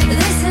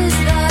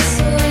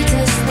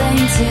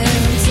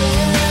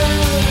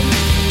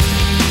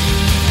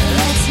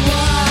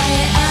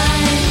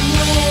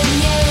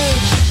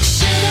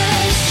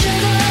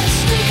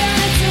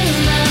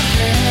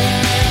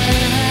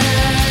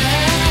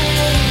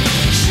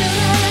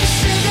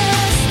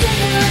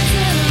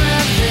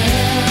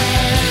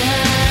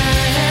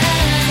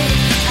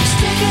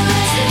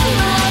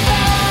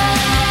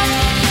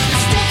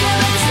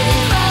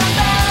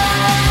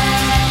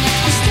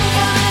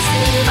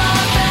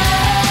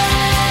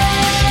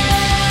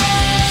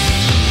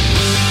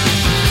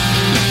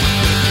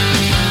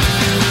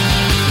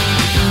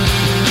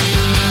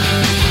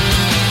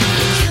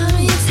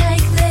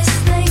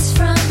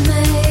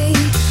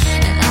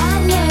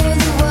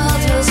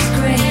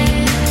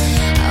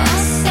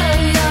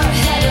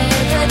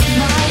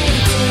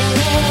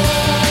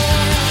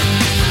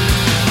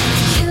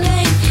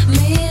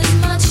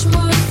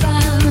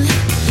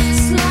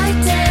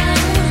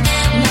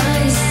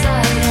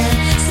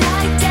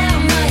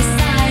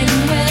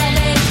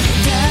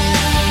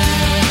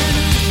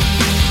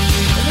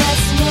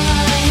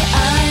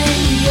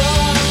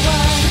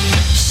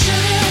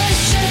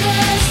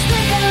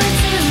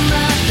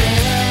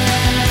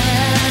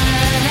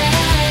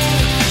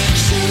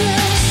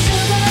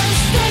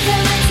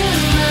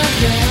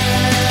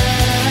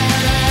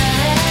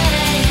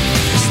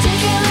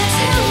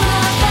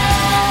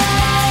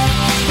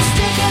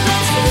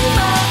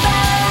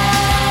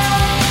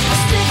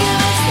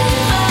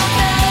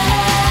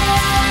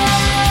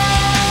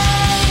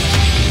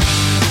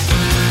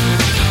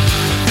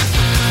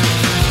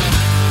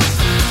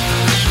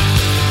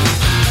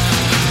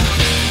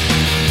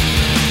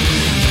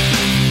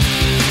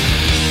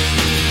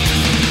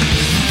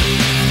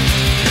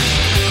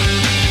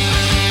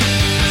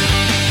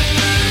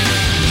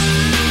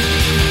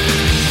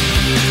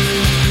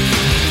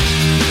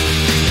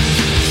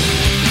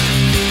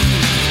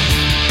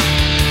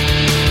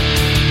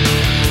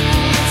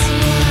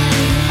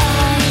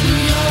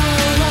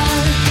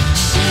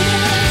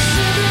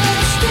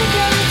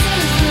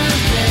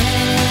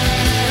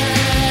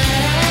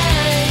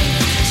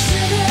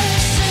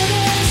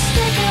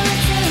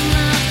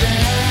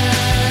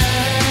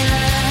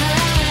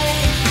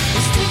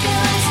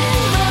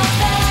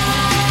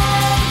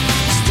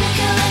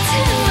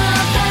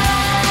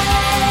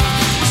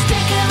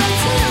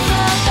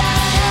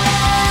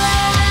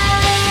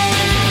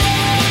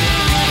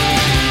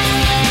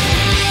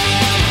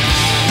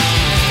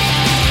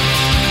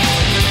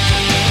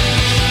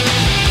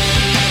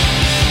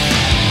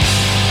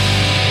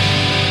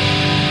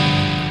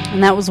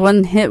 And that was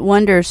one hit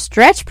wonder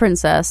Stretch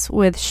Princess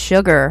with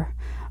Sugar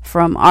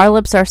from Our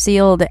Lips Are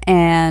Sealed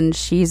and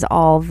She's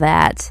All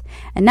That.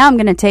 And now I'm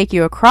going to take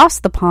you across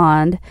the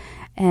pond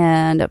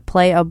and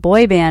play a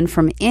boy band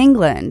from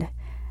England.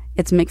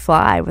 It's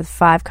McFly with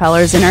 5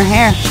 colors in her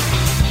hair.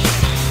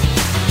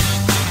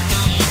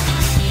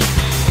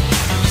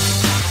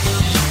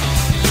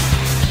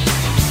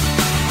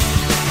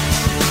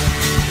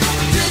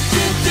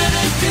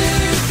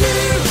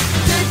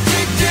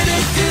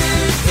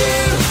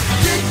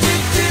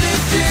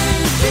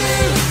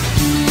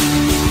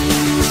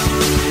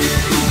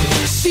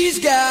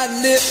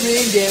 Lip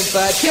ring and 5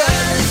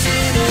 colors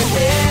in her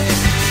hair.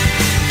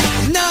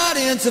 I'm not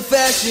into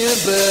fashion,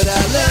 but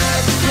I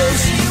love the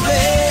clothes she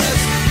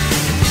wears.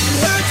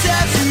 Her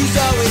tattoos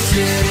always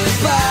hidden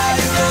by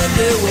her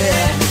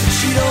underwear.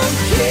 She don't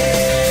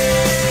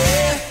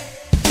care.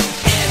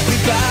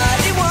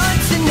 Everybody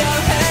wants to know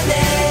her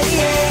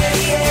name.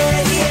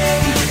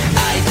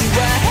 I do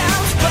a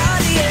house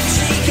party and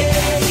she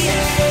came.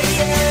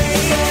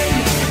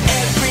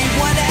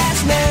 Everyone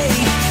asks me,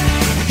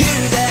 who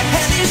the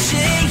hell is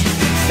she?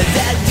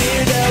 That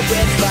weirdo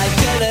with 5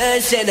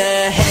 colors in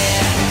her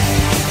hair.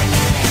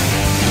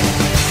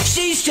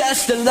 She's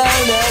just a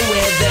loner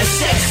with a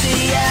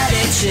sexy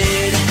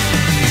attitude,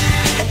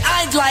 and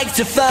I'd like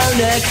to phone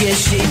her cause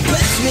she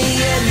puts me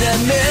in the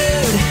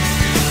mood.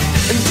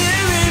 And the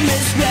room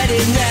is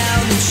ready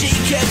now that she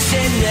cooks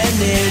in the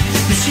nude.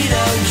 But she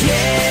don't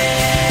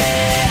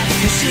care,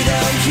 she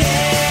don't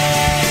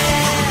care.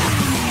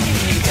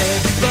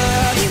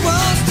 Everybody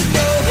wants to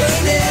know her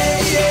name.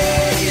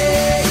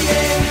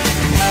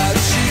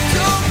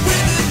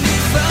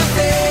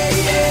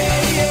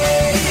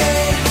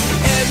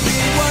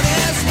 Everyone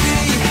asks me,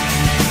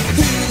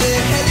 who the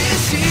hell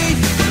is she?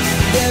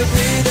 That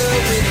widow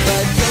with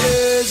 5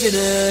 colors in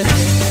her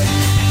hair.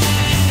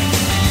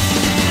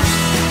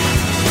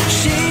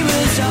 She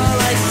was all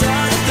I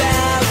thought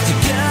about, the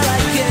girl I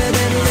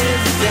couldn't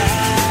live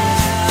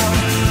without.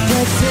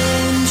 But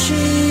then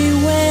she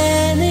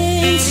went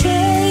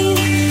insane,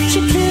 she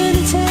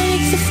couldn't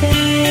take the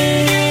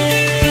fame.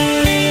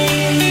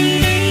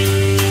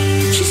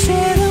 She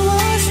said I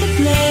was to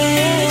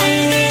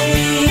blame.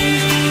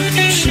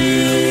 She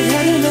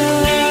had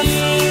enough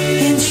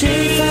and she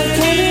 5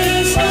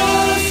 colors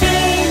off,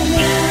 and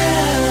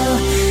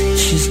now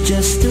she's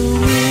just a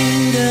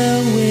window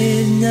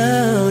with no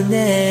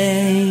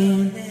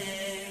name.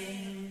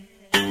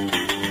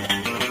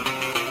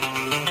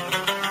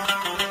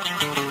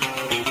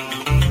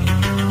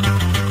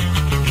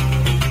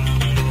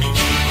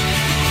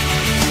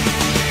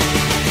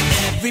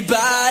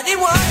 Everybody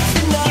wants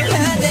to know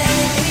her name.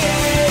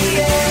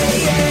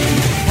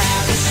 How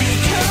does she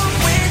cope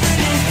with a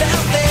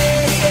newfound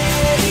fame?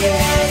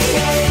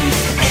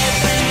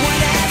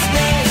 Everyone asks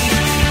me,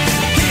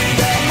 who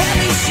the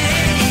hell is she?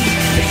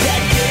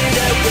 That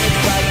weirdo with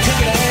 5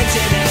 colors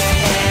in her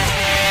hair.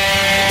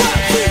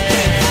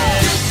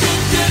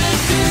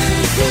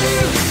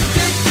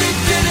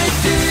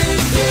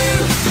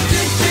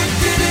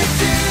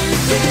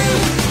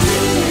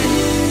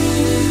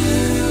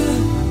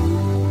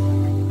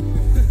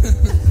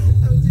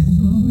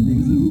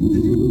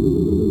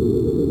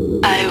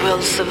 I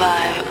will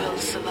survive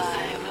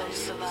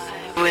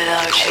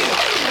without you.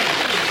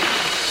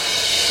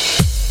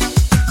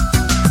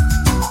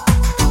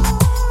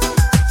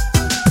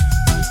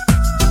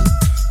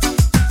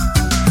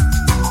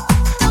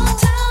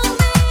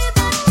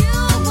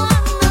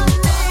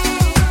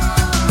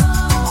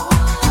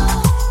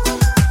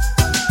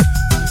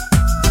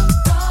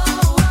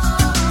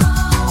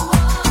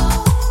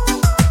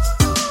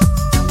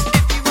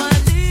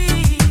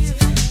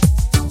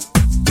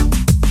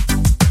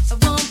 I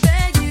won't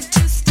beg you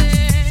to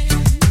stay.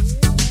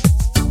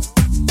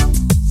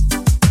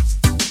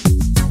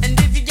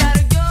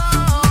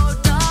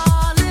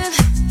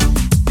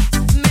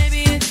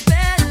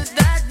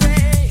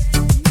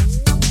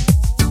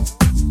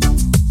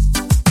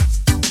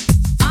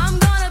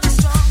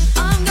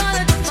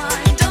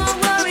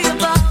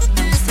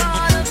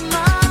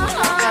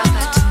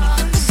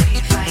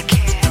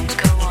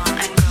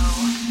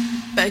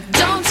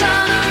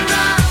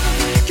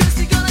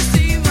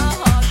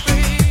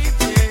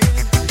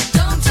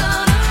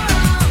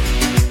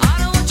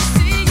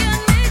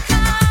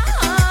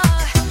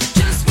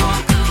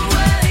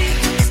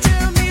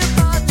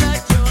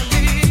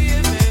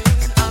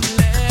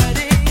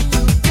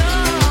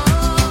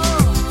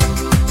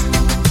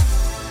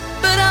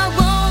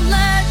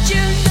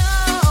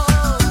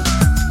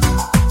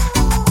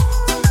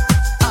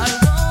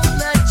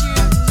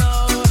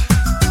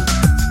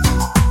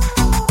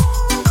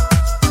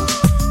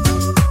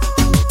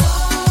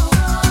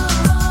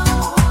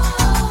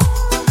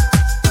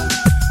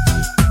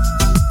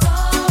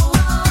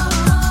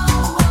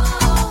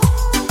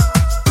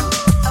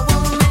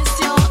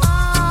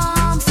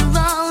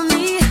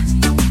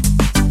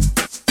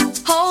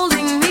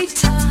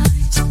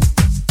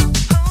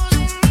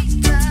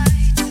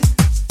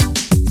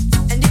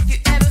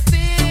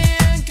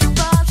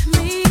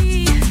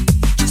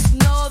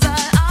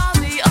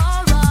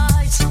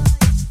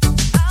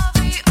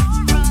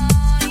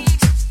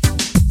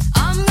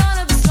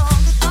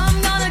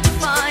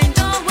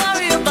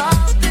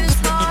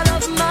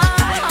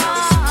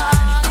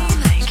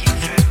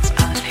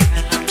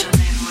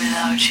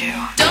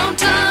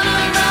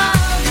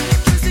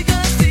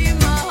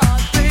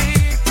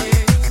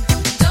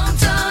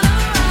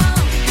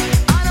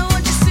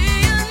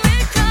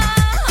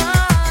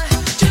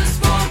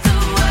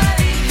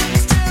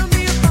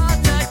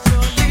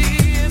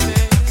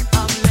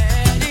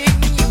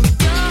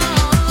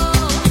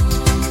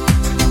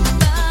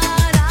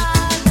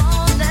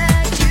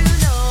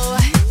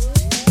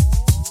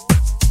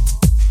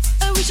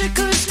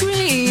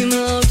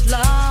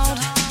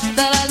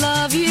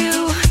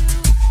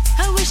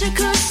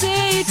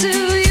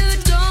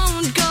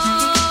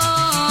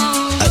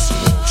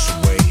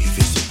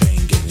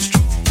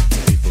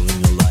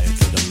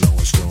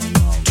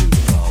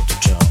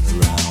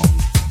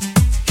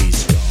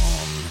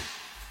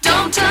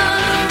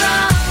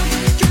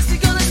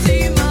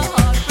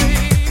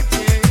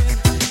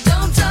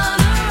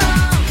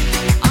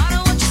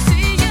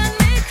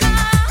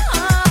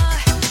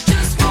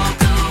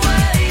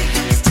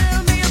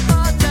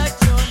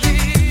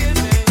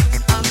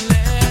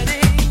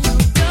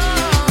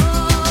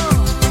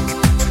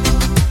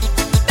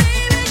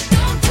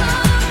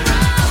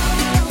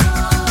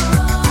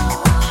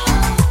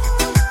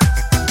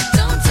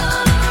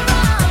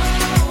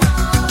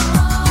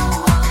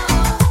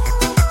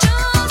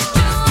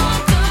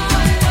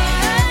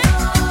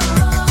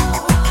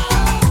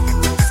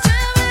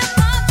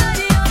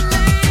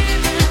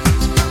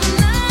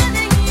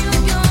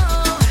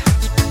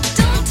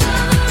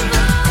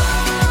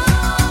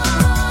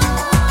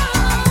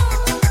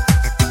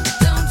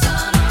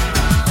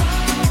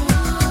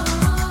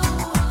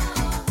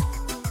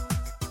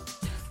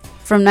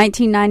 from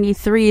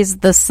 1993's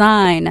The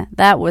Sign.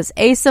 That was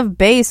Ace of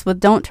Base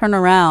with Don't Turn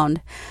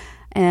Around.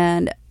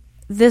 And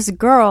this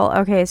girl,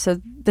 okay,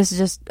 so this is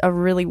just a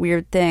really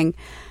weird thing.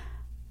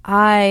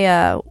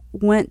 I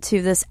went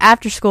to this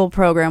after-school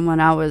program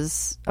when I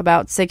was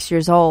about 6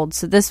 years old.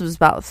 So this was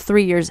about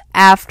 3 years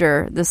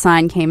after The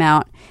Sign came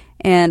out.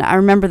 And I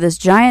remember this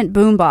giant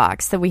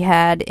boombox that we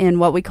had in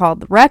what we called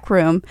the rec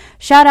room.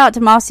 Shout out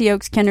to Mossy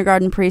Oaks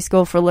Kindergarten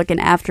Preschool for looking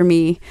after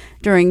me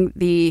during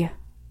the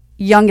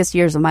youngest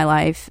years of my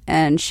life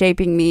and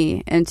shaping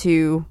me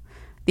into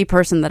the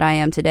person that I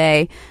am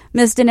today.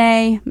 Miss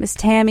Danae, Miss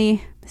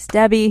Tammy, Miss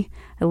Debbie,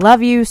 I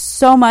love you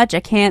so much.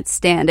 I can't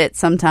stand it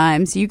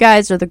sometimes. You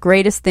guys are the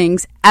greatest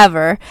things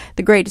ever.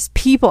 The greatest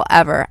people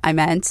ever, I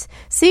meant.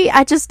 See,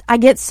 I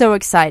get so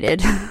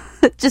excited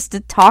just to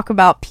talk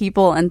about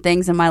people and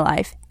things in my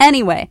life.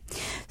 Anyway,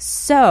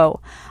 so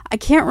I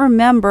can't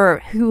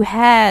remember who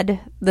had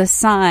the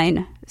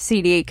Sign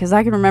CD because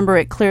I can remember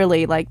it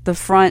clearly, like the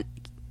front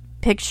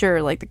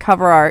picture, like the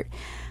cover art.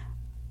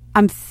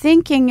 I'm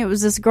thinking it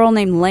was this girl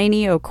named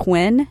Lainey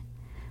O'Quinn.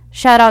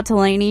 Shout out to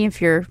Lainey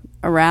if you're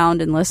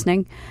around and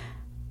listening,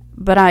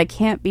 but I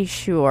can't be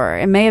sure.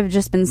 It may have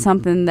just been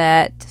something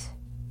that,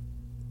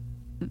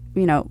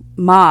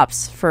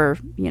 MOPS for,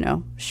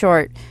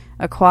 short,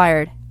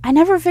 acquired. I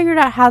never figured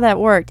out how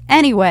that worked.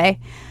 Anyway,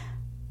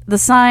 The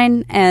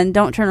Sign and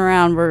Don't Turn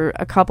Around were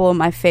a couple of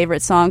my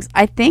favorite songs.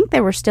 I think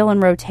they were still in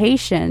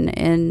rotation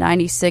in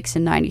 96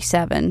 and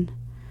 97.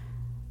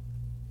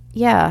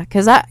 Yeah,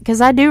 because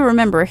I do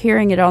remember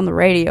hearing it on the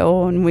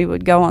radio when we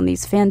would go on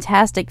these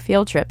fantastic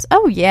field trips.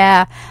 Oh,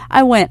 yeah.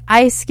 I went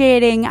ice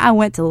skating. I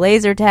went to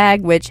laser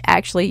tag, which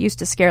actually used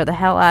to scare the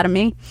hell out of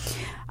me.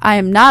 I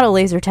am not a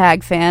laser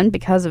tag fan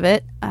because of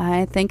it.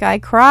 I think I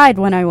cried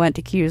when I went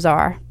to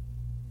QZR.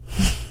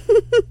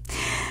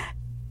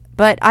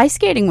 But ice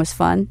skating was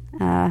fun.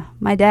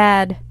 My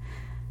dad,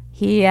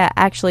 he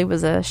actually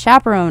was a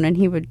chaperone, and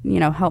he would,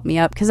 help me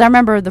up. Because I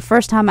remember the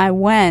first time I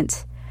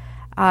went,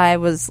 I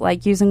was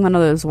like using one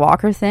of those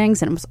walker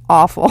things, and it was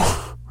awful.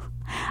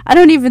 I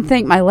don't even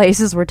think my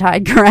laces were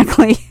tied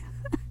correctly.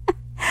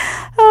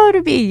 Oh,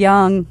 to be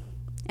young.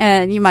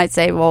 And you might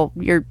say, well,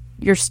 you're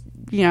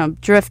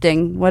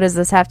drifting. What does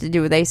this have to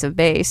do with Ace of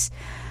Base?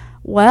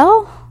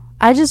 Well,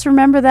 I just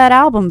remember that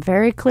album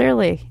very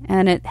clearly,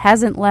 and it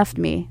hasn't left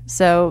me.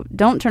 So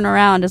Don't Turn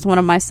Around is one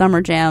of my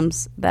summer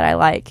jams that I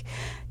like.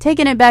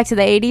 Taking it back to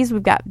the 80s,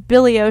 we've got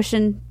Billy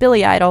Ocean,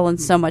 Billy Idol,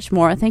 and so much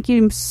more. Thank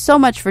you so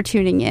much for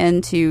tuning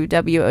in to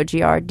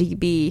WOGR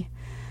DB,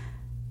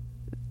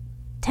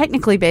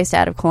 technically based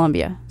out of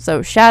Columbia.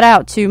 So shout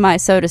out to my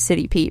Soda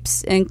City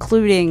peeps,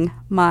 including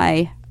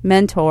my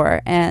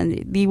mentor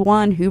and the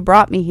one who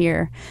brought me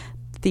here,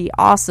 the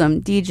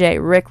awesome DJ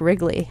Rick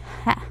Wrigley.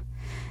 Ha.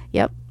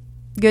 Yep,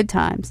 good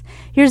times.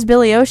 Here's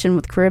Billy Ocean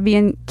with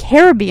Caribbean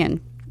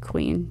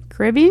Queen.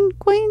 Caribbean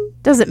Queen?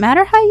 Does it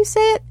matter how you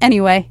say it?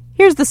 Anyway.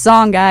 Here's the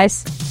song,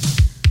 guys.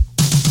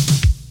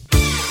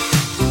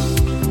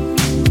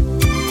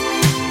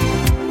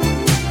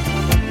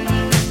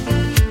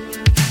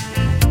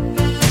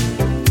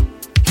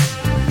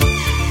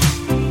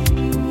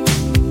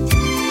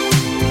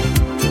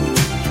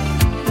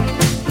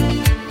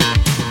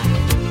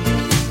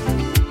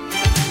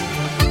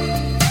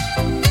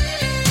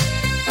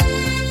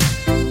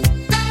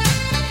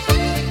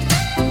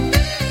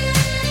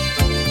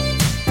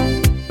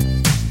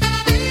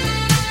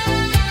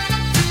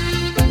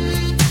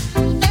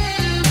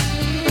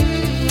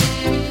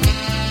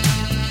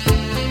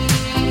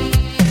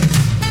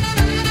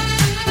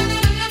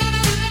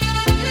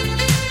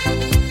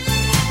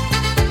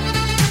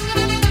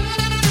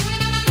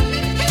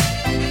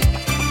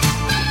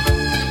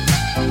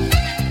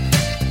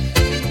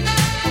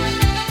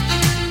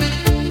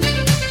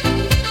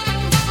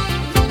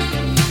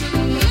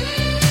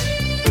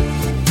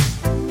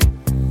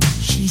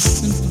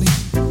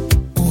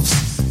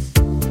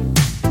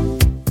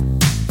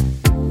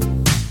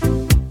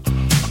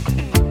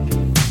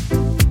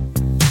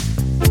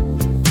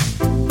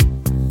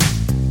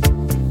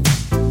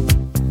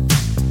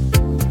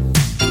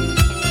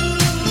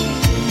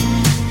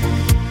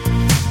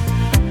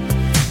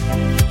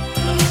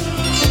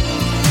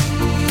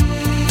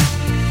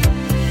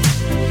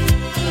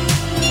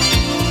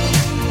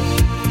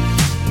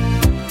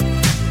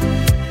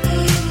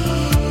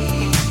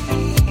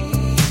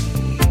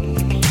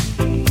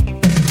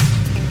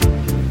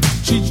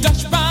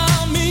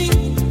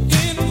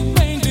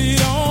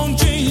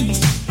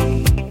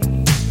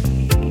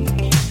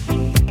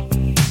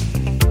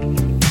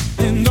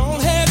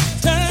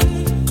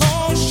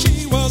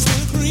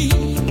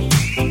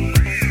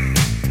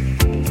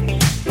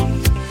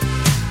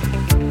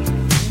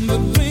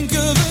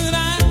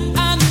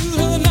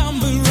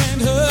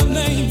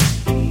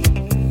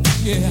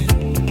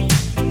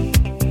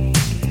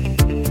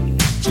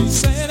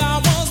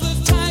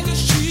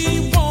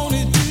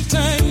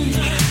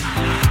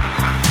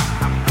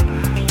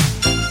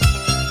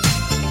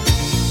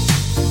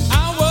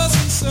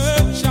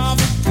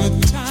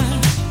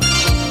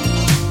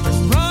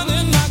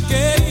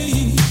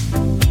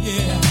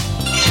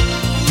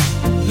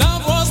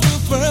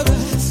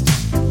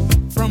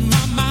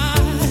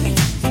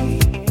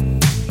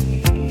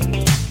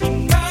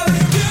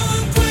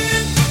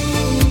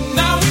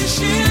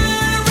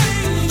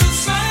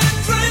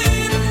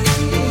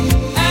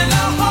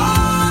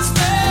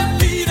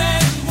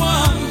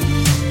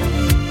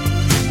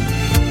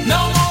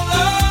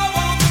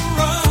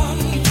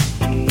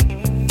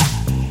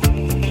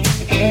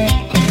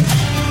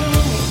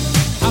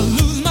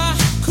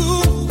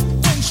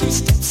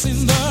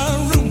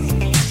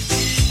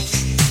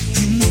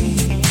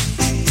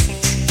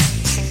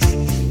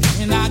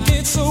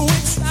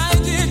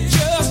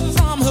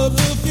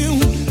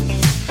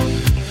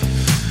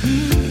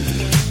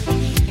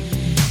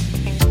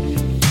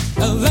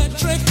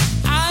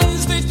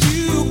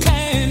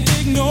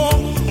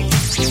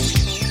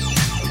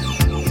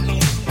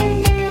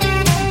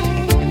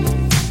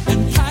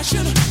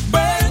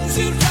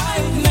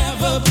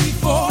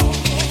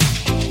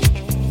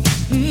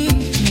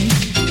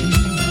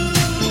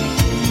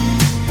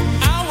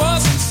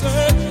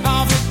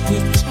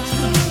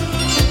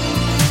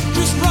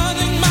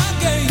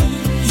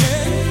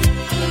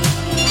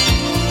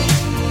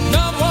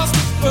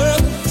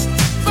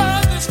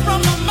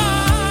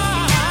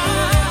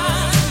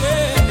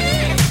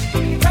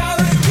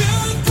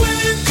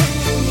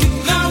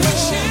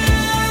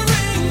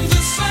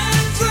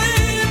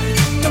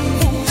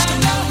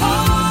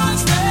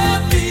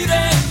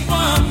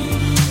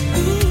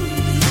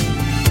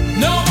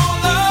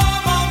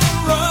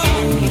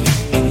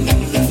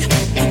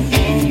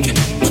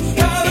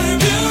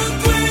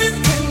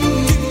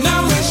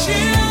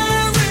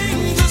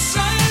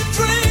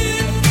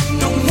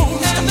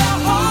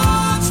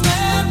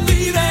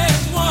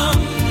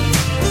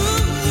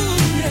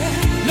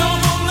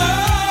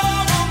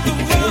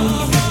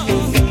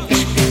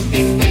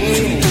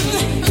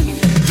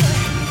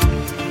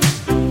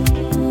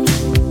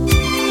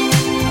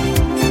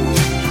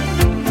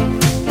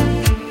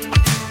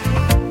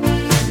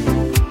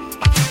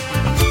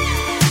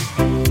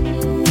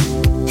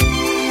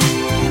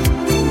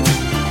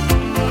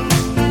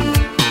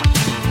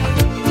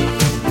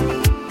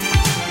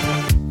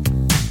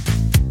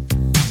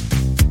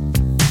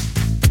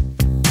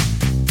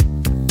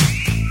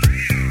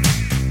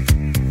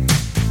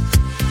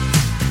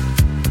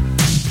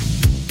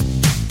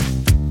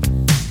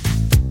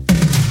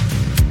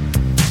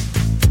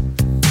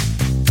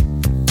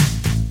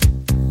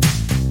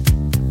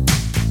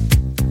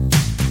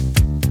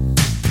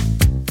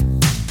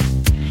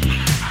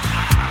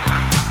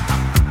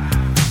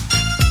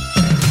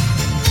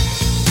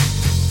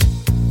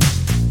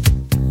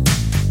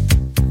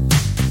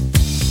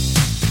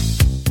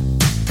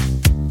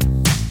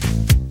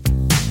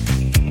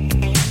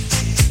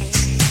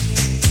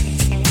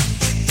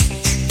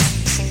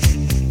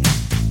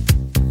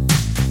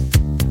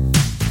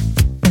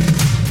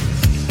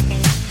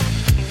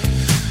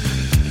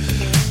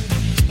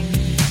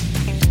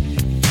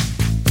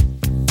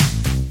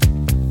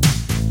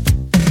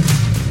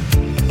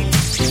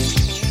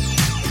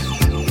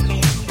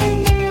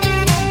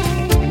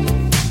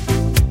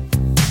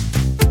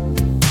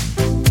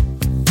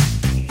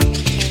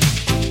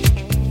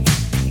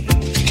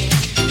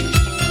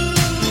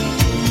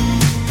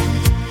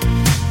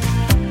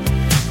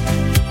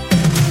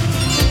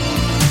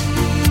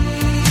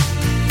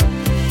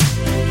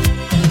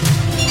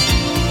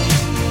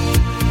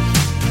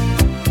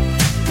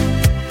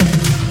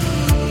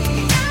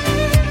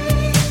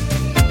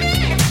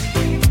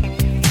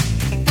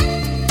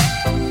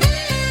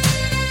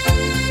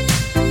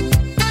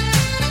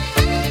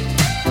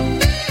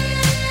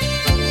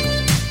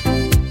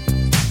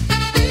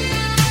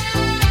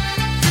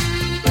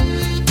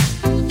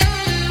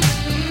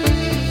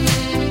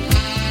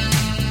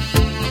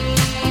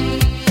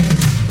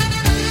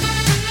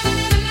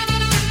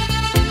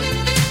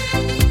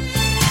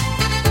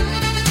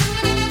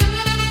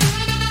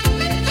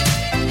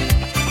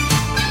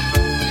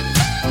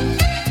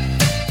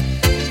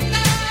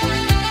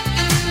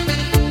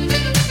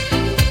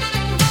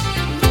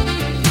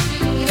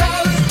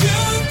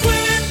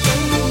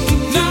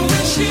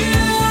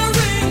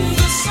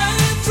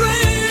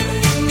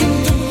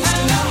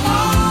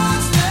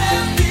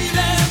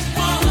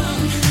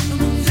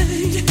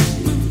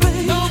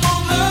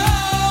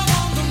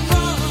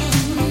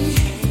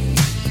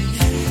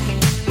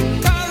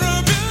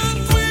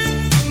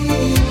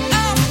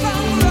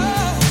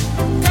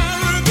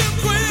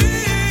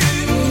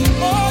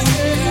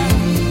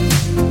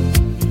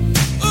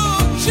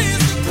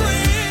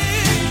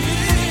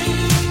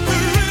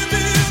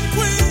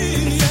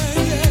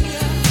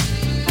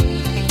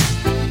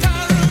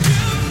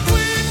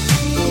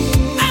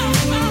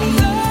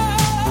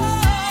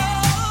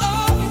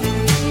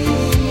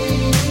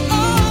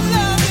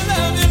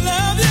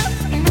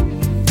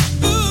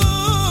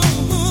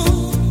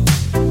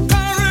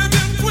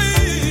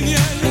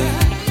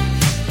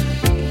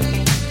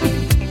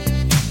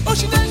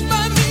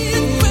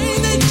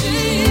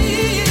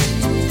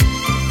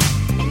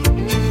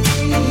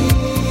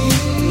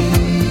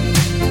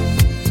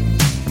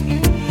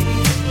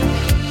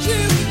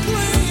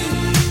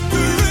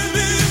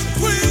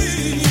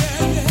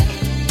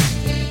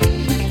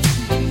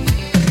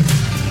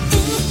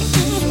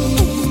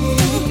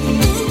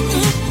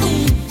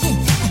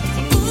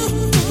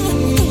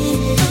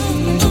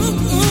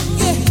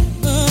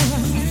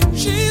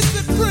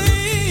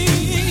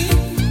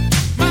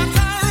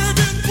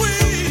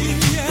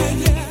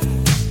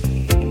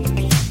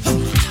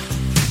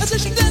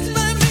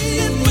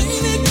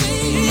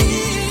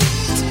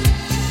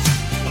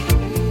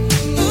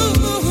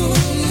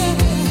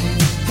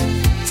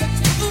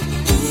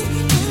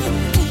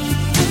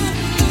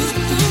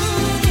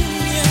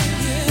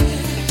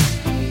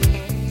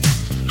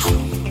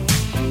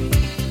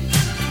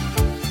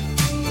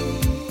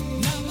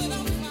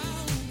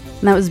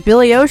 And that was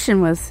Billy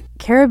Ocean with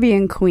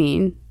Caribbean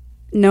Queen,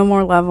 No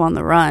More Love on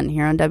the Run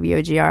here on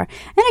WOGR.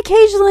 And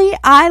occasionally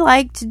I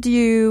like to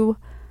do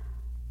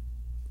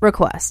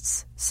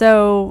requests.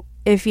 So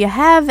if you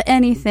have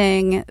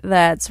anything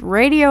that's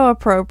radio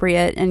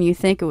appropriate and you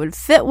think it would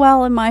fit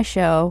well in my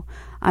show,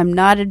 I'm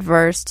not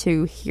adverse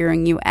to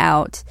hearing you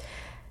out.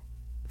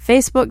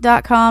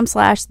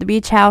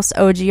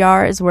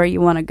 Facebook.com/TheBeachHouseOGR is where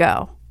you want to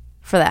go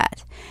for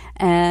that.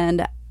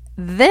 And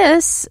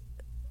this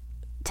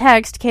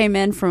text came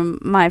in from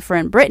my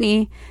friend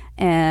Brittany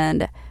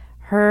and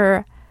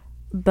her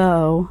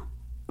beau,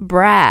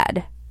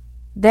 Brad.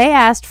 They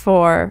asked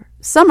for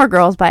Summer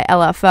Girls by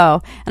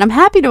LFO, and I'm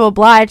happy to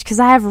oblige because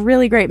I have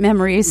really great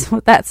memories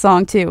with that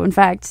song too. In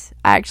fact,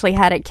 I actually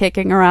had it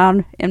kicking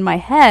around in my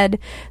head,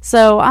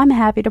 so I'm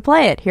happy to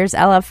play it. Here's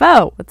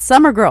LFO with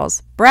Summer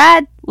Girls.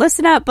 Brad,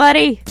 listen up,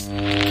 buddy.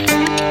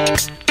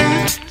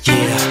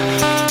 Yeah,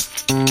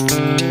 I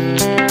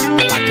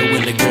like it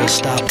when the girls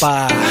stop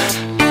by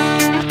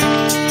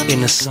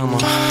in the summer.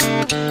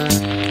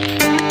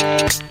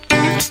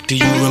 Do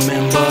you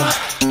remember?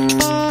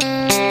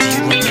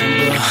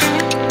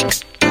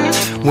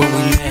 When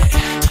we met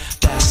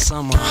that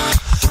summer,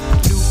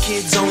 new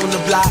kids on the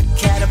block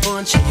had a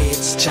bunch of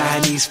hits.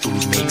 Chinese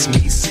food makes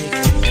me sick,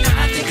 and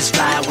I think it's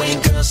fly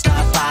when girls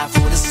stop by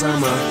for the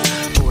summer.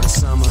 For the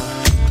summer,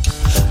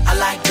 I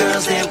like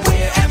girls that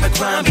wear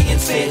Abercrombie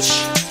and Fitch.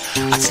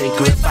 I take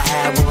her if I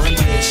had one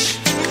wish,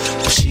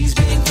 but she's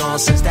been gone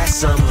since that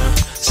summer.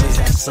 Since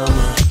that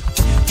summer.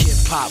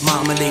 Hip-hop,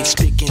 marmalade,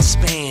 spick and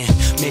span.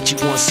 Met you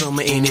one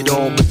summer and it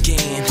all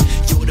began.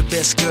 You're the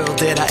best girl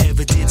that I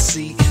ever did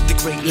see. The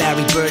great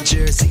Larry Bird,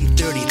 Jersey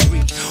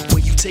 33.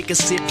 When you take a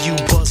sip, you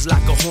buzz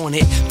like a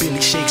hornet.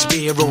 Billy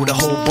Shakespeare wrote a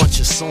whole bunch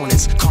of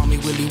sonnets. Call me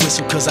Willie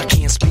Whistle cause I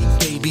can't speak,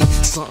 baby.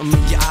 Something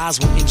in your eyes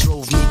went and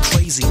drove me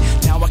crazy.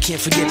 Now I can't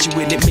forget you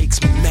and it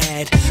makes me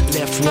mad.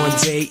 Left one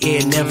day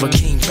and never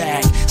came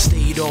back.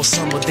 Stayed all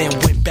summer then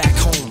went back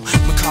home.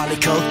 Macaulay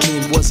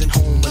Culkin wasn't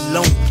home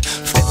alone.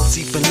 Fell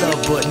deep in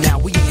love but now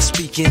we ain't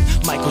speaking.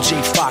 Michael J.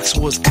 Fox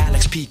was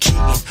Alex P.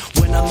 Keaton.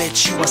 When I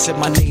met you I said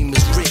my name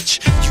is Rich.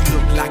 You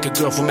look like a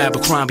girl from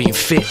Abercrombie and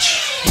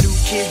Fitch. New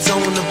kids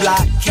on the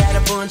block had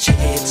a bunch of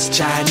hits.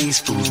 Chinese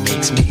food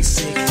makes me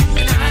sick,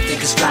 and I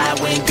think it's fly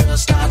when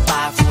girls stop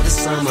by for the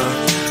summer.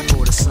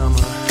 For the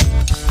summer,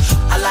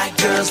 I like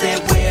girls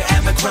that wear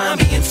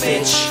Abercrombie and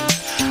Fitch.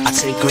 I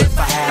take her if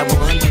I had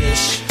one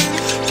wish,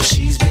 but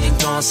she's been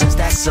gone since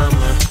that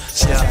summer.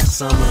 Since that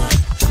summer.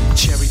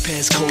 Cherry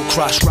pants, cold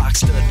crush, rock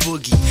stud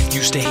boogie.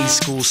 Used to hate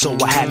school, so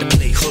I had to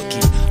play hooky.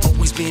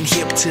 Always been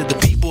hip to the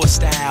b-boy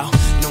style,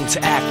 known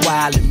to act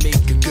wild and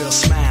make a girl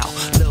smile.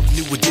 Love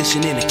New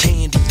Edition and a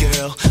candy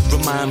girl.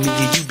 Remind me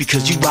of you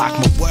because you rock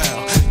my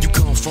world. You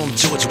come from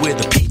Georgia where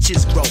the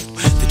peaches grow.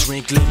 They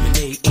drink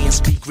lemonade and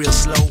speak real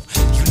slow.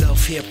 You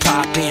love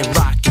hip-hop and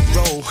rock and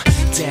roll.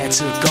 Dad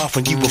took off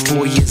when you were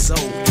 4 years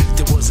old.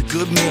 There was a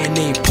good man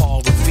named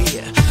Paul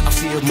Revere. I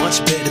feel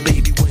much better,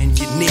 baby, when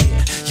you're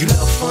near. You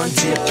love Fun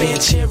Dip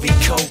and Cherry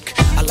Coke.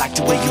 I like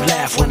the way you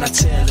laugh when I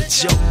tell a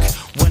joke.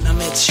 When I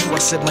met you, I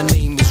said my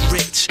name is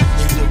Rich.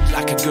 You look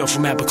like a girl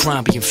from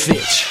Abercrombie and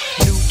Fitch.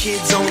 New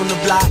kids on the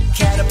block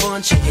had a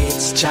bunch of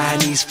hits.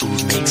 Chinese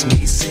food makes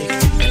me sick,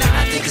 and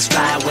I think it's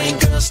fly when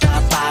girls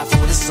stop by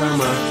for the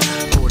summer.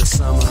 For the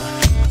summer,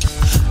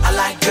 I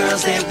like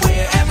girls that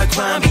wear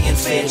Abercrombie and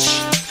Fitch.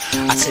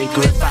 I take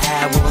her if I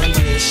had one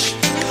wish,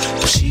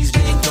 but she's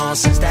been gone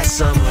since that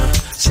summer.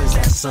 Since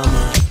that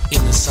summer.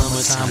 In the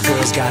summertime,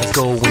 girls got it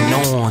going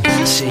on.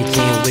 Shake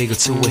and wiggle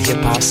to a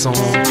hip-hop song.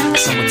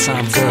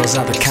 Summertime girls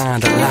are the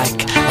kind I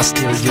like. I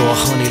steal your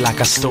honey like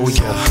I stole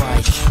your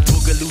pride.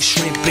 Boogaloo,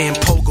 shrimp, and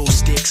pogo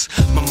sticks.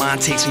 My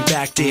mind takes me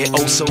back there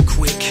oh so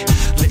quick.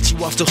 Let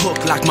you off the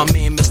hook like my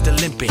man Mr.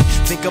 Limpin'.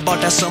 Think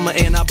about that summer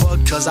and I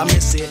bug cause I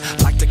miss it.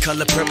 Like the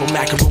color purple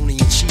macaroni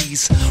and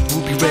cheese.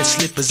 Ruby red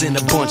slippers in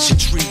a bunch of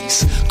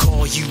trees.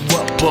 Call you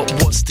up, but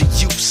what's the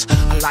use?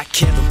 I like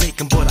Kevin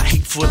Bacon, but I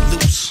hate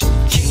Footloose.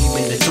 Came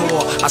in the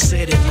door, I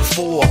said it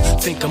before.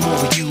 Think I'm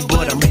over you,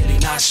 but I'm really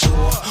not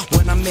sure.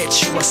 When I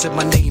met you, I said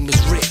my name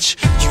is Rich.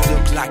 You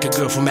look like a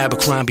girl from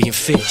Abercrombie and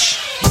Fitch.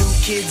 New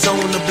kids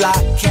on the block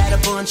had a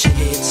bunch of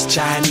hits.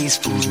 Chinese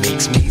food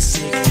makes me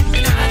sick,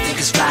 and I think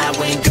it's fly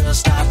when girls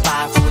stop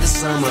by for the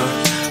summer.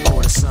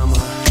 For the summer,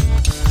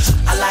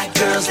 I like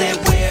girls that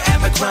wear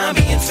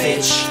Abercrombie and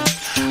Fitch.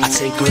 I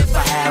take her if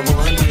I had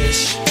one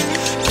wish,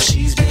 but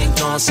she's been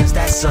gone since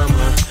that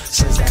summer.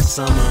 Since that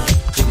summer.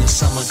 In the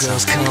summer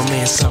girls come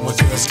and summer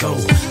girls go.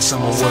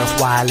 Some are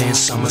worthwhile and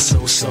some are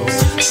so-so.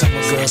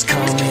 Summer girls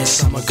come and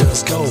summer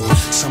girls go.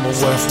 Some are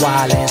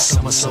worthwhile and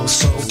some are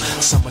so-so.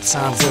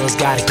 Summertime girls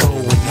got it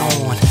going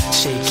on.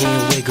 Shake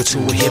and wiggle to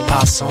a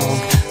hip-hop song.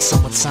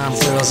 Summertime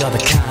girls are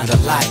the kind I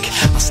like.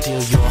 I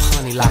steal your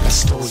honey like I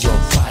stole your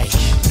bike.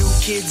 New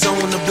kids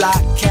on the block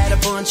had a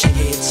bunch of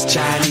hits.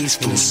 Chinese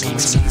food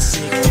makes me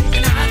sick,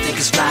 and I think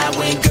it's fly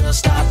when girls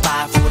stop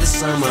by for the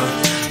summer.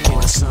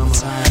 For the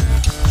summertime,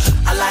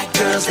 I like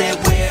girls that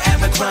wear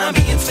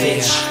Abercrombie and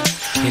Fitch.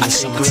 I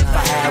take her if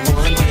I had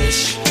one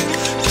wish,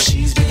 but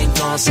she's been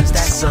gone since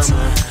that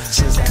summer.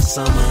 Since that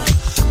summer.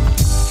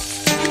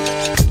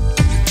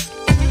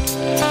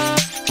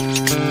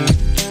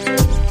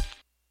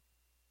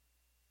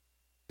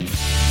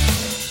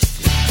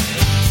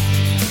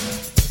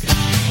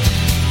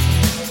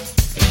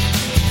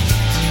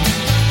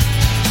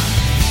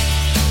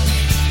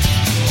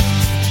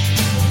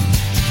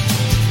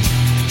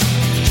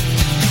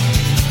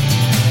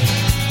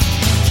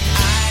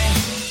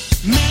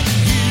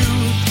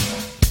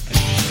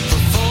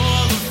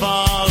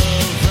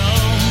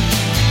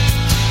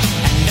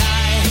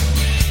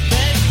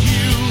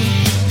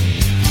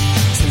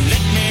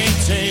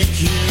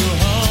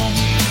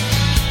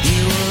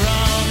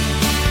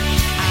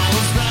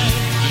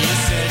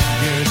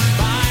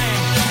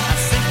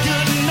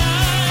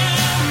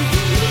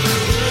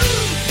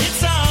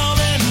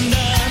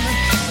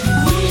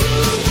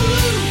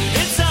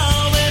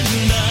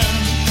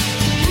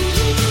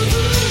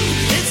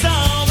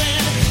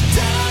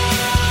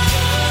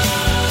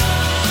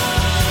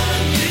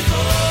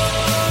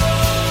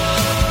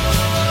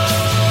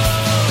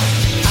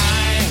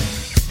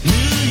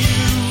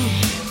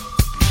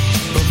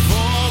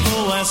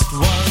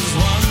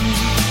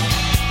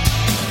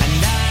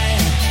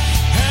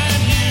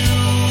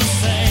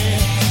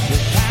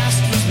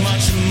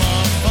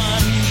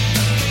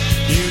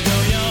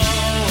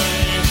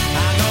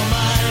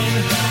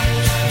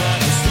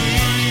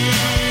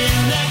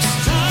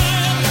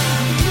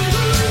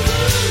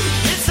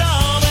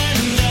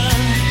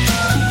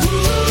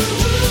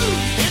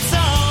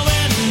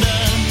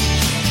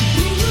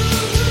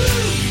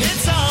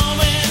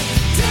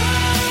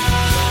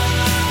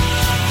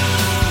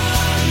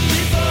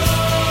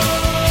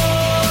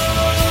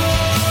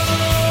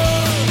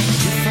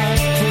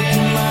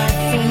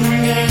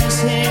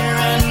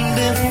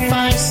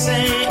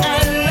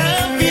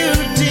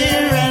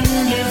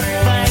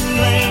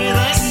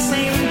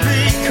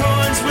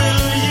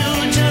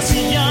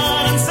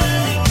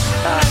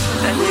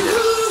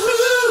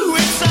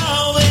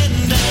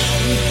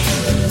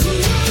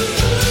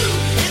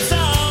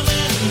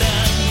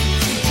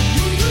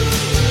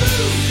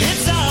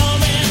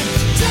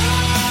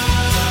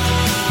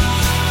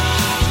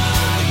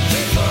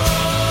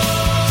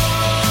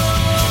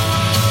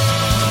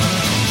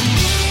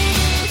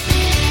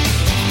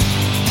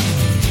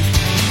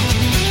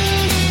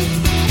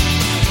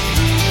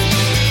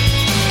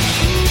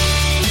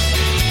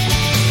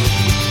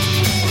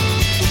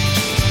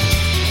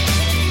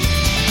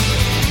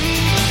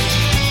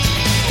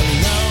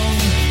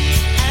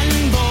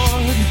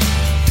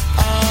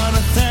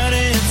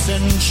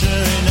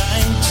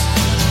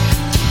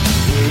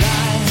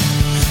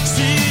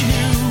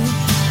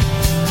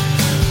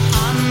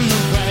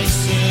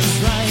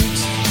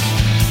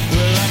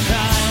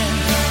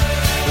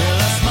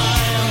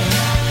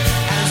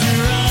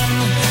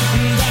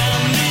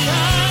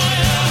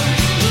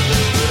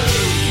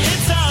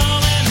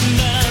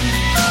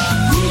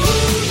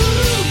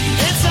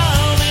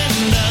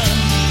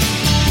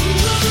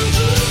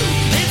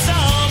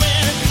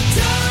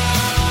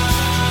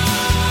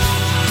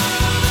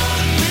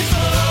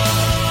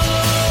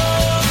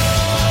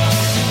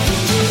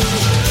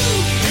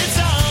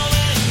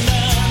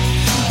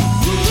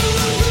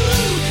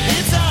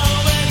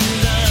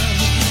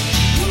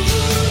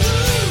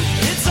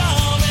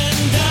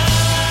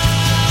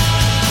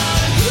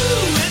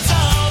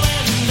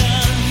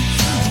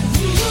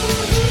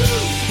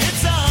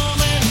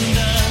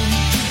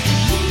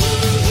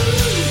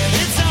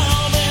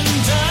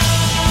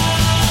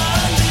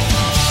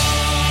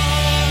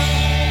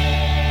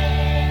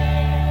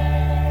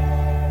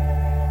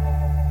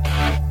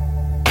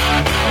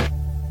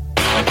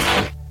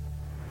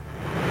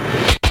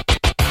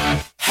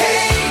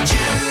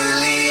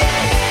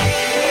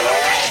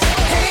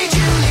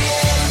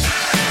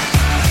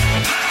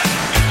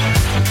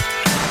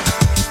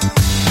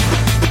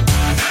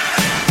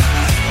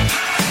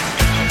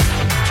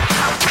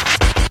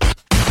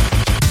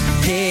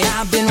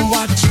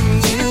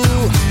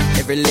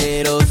 every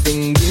little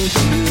thing you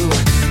do.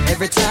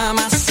 Every time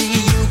I see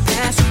you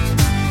pass,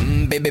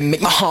 baby,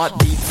 make my heart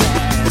beat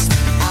fast.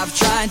 I've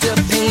tried to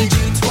paint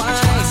you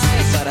twice,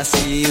 but I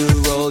see you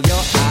roll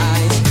your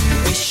eyes.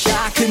 Wish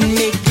I could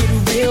make it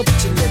real,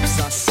 but your lips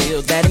are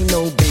sealed. That ain't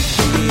no big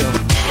deal.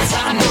 'Cause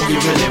I know you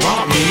really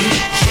want me.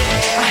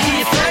 I hear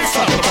your friends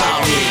talk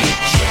about me.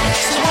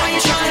 So why you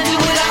trying to do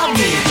without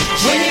me?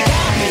 When you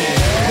got me,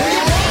 when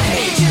you want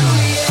me.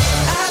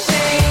 I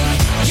think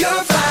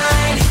you're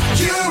fine.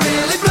 You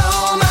really blow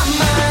my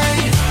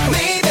mind.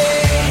 Maybe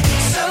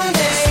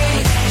someday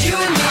you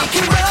and me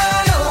can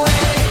run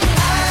away.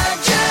 I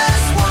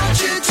just want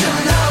you to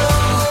know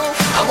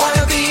I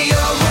wanna be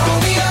your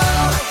Romeo.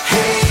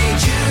 Hey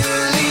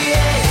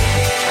Juliet,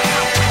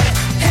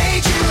 hey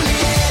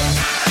Juliet,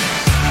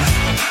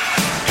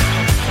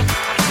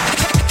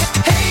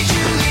 hey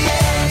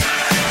Juliet.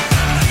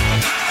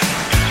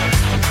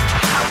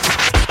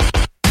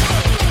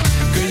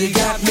 Girl, you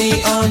got me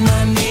on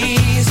my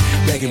knees,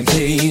 begging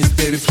please,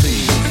 baby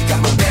please. Got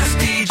my best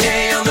DJ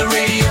on the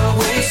radio,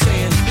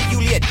 saying, hey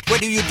Juliet, what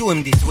do you do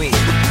him this way.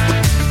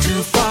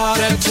 Too far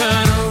to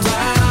turn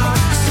around,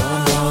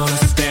 someone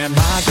to stand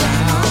my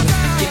ground.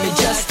 Give me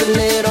just a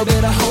little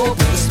bit of hope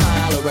and a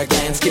smile or a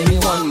glance. Give me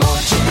one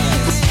more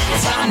chance.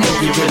 'Cause I know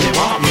you really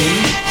want me.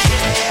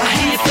 I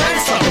hear your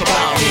friends talk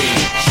about me.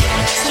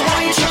 So why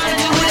you trying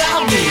to do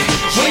without me?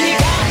 When you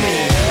got me,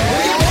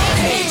 when you want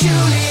me. Hey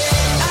Juliet,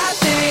 I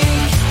think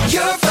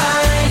you're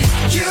fine.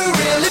 You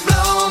really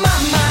blow my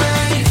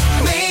mind.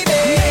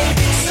 Maybe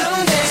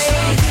someday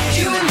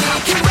you and me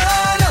can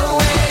run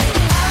away.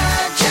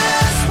 I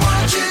just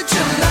want you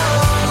to know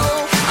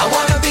I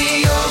wanna be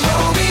your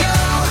Romeo.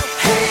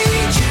 Hey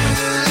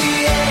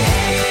Juliet,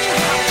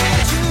 hey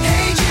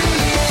Juliet,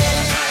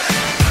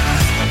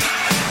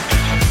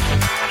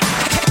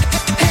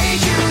 hey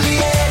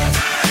Juliet.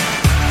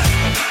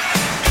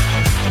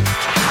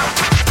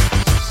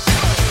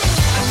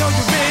 I know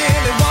you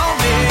really want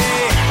me.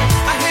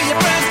 I hear your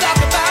friends talk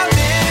about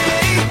me.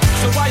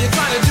 So why you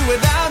trying to do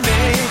without me?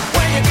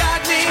 When you got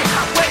me,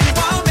 when you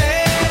want me.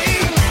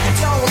 I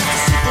don't want to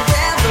see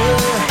forever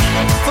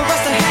for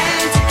us to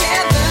hang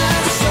together.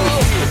 So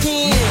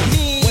hear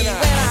me when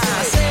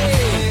I say,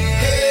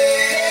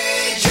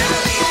 hey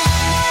Juliet,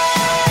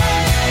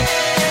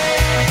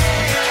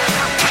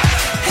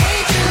 hey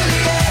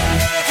Juliet,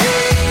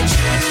 hey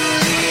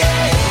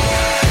Juliet.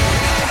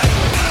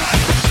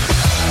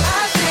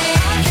 I think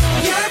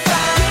you're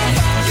fine.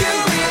 You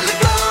really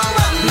blow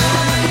my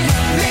mind.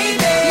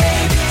 Maybe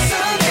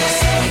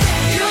someday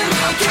you and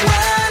me can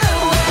run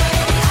away.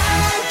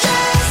 I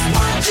just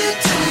want you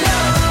to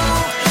know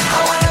I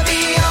wanna be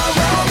your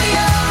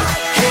Romeo.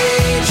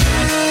 Hey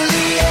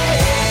Juliet,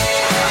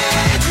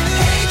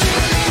 hey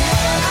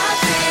Juliet. I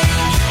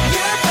think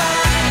you're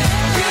fine.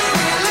 You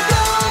really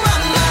blow my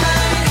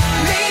mind.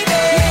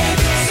 Maybe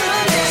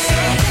someday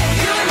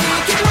you and me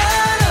can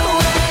run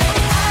away.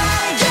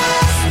 I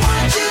just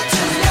want you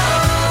to know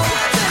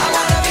I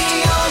wanna be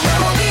your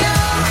Romeo.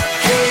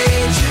 Hey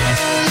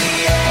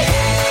Juliet,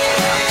 hey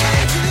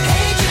Juliet,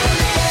 hey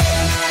Juliet,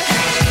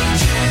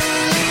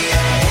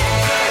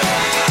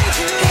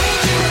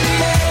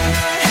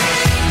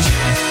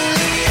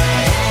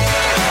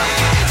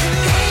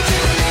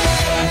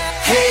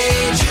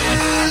 hey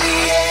Juliet.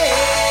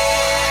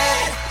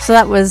 So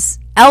that was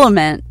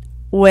Element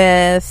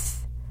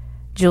with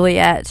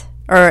Juliet,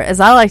 or as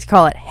I like to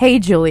call it, Hey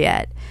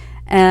Juliet.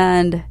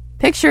 And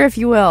picture, if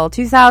you will,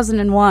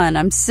 2001.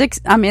 I'm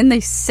in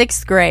the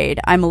 6th grade.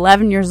 I'm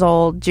 11 years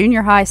old.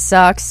 Junior high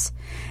sucks.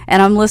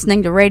 And I'm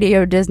listening to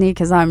Radio Disney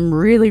because I'm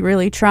really,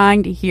 really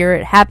trying to hear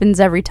It Happens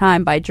Every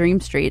Time by Dream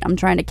Street. I'm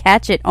trying to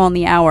catch it on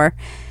the hour.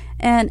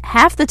 And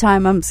half the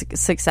time I'm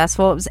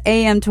successful. It was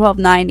AM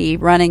 1290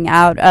 running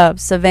out of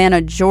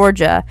Savannah,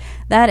 Georgia.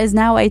 That is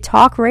now a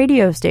talk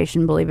radio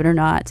station, believe it or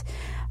not.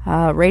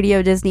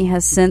 Radio Disney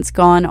has since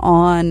gone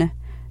on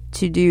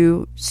to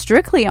do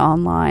strictly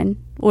online,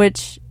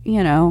 which,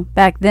 you know,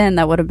 back then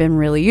that would have been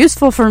really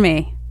useful for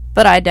me.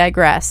 But I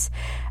digress.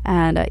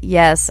 And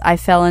yes, I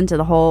fell into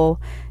the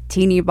whole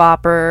teeny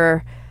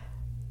bopper,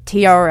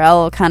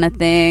 TRL kind of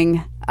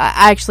thing.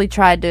 I actually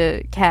tried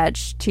to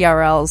catch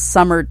TRL's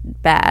Summer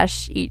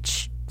Bash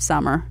each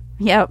summer.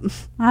 Yep,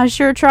 I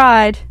sure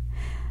tried.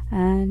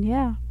 And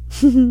yeah.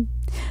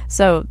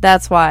 So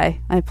that's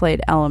why I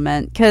played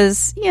Element.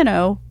 Because, you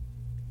know,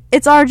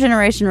 it's our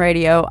generation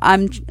radio.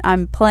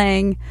 I'm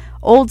playing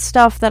old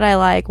stuff that I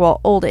like.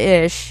 Well,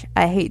 old-ish.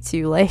 I hate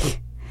to,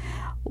 like,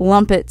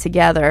 lump it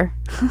together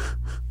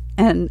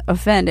and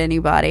offend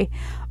anybody.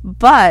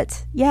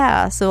 But,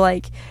 yeah, so,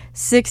 like,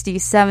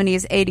 60s,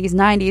 70s, 80s,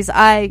 90s,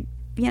 I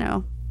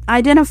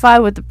identify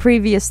with the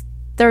previous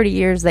 30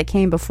 years that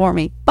came before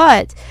me,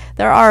 but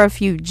there are a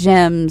few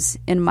gems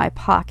in my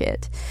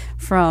pocket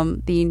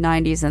from the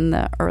 90s and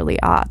the early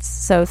aughts.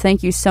 So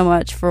thank you so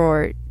much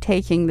for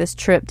taking this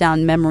trip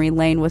down memory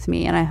lane with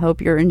me, and I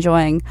hope you're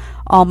enjoying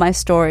all my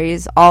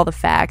stories, all the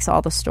facts,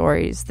 all the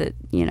stories that,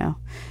 you know,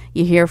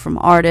 you hear from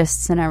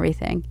artists and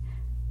everything.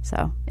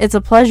 So it's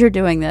a pleasure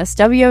doing this.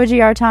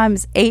 WOGR time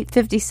is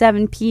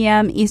 8:57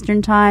 p.m.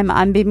 Eastern Time.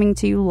 I'm beaming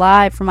to you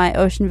live from my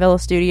Ocean Villa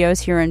studios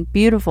here in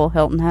beautiful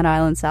Hilton Head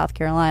Island, South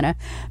Carolina.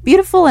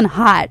 Beautiful and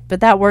hot, but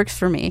that works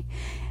for me.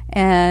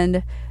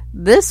 And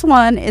this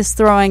one is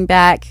throwing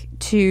back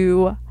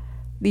to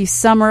the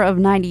summer of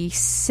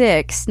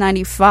 96,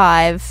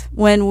 95,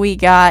 when we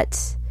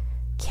got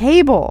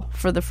cable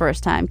for the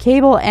first time.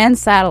 Cable and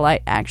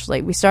satellite,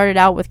 actually. We started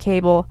out with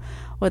cable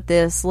with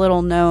this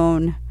little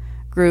known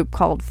group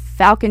called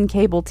Falcon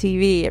Cable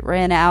TV. It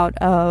ran out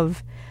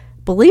of,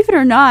 believe it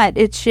or not,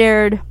 it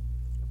shared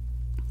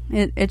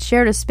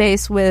a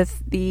space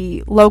with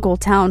the local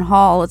town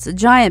hall. It's a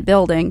giant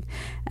building,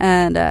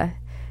 and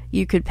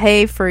you could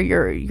pay for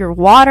your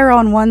water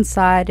on one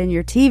side and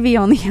your TV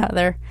on the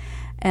other,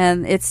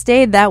 and it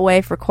stayed that way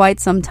for quite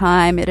some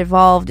time. It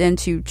evolved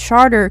into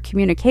Charter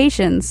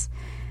Communications,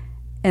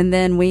 and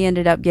then we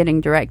ended up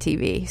getting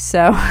DirecTV.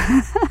 So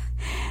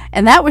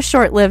and that was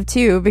short-lived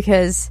too,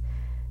 because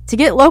to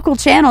get local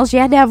channels, you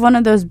had to have one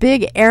of those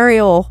big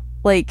aerial,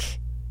 like,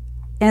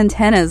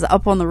 antennas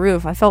up on the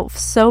roof. I felt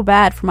so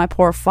bad for my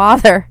poor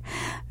father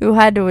who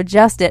had to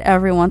adjust it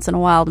every once in a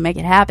while to make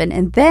it happen.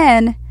 And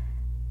then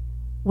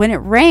when it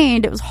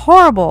rained, it was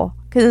horrible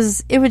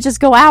because it would just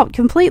go out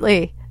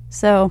completely.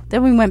 So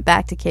then we went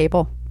back to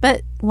cable.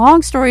 But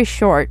long story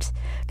short,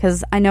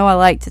 because I know I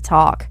like to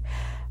talk,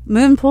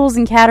 Moonpools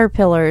and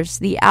Caterpillars,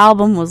 the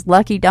album was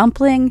Lucky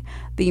Dumpling,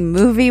 the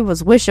movie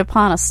was Wish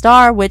Upon a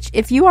Star, which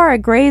if you are a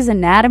Grey's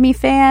Anatomy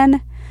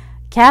fan,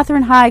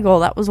 Katherine Heigl,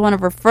 that was one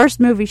of her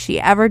first movies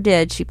she ever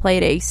did. She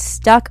played a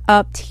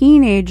stuck-up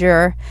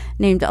teenager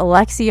named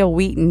Alexia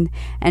Wheaton,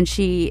 and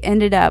she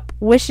ended up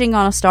wishing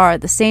on a star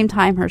at the same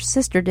time her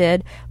sister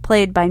did,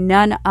 played by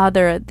none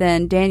other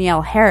than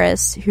Danielle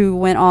Harris, who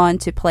went on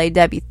to play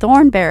Debbie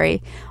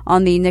Thornberry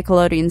on the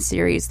Nickelodeon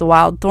series The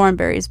Wild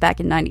Thornberrys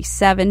back in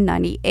 97,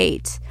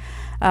 98.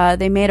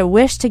 They made a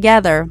wish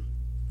together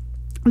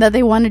that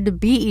they wanted to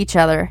beat each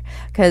other,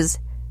 because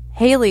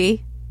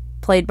Haley,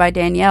 played by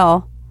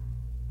Danielle,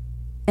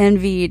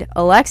 envied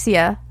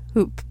Alexia,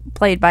 who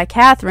played by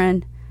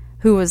Catherine,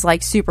 who was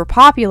like super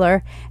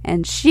popular,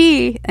 and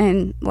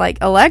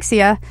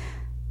Alexia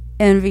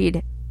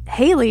envied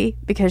Haley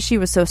because she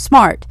was so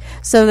smart.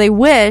 So they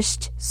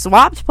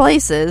swapped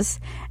places,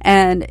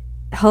 and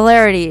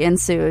hilarity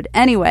ensued.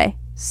 Anyway,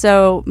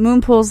 so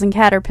Moonpools and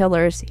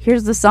Caterpillars,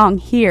 here's the song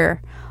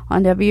here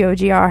on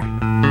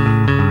WOGR.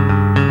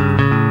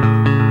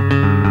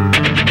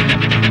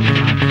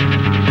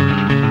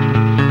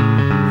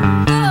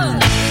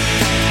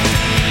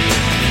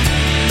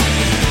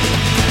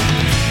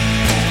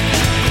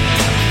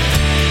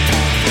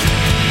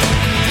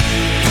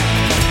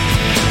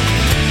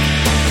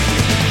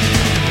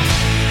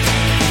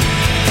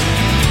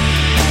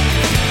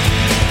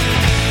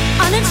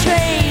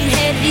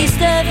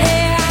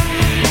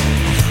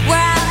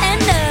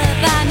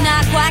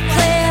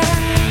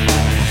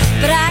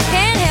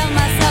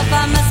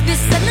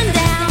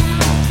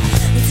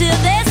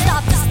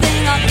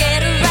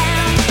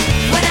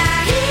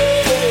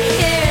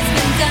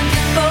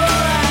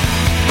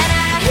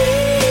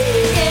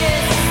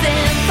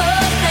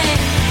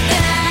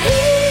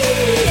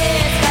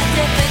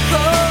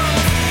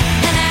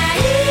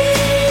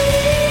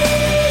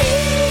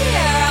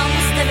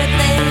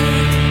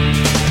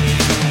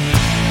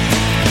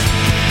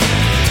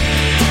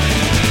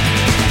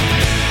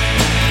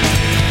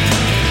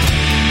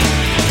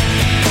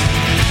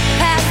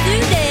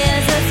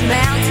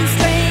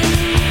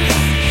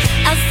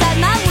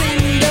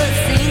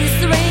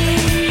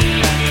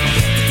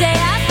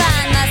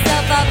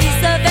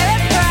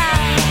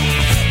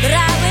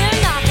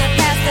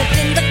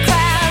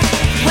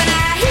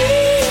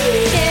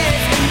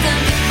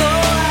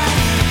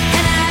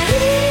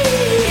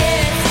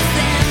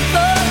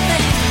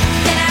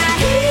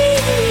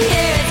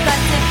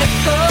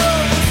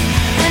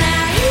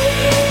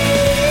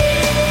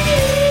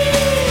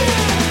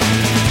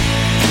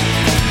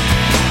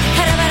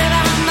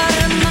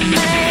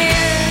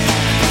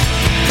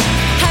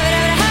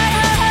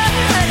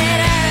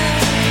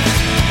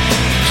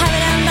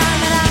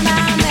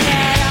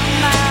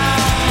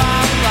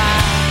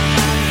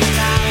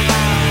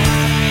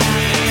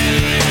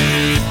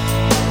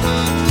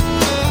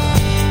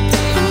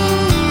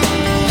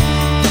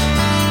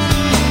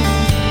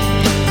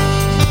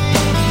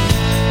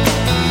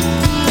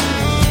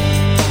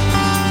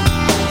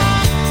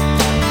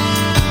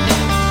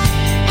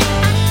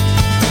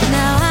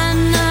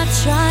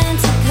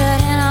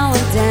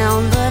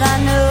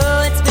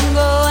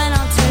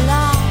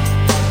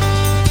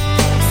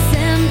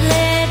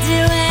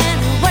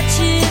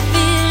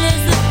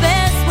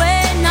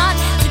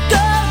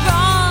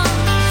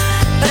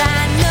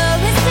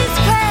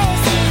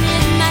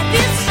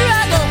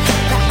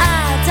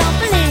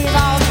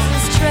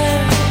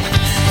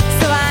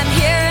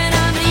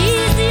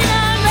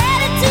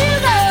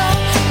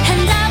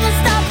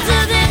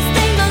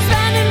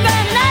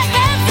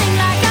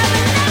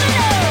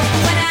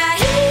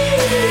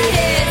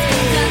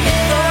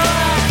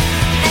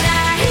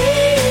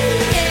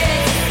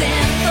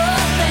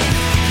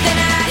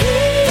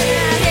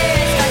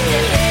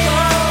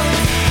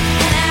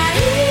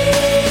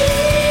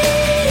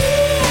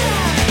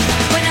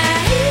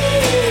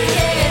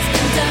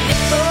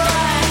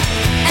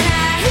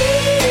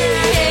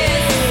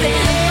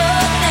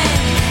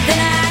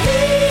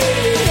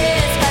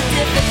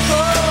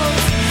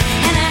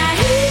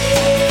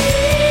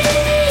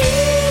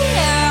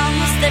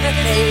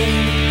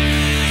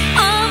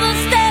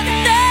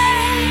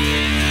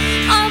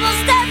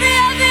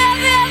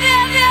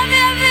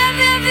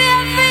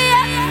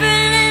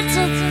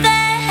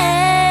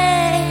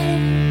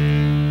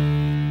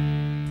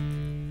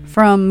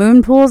 From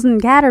Moonpools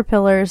and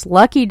Caterpillars,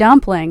 Lucky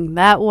Dumpling.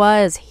 That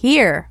was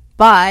Here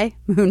by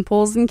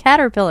Moonpools and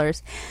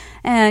Caterpillars.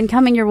 And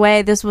coming your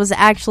way, this was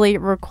actually a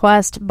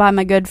request by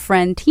my good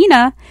friend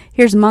Tina.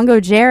 Here's Mungo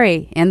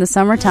Jerry in the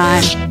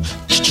Summertime.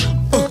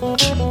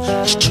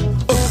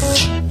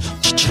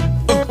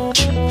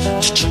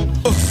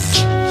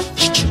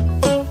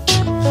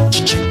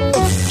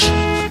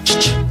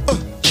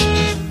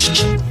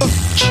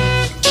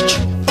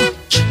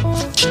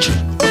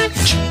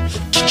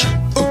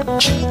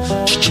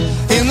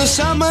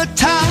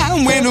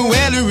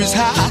 weather is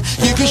high,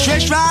 you can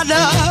stretch right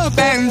up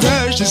and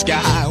touch the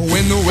sky.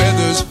 When the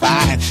weather's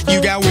fine,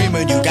 you got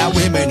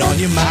women on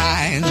your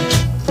mind.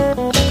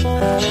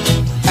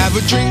 Have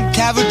a drink,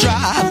 have a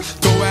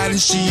drive, go out and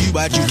see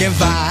what you can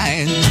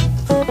find.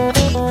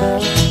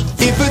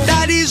 If a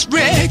daddy's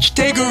rich,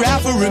 take her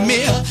out for a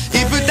meal.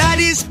 If a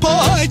daddy's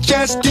poor,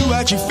 just do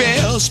what you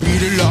feel.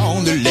 Speed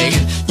along the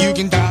lane, you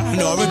can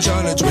dine or a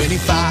ton of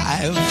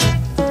 25.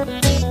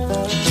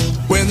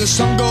 When the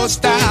sun goes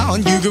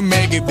down, you can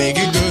make it big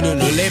and good and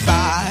lay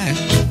by.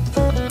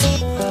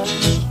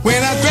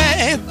 We're not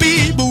great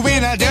people, we're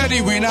not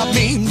dirty, we're not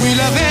mean. We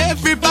love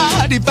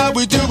everybody, but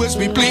we do as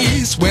we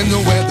please. When the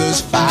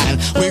weather's fine,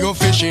 we go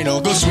fishing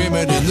or go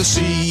swimming in the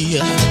sea.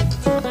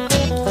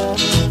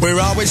 We're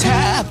always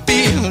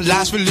happy,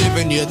 lives we're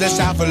living here, that's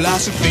our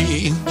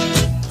philosophy.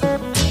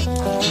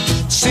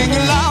 Sing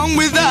along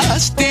with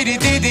us,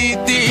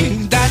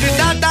 dee-dee-dee-dee-dee,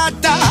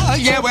 da-da-da-da-da,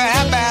 yeah, we're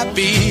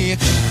happy.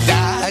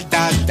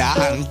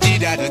 Da-da-da,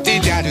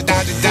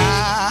 dee-da-da-dee-da-da-da-da.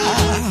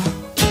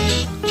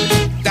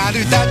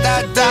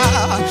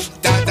 Da-da-da-da-da,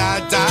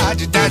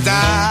 da-da-da-da-da-da.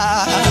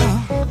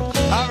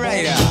 All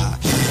right,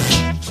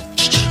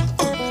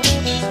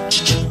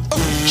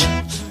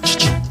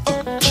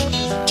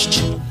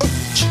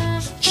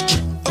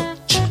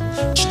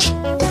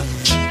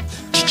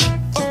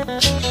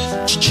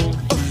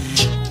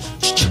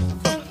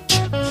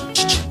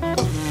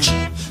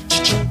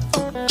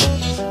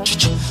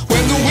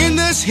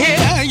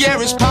 here,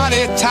 yeah, it's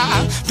party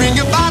time. Bring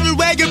a bottle,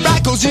 wag it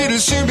back, cause it'll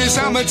soon be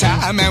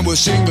summertime. And we'll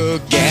sing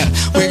again.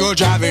 We go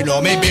driving,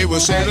 or maybe we'll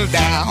settle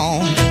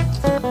down.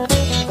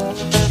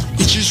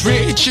 If she's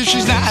rich, if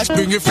she's nice,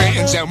 bring your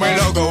friends and we'll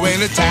all go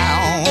into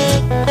town.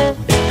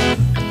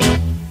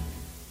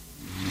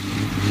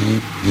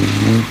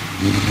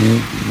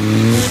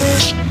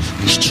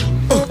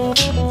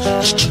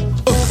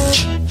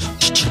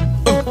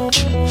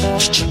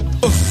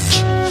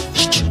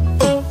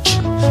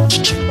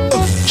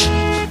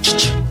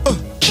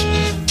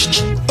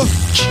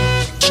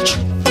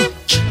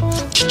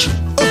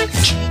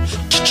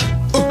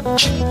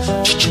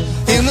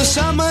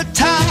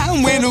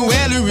 Summertime, when the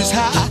weather is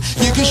high,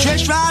 you can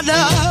stretch right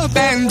up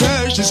and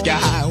touch the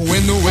sky.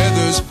 When the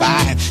weather's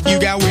fine, you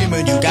got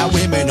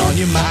women on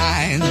your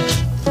mind.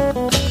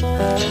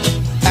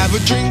 Have a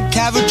drink,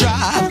 have a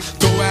drive,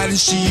 go out and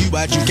see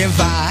what you can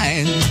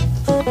find.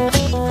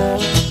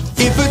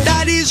 If a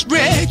daddy's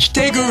rich,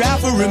 take her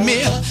out for a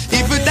meal.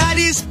 If a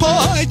daddy's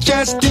poor,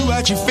 just do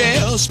what you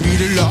feel.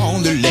 Speed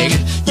along the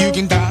lane, you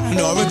can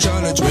dine or a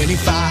ton of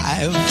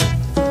 25.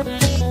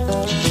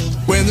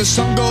 When the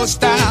sun goes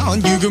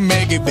down, you can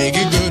make it big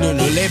and good and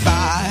lay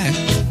by.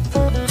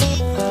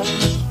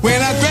 We're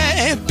not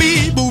great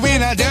people, we're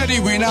not dirty,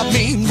 we're not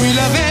mean. We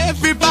love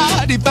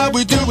everybody, but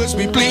we do as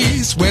we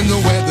please. When the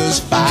weather's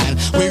fine,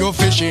 we go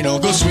fishing or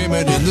go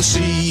swimming in the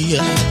sea.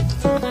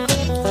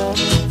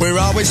 We're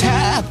always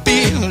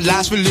happy,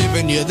 lives we're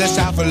living here, that's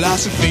our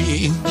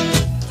philosophy.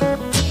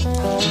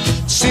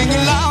 Sing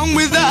along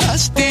with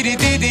us,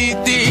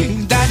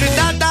 dee-dee-dee-dee-dee,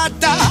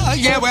 da-da-da-da-da,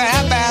 yeah, we're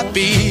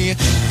happy.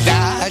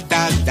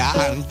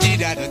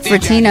 For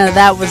Tina,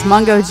 that was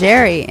Mungo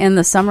Jerry in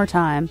the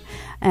Summertime.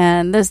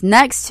 And this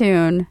next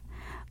tune,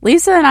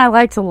 Lisa and I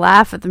like to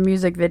laugh at the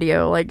music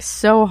video like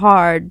so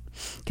hard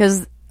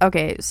because,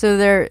 okay, so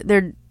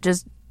they're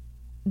just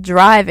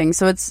driving.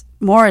 So it's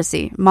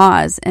Morrissey,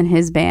 Moz, and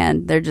his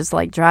band. They're just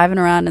like driving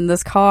around in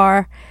this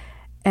car.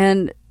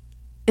 And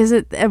is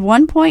it at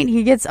one point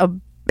he gets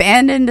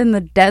abandoned in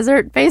the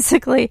desert,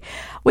 basically?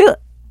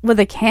 With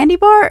a candy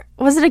bar?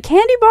 Was it a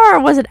candy bar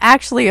or was it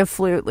actually a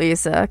flute,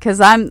 Lisa? Because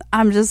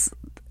I'm just...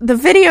 The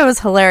video is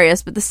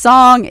hilarious, but the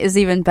song is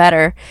even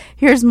better.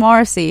 Here's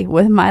Morrissey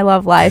with My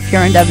Love Life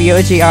here on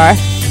WOGR.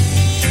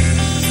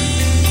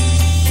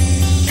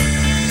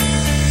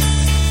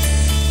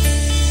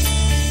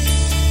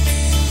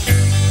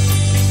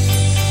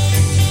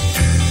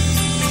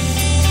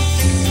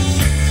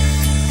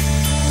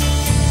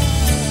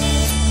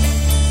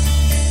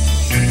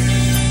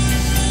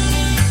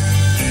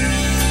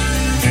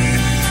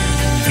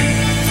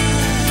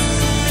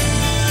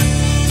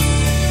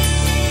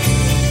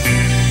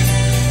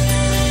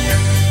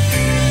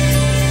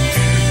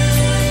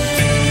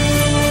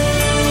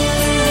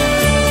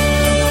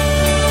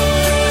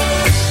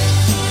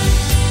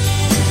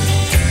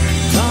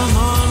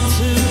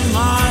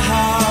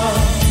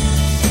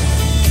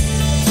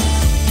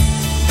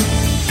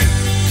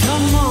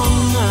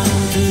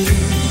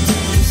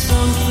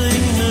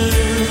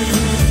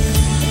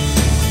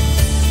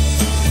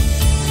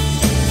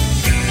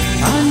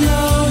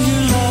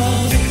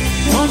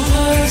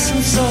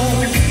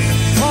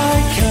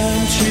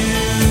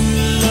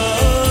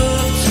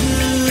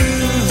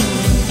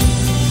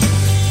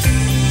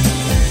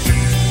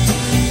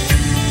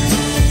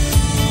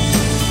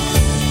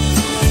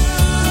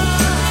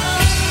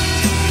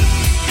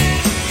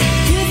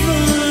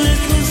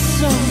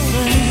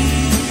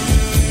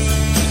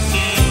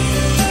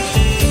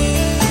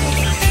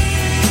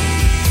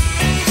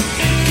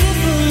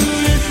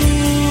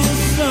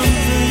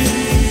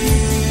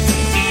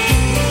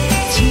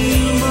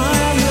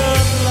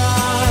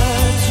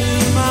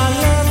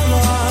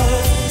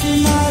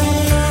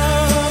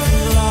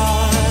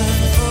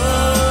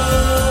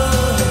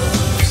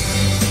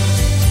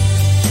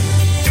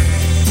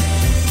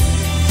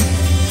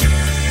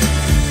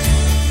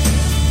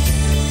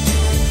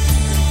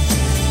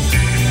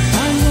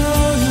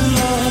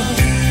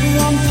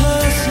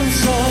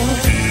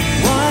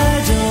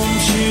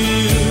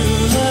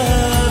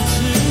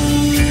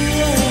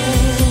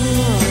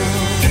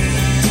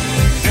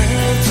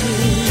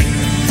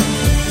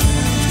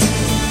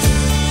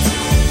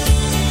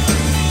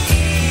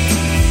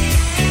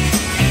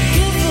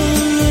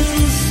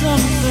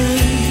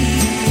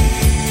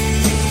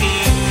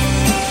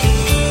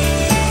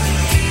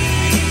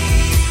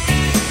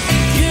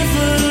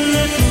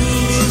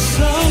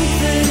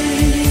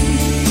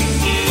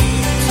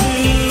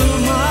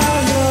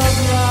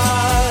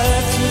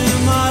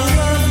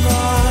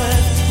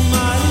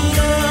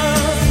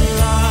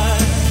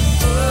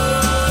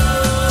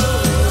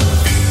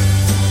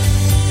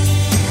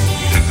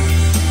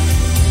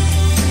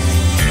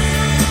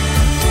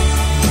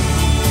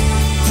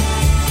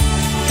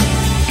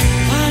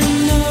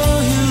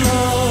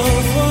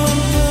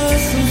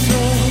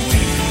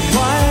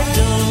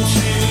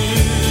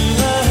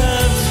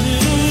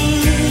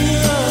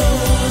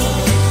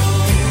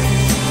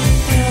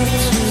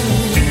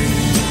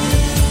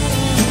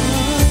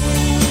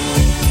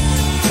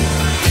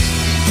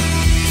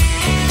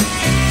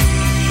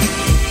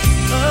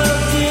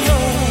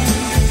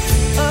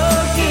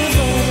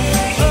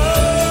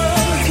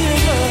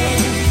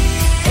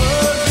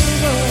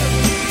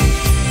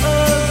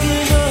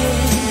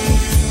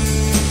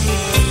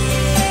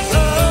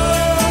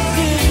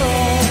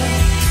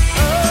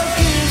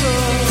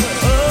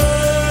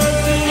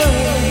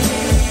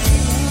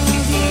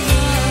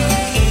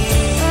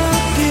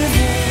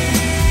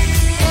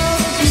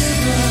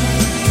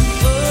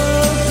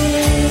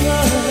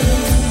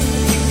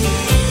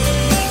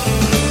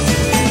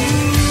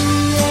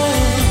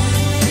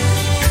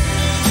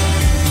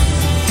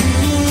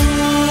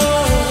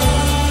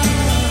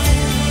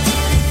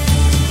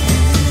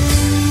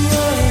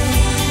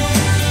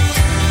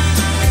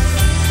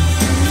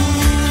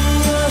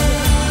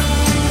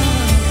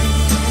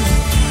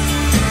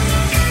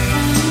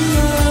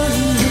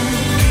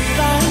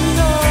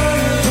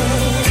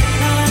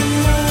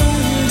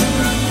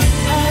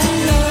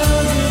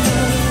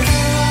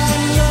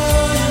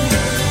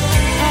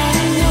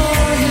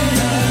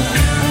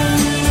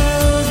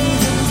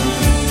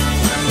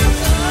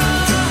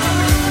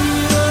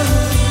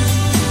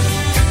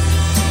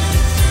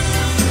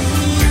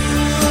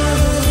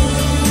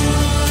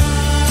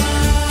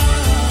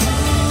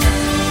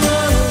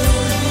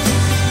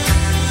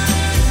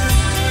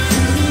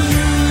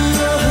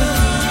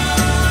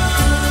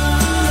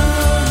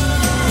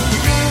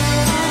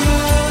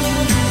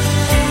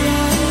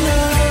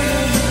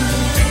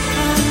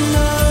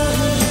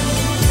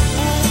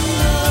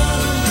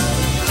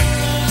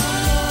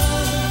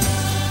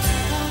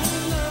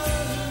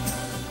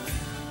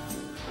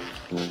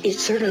 It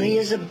certainly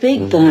is a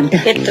big bun.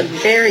 It's a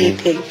very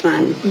big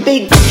bun.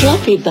 Big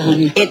fluffy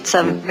bun. It's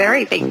a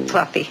very big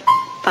fluffy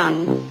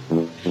bun.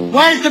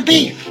 Where's the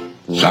beef?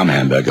 Some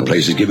hamburger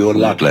places give you a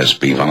lot less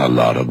beef on a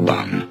lot of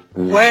bun.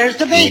 Where's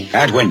the beef?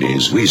 At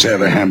Wendy's, we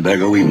serve a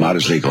hamburger we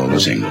modestly call a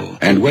single.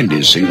 And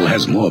Wendy's single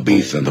has more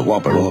beef than the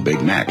Whopper or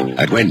Big Mac.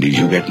 At Wendy's,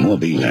 you get more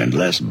beef and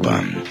less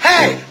bun.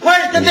 Hey,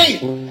 where's the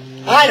beef?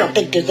 I don't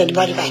think there's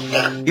anybody back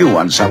there. You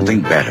want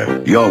something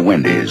better. You're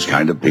Wendy's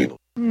kind of people.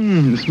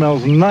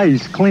 Smells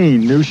nice,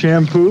 clean. New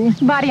shampoo?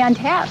 Body on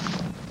Tap.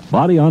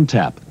 Body on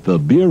Tap, the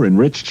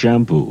beer-enriched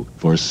shampoo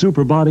for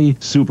super body,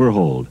 super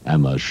hold,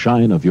 and the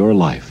shine of your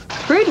life.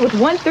 Brewed with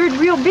 1/3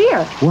 real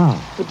beer. Wow.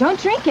 But don't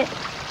drink it.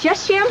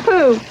 Just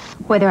shampoo.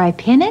 Whether I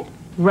pin it,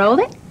 roll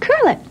it,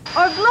 curl it,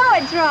 or blow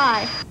it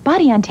dry.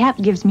 Body on Tap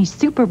gives me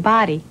super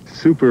body.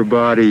 Super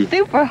body.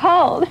 Super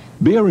hold.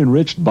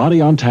 Beer-enriched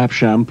Body on Tap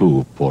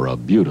shampoo for a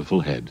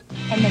beautiful head.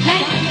 And the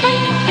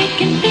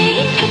making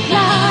things look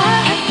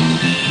like.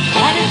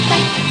 What a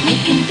sight,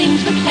 making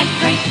things look like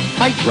bright.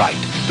 Light Bright,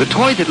 the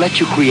toy that lets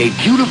you create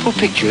beautiful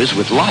pictures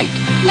with light.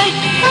 Light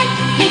bright,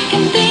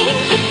 making things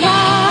look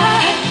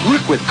like.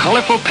 Work with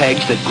colorful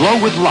pegs that glow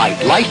with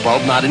light, light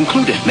bulb not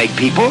included. Make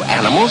people,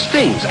 animals,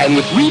 things, and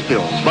with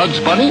refills, Bugs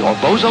Bunny or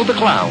Bozo the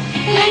Clown.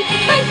 Light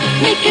bright,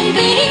 making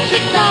things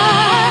look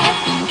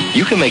like.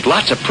 You can make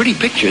lots of pretty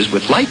pictures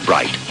with Light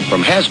Bright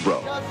from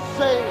Hasbro.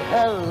 Say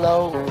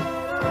hello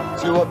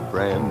to a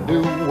brand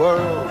new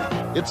world.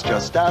 It's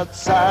just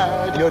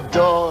outside your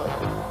door.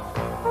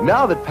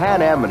 Now that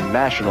Pan Am and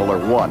National are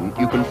one,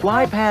 you can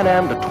fly Pan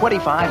Am to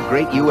 25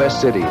 great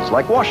U.S. cities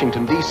like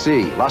Washington,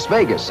 D.C., Las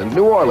Vegas, and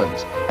New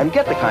Orleans, and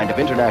get the kind of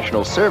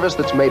international service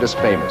that's made us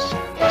famous.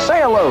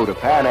 Say hello to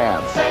Pan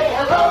Am. Say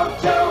hello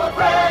to a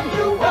brand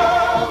new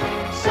world.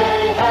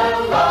 Say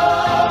hello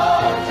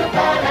to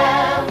Pan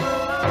Am.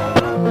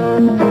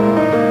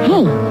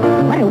 Hey,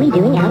 what are we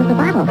doing out of the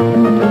bottle?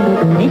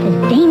 This is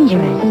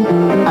dangerous.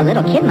 A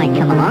little kid might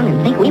come along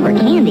and think we were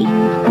candy.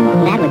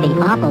 That would be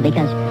awful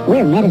because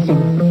we're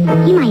medicine.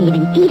 He might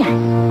even eat us.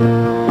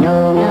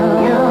 No, no,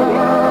 no,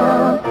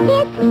 no.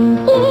 This is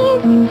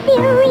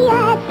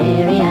serious.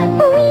 Serious.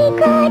 We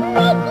could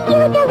make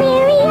you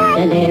delirious.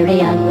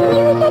 Delirious.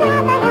 You should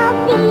have a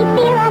healthy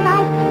fear of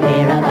us.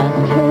 Fear of us.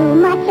 Too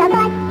much of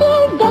us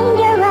is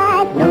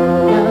dangerous. No,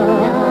 no,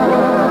 no.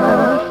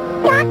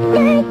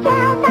 Doctors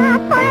tell the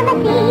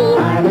pharmacy.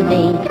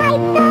 Pharmacy.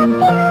 Types of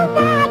pills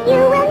that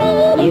you will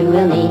need. You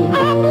will need.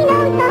 And he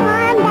knows the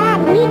harm that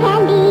we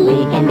can be. We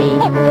can be.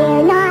 If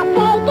we're not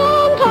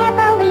taken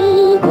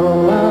carefully. Oh,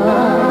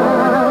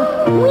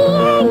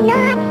 we're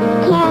not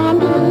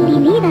candy.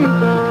 Believe us.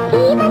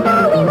 Even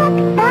though we look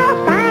so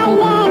fine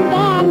and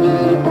dandy.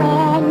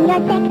 When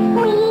you're sick,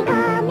 we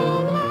come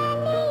in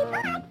handy.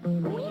 But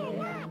we're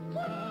not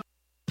candy.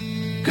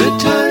 Good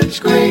times,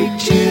 great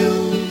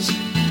tunes.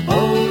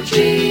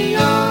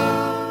 OGR.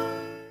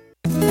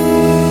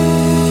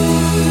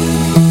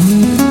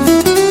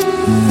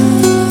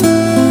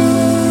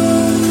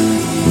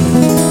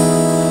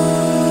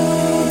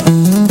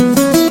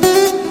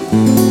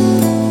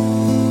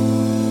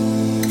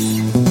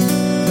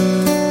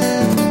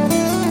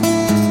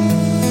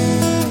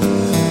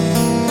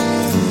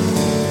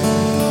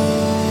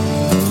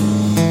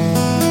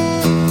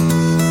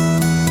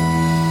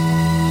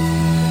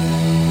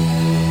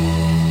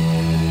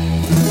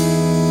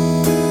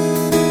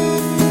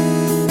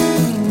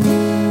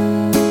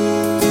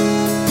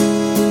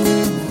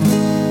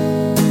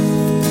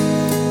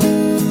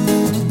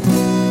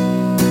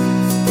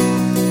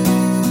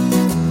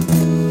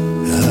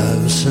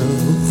 I'm so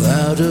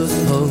out of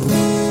hope.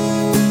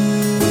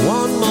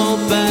 One more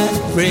bad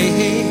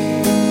break,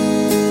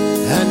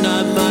 and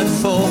I might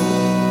fall.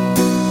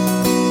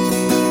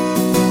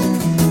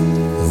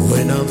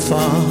 When I'm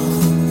far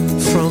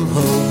from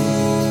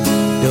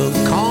home, don't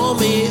call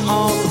me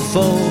on the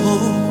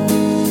phone.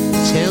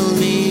 Tell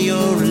me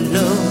you're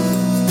alone.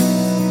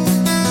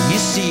 You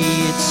see,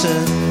 it's so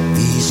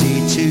easy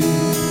to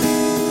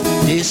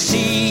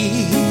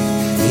deceive,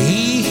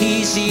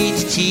 easy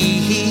to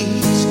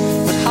tease,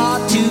 but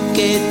hard to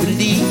get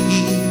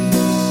released.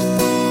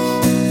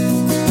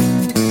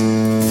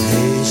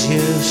 There's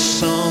your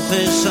song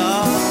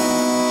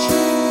visage,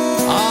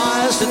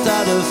 eyes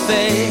without a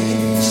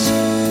face,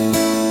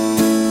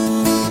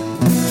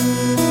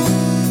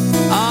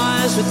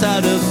 eyes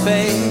without a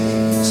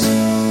face.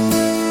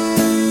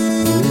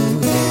 Ooh,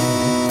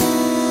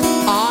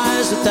 yeah.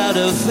 Eyes without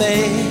a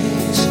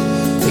face,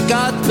 they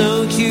got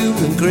no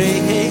human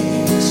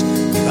grace.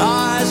 Your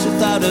eyes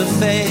without a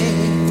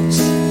face.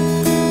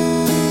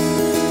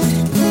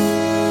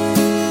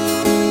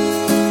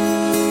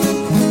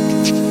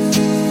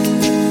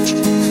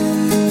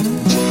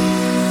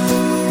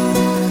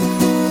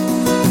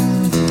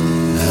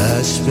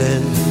 I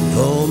spend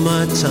all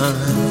my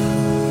time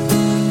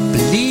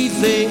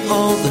believing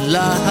all the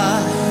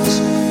lies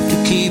to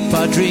keep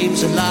our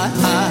dreams alive.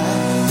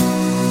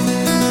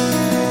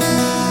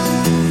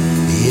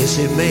 Yes,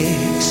 it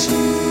makes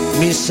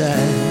me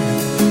sad.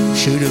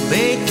 Should it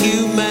make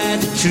you mad?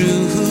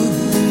 True,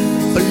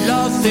 but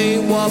lovely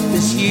what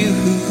with you.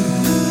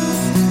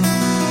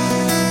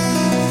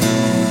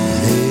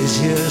 Les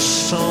yeux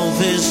sans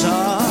visage,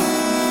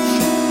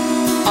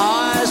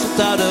 eyes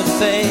without a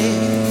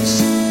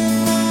face,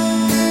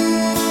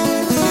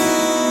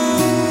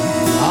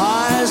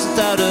 eyes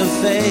without a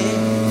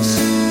face,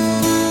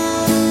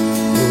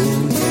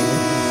 oh,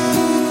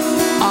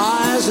 yeah.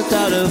 Eyes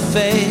without a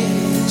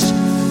face,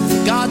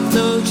 got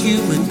no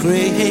human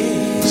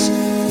grace,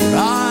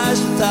 eyes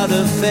without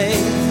a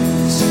face.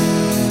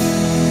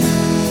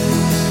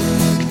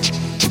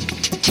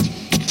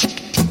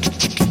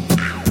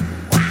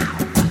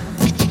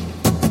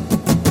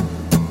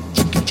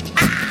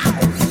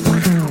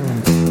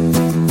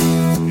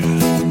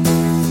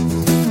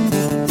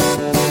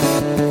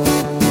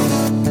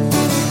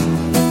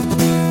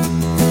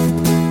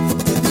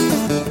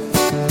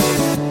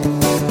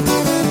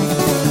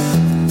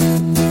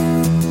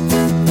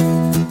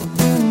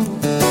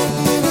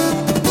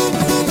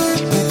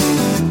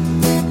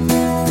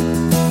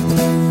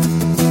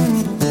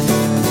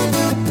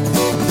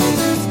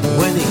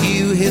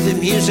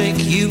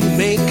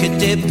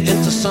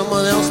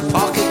 Someone else's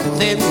pocket,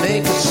 then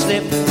make a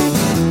slip.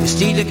 You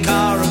steal a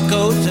car and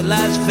go to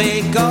Las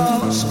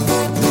Vegas.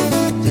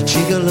 The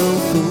gigolo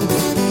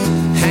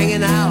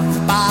hanging out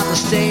by the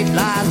state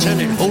line,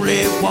 turning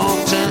holy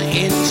water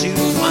into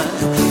wine.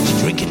 She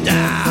drink it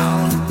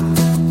down.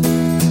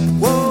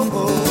 Whoa,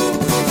 whoa,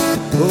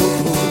 whoa,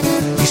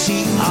 whoa. You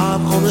see,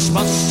 I'm on the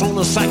spot, on a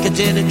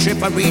psychedelic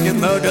trip. I read the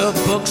murder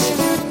books.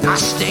 I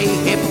stay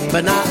hip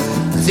and I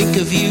think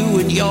of you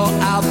and you're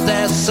out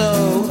there,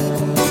 so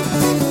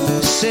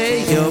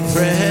say your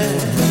prayer.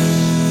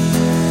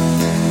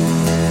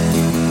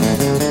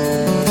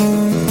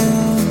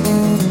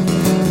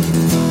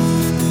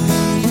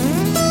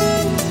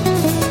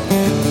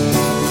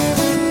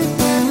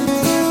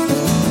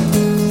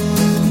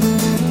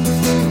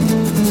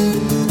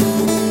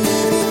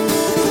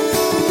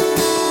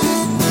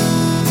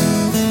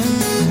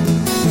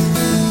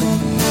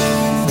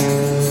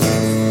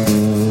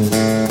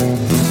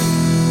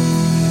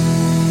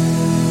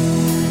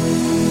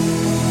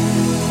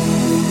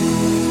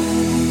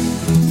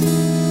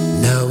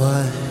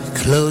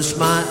 Close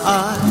my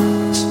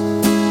eyes,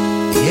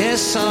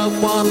 yes, I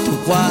wonder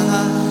why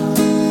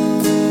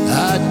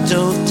I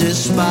don't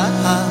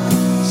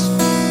despise.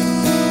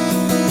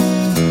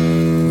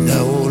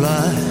 Now all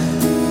I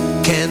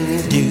can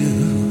do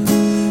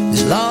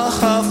is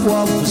love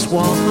what was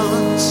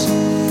once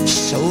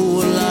so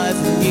alive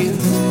in you.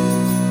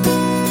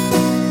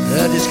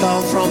 Blood is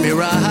gone from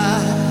your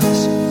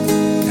eyes,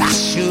 I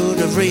should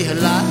have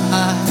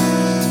realized.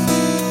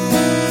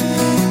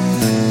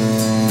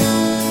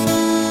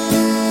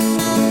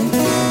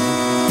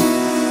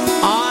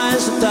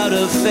 Without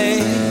a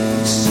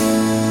face,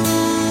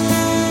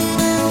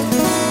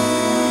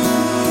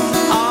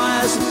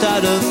 eyes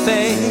without a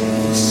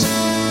face,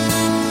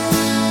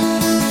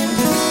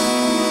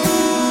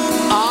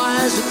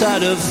 eyes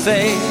without a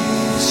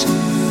face,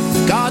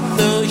 got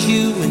no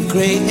human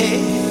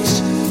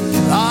grace.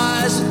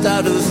 Eyes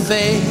without a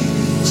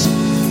face,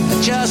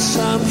 just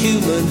some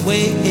human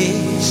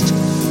waste.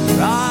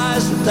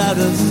 Eyes without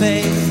a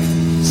face.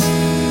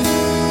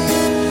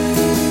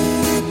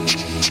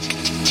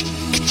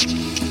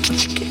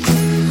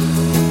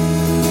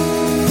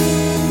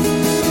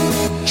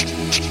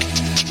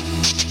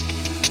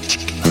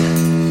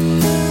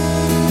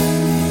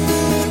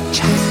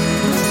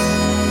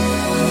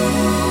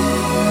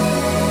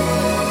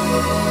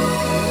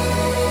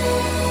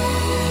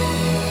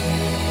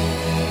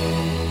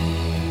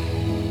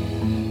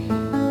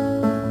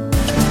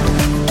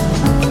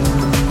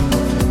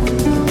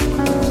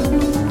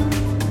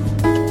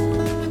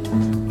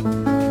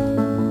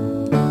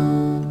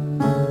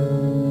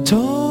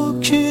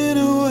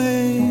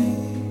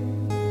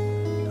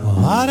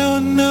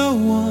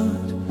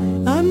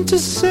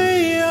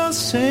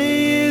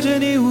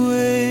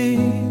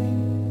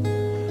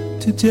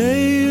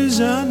 Today is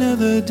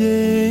another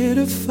day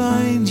to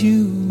find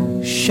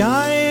you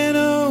shying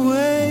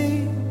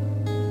away.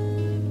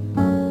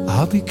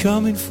 I'll be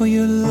coming for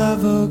your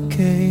love,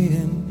 okay,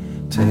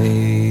 and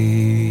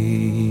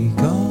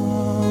take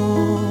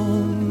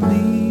on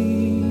me.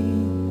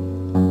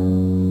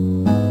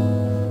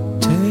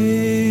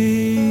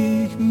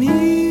 Take me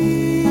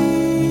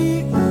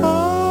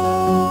on.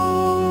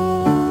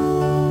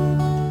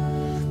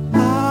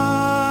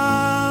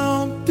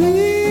 I'll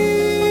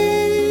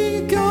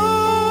be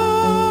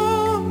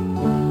gone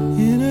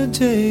in a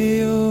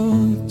day or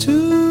two.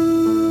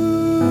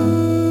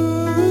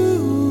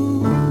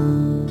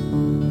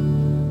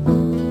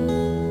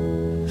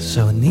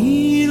 So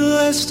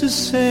needless to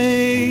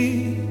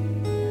say,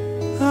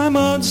 I'm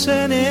odds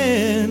and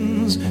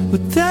ends,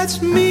 but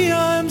that's me,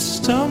 I'm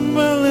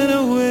stumbling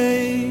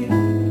away,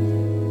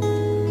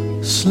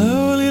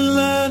 slowly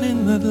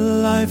learning that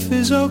life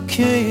is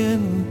okay,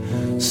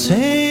 and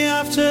say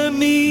after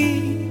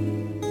me,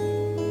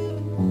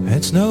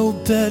 it's no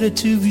better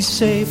to be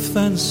safe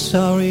than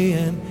sorry,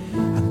 and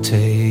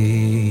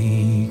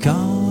take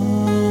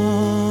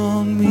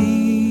on me.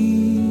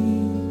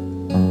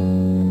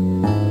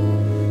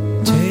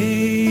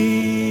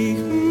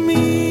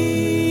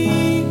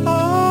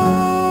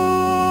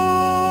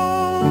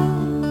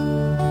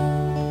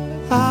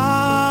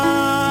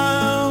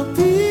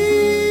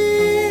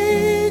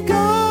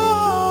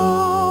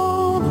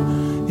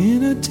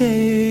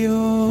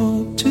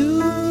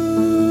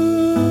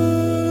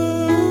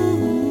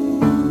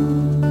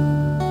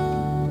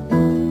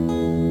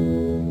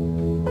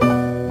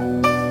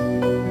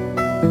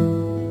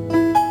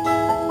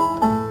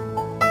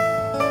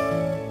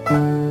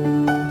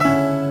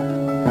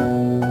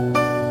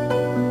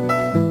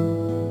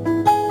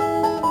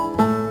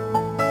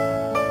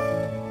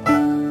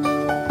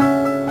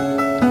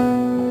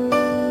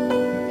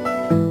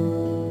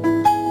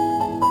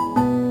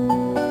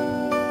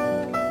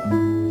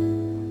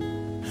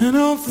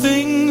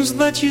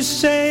 that you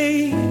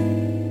say?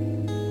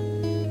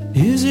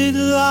 Is it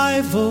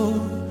life or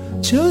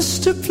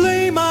just to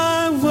play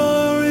my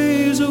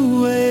worries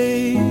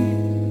away?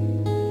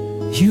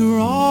 You're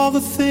all the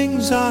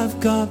things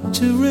I've got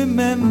to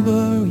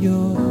remember.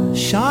 You're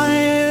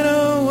shying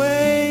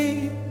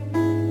away.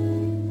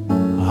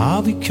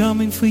 I'll be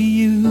coming for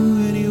you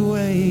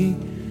anyway.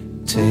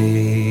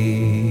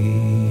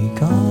 Take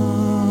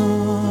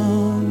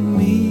on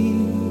me.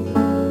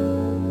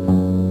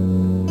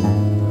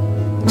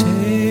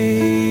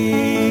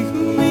 Take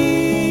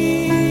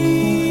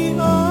me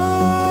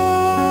on.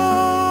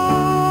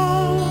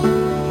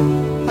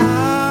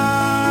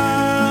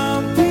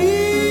 I'll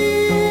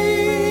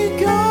be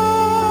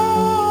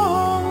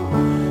gone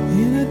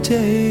in a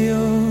day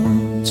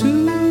or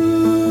two.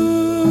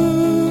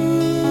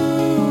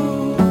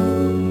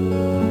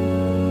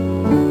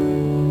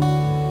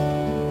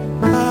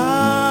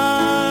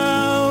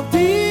 I'll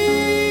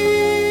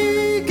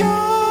be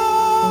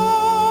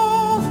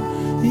gone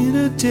in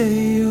a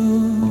day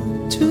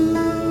or two.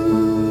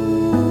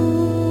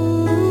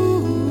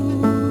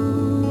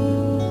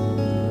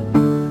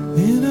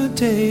 In a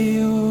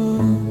day or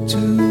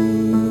two.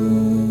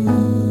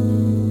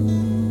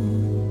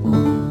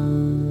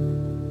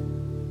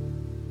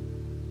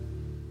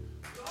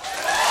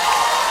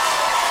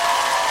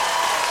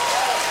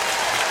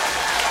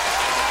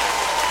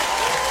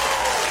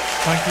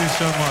 Thank you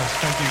so much.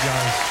 Thank you,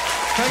 guys.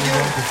 Thank you.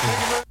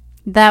 Wonderful.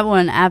 That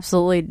one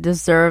absolutely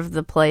deserved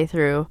the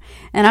playthrough.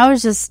 And I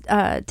was just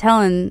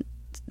telling,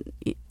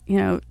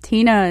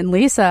 Tina and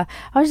Lisa,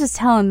 I was just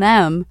telling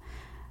them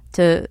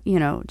to,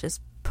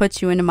 just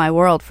put you into my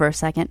world for a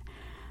second.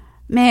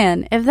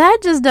 Man, if that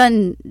just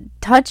doesn't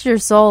touch your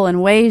soul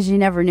in ways you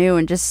never knew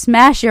and just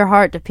smash your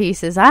heart to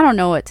pieces, I don't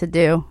know what to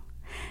do.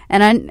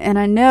 And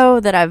I know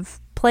that I've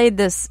played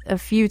this a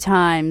few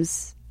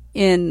times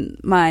in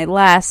my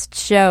last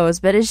shows,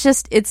 but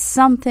it's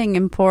something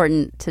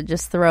important to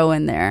just throw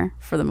in there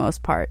for the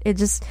most part.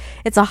 It's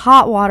a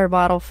hot water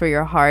bottle for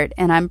your heart,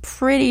 and I'm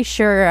pretty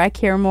sure I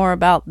care more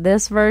about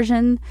this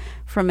version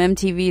from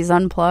MTV's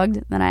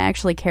Unplugged than I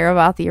actually care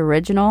about the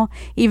original,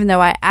 even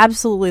though I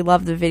absolutely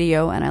love the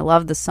video and I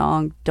love the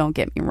song, don't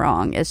get me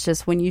wrong. It's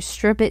just when you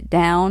strip it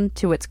down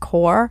to its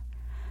core,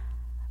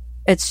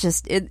 it's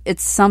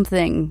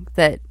something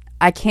that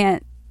I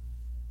can't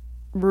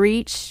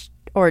reach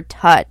or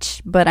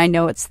touch, but I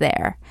know it's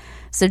there.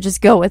 So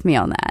just go with me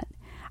on that.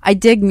 I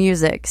dig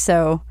music,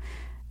 so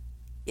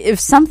if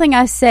something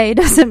I say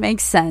doesn't make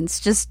sense,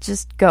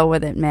 just go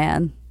with it,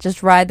 man.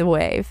 Just ride the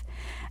wave.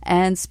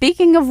 And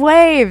speaking of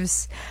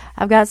waves,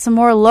 I've got some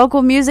more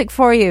local music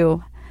for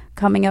you.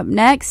 Coming up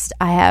next,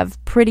 I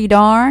have Pretty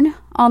Darn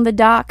on the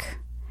dock.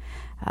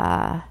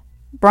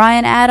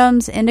 Bryan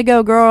Adams,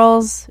 Indigo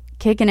Girls,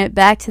 kicking it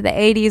back to the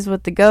 80s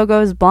with the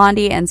Go-Go's,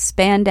 Blondie, and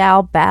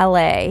Spandau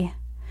Ballet.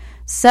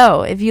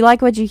 So, if you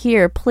like what you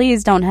hear,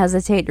 please don't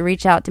hesitate to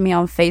reach out to me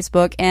on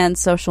Facebook and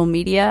social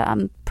media.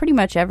 I'm pretty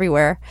much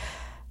everywhere.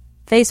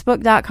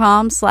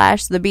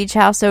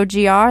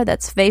 Facebook.com/TheBeachHouseOGR.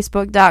 That's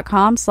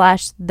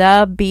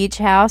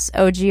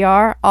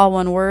Facebook.com/TheBeachHouseOGR. All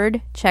one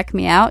word. Check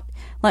me out.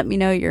 Let me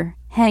know you're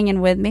hanging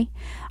with me.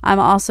 I'm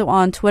also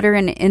on Twitter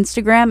and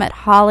Instagram at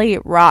Holly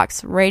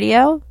Rocks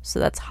Radio. So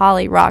that's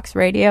Holly Rocks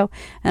Radio.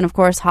 And of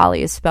course,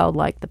 Holly is spelled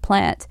like the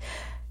plant.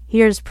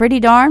 Here's Pretty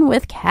Darn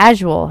with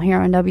Casual here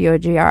on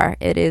WOGR.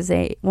 It is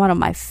one of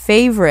my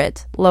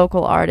favorite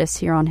local artists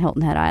here on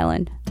Hilton Head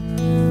Island.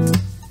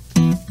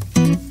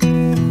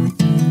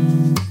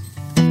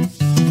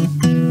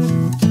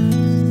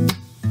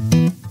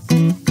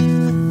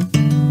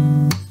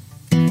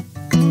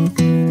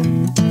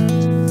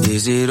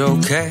 Is it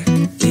okay?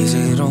 Is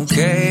it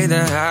okay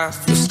that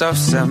half your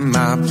stuff's at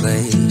my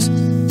place?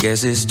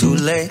 Guess it's too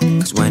late,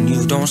 'cause when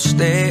you don't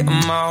stay,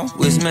 I'm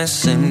always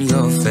missing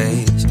your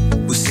face.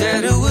 We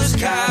said it was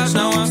cash,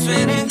 now I'm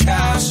spending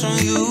cash on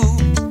you.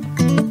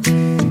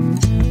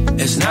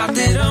 It's not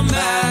that I'm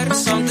mad,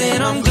 it's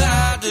something I'm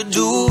glad to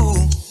do.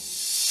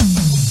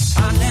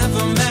 I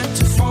never meant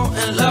to fall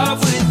in love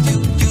with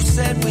you. You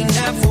said we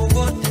never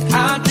would, and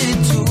I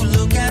did too.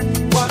 Look at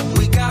what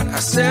we got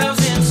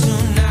ourselves into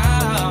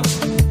now.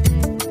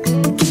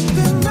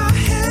 Keeping my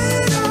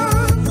head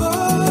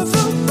above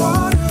the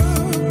water.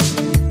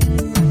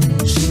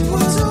 She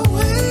was a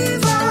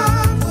wave I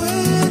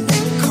went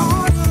and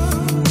caught her.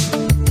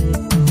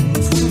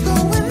 If we're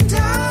going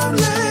down,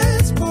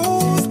 let's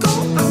both go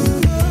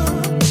under.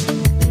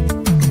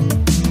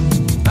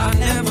 I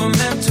never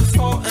meant to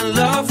fall in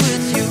love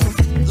with you.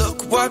 Look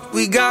what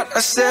we got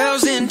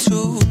ourselves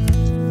into.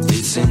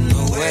 It's in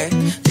the way,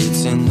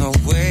 it's in the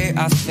way.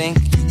 I think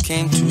you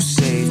came to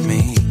save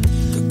me.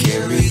 Got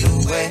carried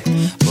away,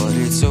 but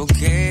it's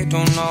okay.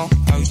 Don't know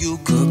how you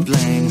could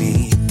blame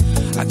me.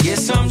 I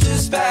guess I'm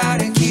just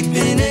bad at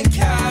keeping it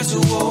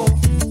casual.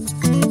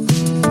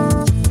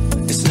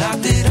 It's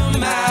not that I'm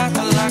mad,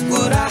 I like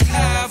what I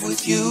have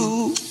with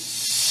you.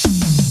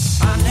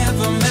 I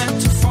never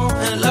meant to fall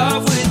in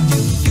love with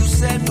you. You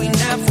said we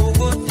never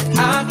would, and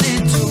I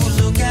did too.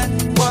 Look at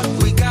what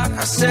we got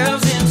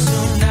ourselves into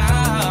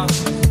now.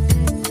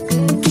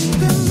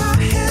 Keeping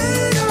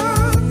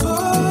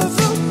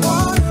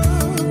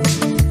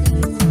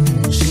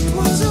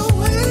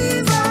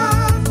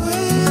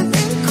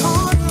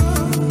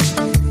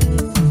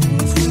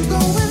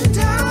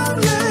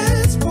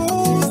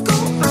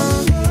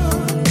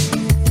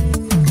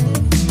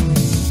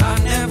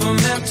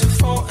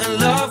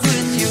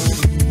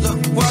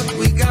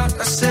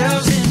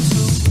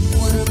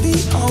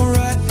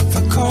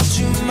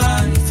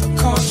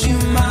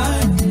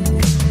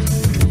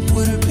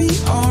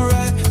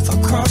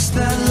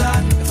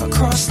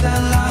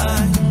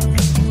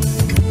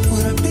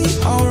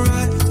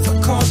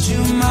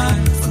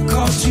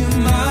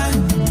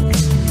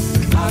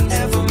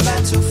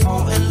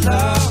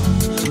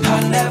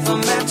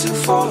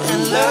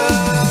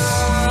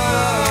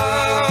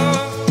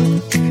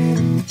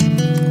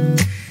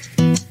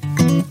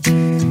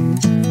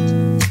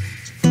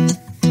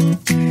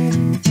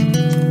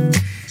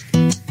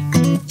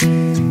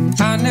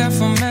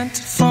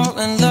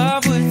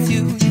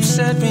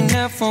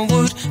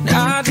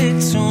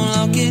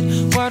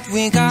what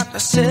we got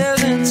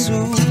ourselves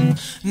into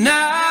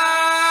now.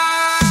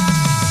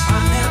 I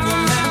never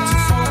meant to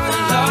fall in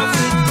love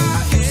with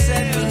you. You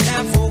said we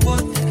never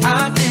would.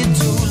 I did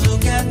too.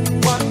 Look at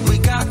what we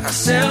got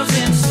ourselves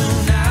into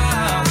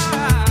now.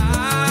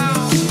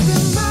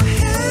 Keeping my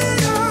head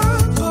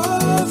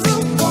above the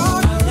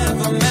water. I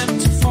never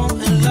meant to fall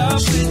in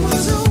love with you.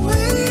 Was a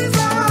wave I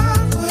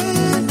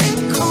went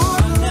and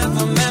caught. I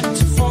never meant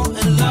to fall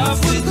in love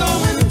with you.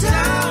 Going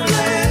down,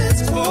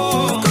 let's go.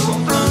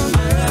 I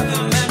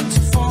never meant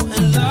to fall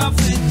in love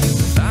with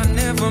you. I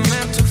never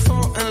meant to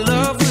fall in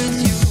love with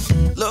you.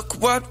 Look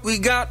what we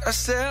got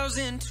ourselves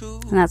into.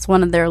 And that's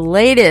one of their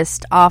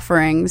latest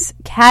offerings,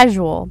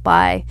 Casual,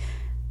 by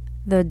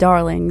the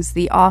darlings,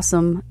 the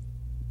awesome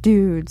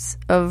dudes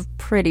of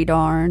Pretty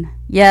Darn.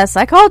 Yes,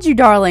 I called you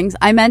darlings.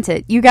 I meant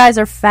it. You guys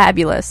are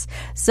fabulous.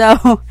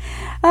 So,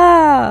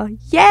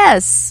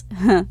 yes.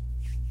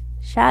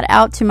 Shout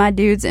out to my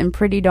dudes in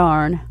Pretty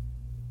Darn.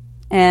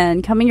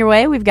 And coming your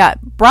way, we've got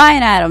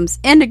Bryan Adams,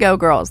 Indigo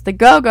Girls, The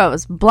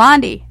Go-Go's,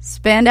 Blondie,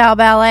 Spandau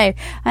Ballet.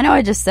 I know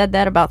I just said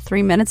that about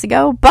 3 minutes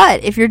ago,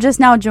 but if you're just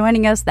now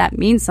joining us, that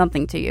means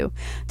something to you.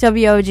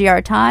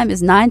 WOGR time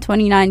is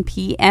 9:29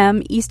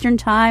 p.m. Eastern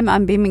Time.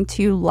 I'm beaming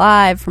to you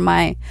live from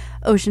my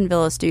Ocean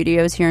Villa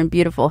studios here in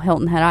beautiful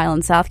Hilton Head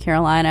Island, South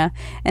Carolina,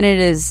 and it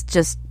is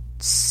just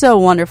so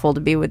wonderful to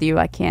be with you.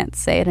 I can't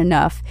say it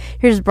enough.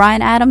 Here's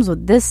Bryan Adams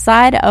with This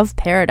Side of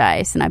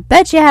Paradise, and I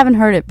bet you haven't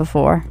heard it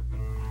before.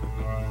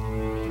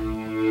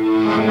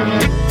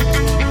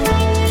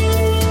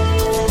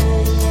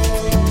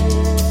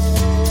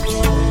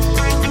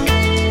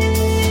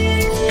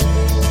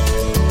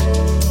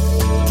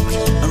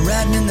 I'm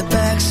riding in the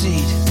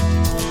backseat,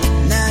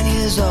 9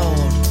 years old,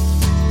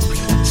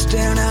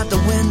 staring out the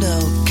window,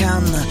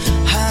 counting the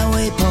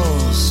highway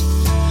poles.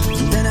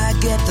 And then I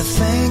get to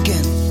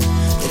thinking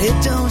that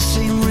it don't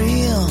seem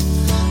real.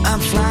 I'm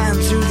flying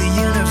through the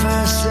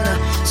universe in a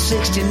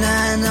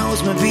 69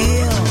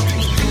 Oldsmobile,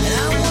 and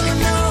I wanna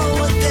know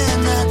what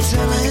they're not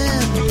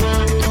telling,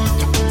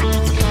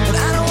 but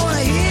I don't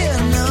wanna hear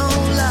no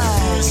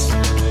lies.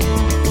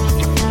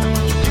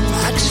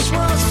 I just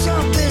want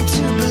something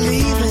to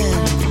believe in,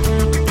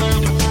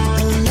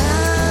 and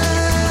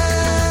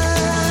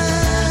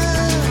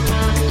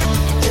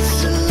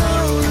it's a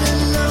lonely,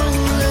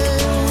 lonely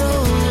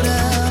road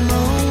I'm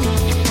on,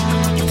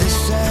 this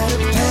side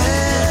of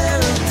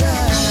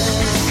paradise.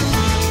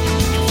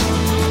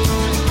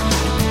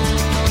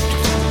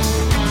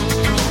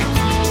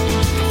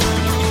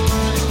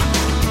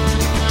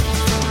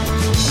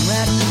 I'm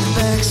riding in the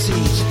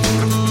backseat,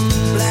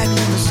 black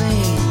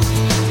limousine,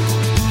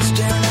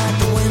 staring out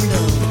the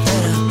window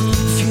at a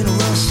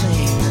funeral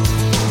scene.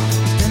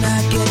 Then I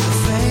get to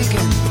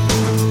thinking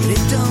that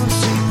it don't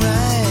seem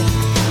right.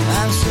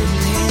 I'm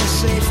sitting here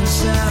safe and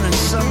sound, and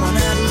someone I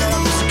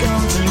love is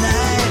gone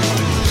tonight.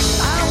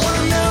 I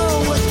wanna know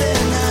what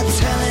they're not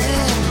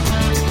telling.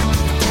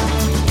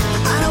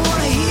 I don't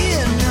wanna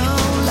hear no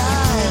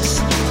lies.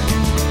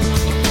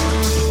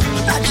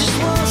 I just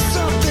want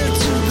something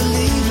to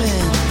believe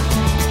in.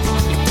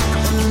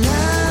 And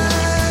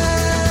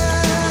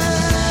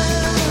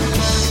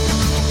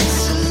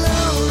it's a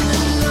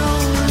lonely,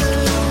 lonely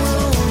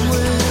road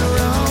we're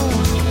on,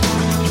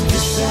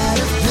 this side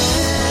of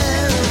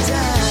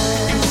paradise.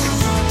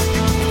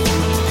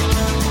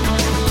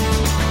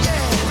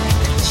 Yeah,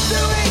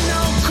 there ain't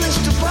no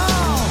crystal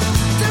ball,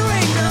 there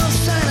ain't no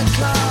Santa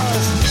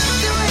Claus,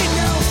 there ain't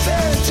no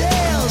fairy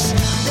tales,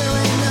 there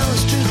ain't no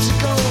streets of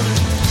gold,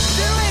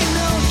 there ain't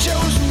no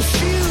chosen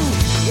few.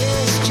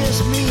 Yeah, it's just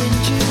me and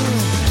you.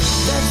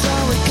 That's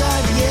all we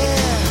got,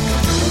 yeah.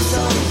 That's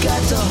all we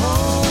got to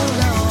hold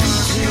on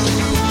to.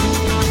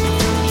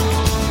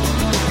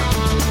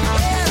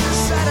 Yeah, this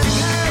side of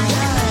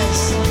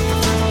paradise.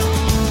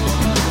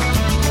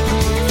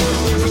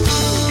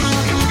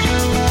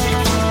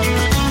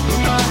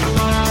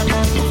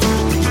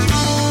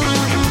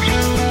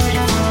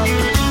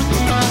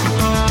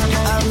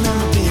 I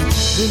remember being a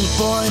little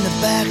boy in the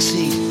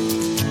backseat,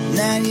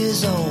 9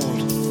 years old.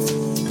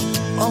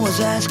 Always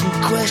asking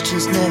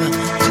questions, never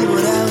did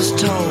what I was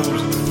told.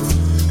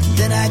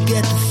 Then I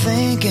get to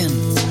thinking,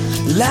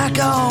 like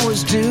I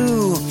always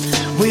do.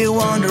 We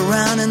wander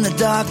around in the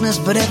darkness,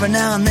 but every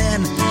now and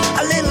then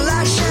a little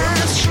light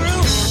shines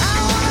through. I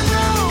wanna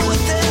know what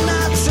they're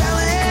not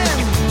telling.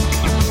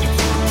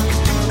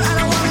 I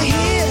don't wanna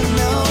hear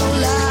no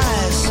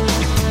lies.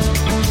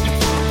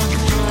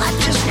 I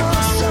just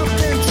want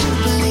something to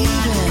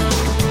believe in.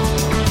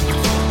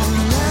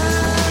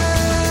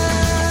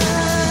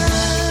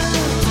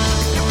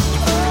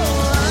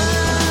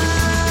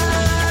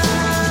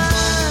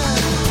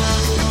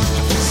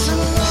 It's a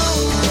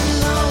lonely,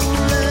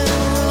 lonely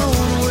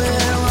road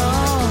we're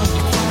on,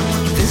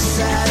 this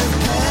side of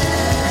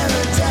paradise.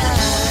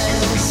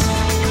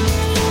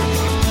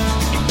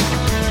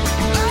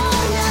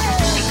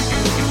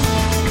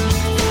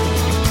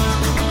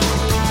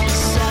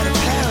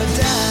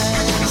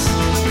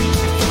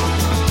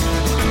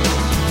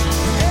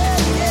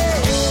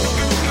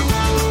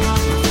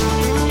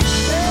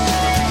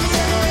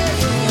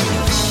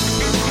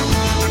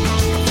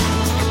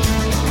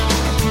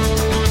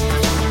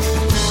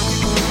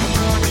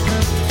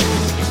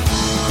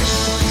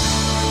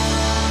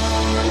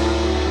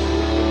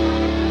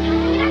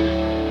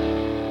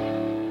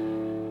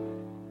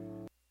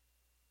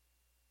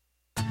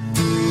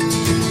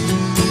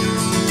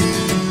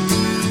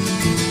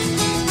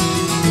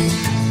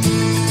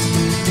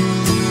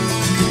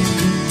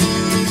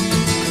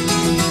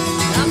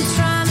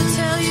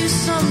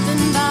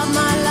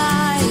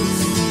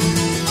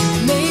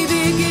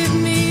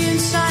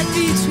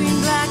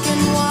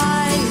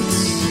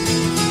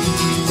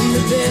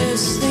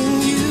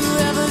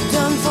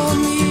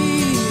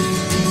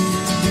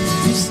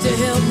 to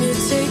help me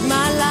take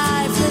my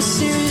life less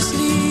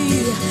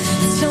seriously.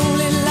 It's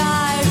only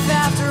life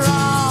after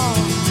all.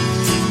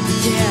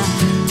 Yeah.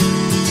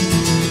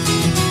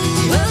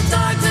 Well,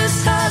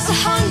 darkness has a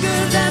hunger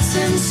that's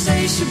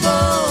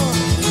insatiable,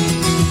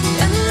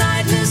 and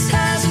lightness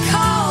has a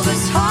call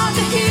that's hard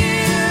to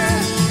hear.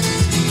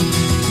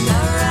 I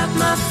wrap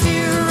my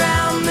fear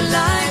around me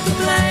like a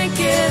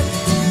blanket.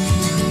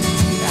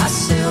 I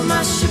sail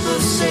my ship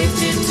of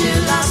safety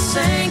till I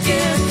sank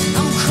it.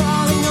 I'm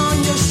crawling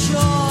on your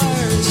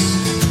shores.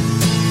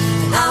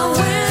 And I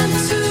went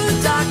to the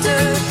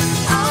doctor,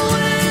 I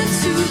went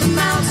to the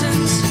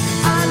mountains,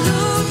 I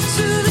looked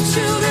to the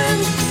children,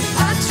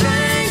 I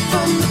drank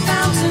from the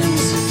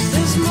fountains.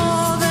 There's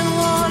more than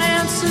one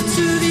answer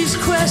to these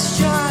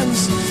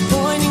questions,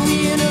 pointing me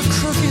in a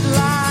crooked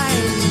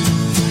line.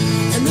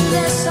 And the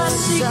less I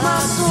seek my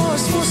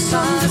source for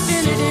some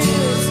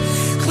definitive,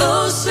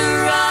 closer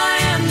I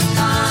am to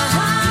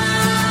find,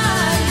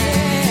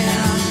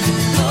 yeah.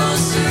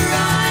 Closer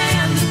I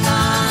am to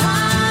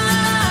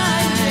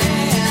find,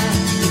 yeah.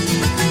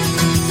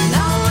 And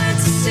I went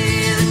to see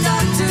the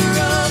doctor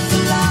of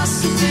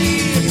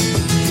philosophy,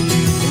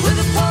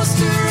 with a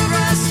poster of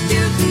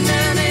Rasputin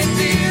and a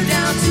beard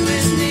down to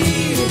his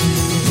knee.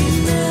 He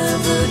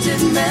never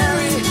did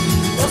marry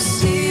or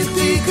see a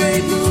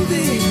B-grade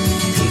movie.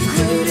 He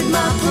graded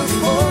my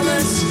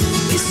performance.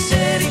 He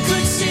said he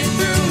could see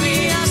through me.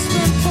 I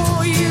spent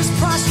 4 years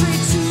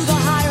prostrate to the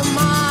higher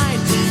mind.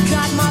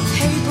 Got my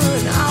paper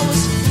and I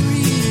was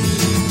free.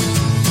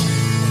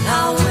 And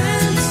I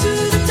went to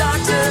the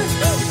doctor,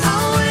 I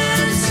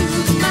went to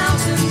the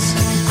mountains,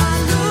 I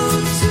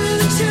looked to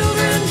the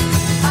children,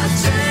 I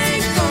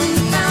drank from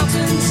the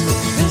fountains.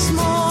 There's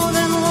more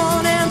than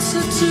one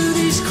answer to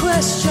these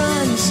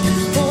questions,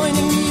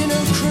 pointing me in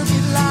a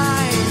crooked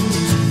line.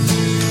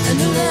 And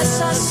the less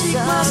I seek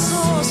my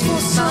source for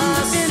some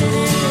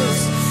definitive,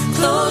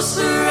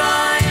 closer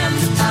I am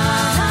to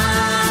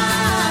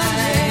find,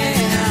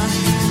 yeah.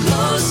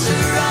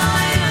 Closer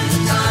I am to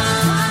find,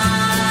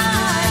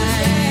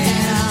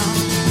 yeah.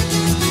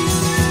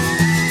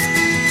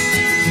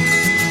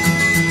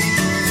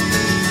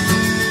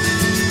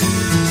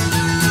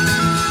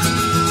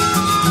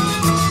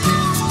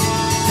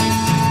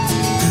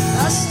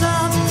 I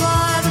stopped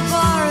by the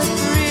bar at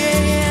 3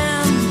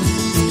 a.m.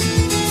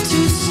 to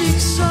seek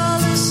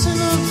solace in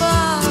a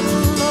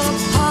bottle or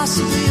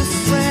possibly a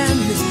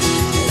friend.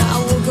 And I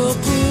woke up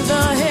with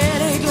a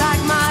headache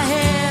like my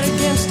head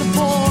against a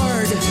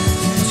board,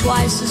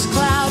 twice as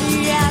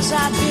cloudy as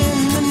I'd been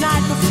the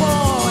night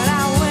before. And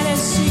I went in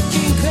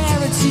seeking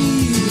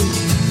clarity.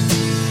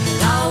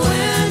 And I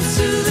went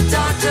to the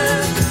doctor,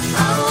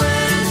 I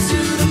went to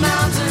the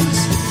mountains,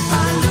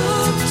 I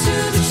looked to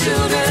the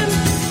children,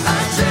 I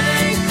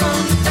drank from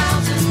the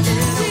fountain.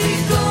 We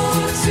go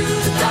to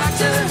the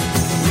doctor,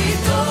 we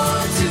go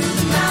to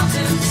the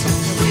mountains,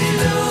 we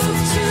look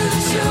to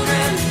the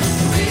children,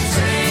 we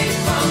drink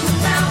from the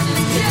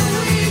fountain. Yeah,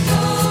 we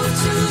go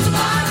to the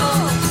Bible,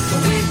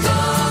 we go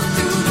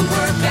through the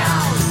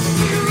workout,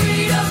 we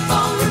read up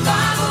on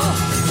revival,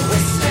 we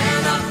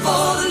stand up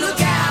for the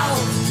lookout.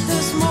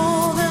 There's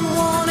more than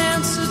one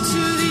answer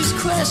to these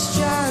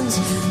questions,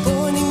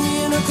 pointing me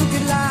in a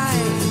crooked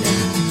line.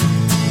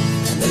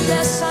 And the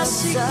less I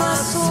seek my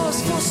source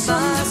for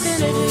some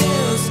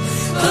definitive,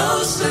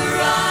 closer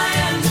I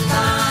am to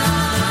find.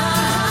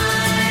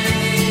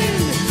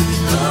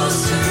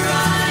 Closer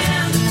I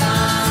am to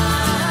find.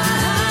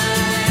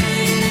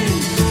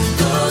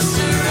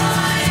 Closer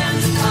I am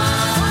to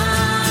find,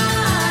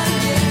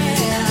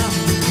 yeah.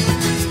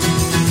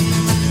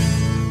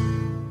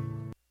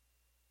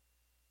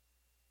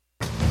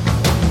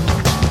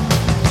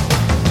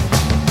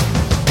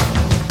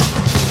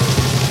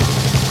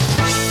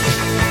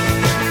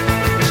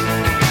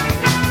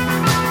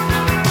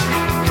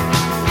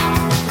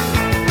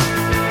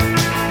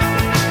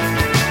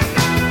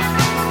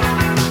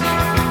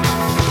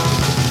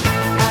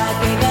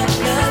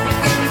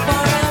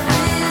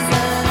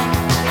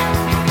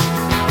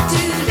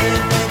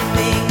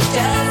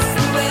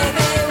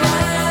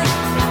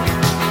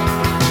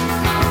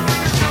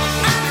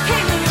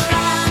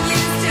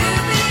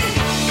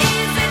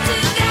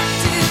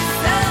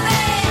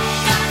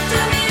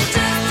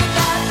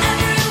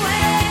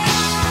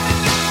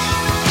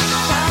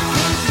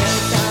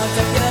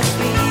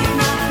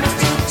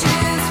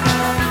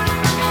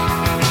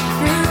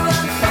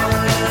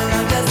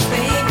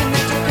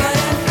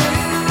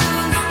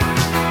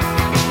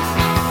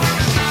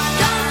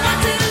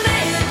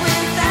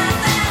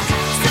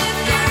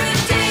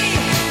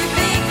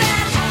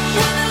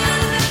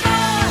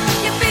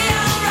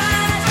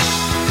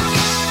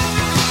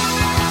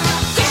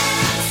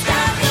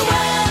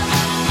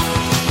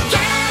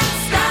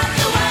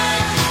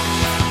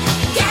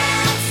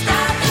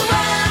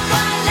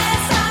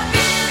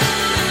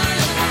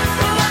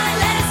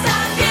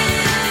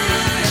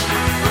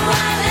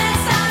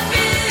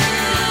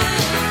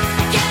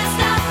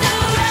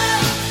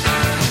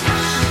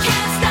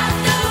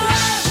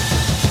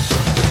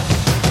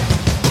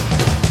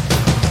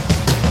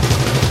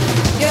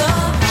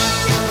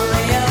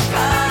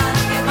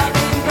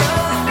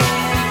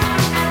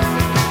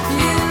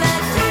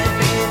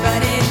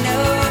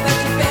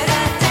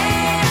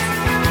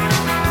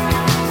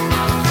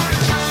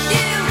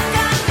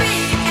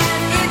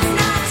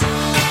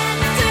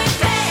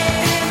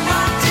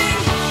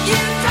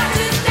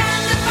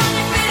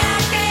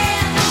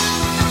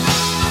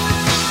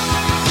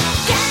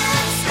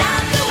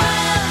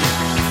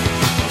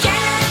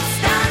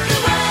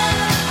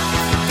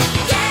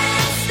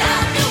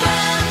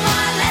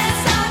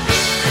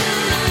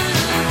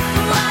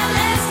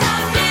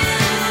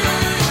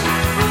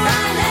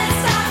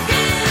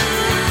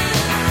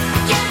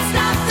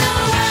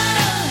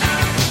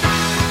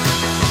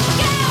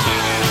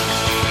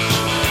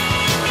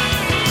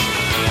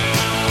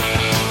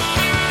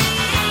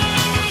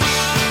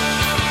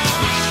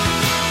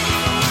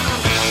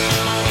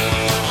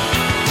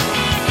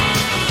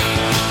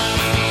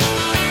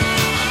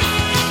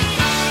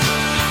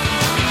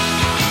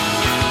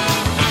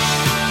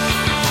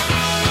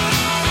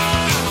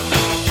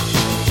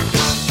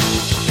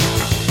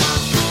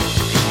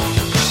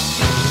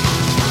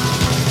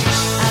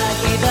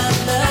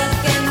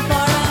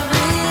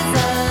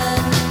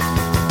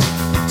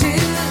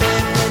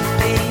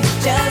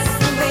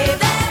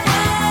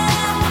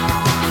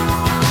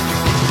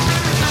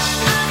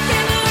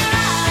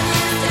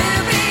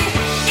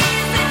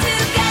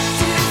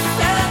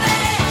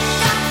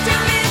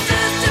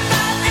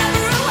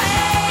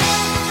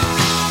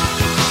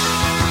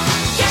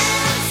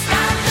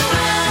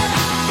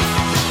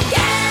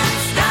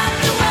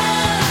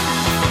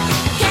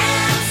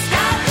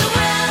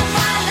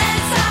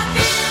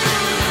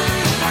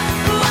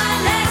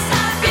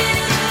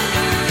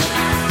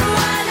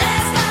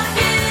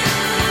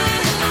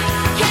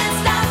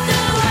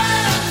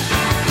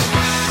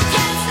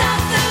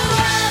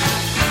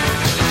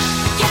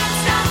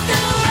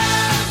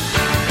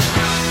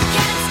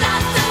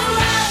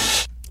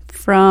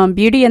 from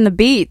Beauty and the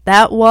Beat.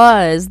 That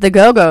was the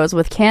Go-Go's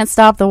with Can't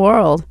Stop the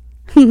World.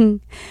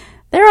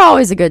 They're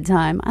always a good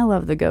time. I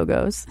love the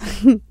Go-Go's.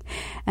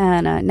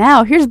 And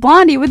now, here's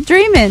Blondie with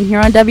Dreamin'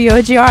 here on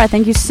WOGR.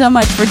 Thank you so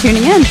much for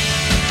tuning in.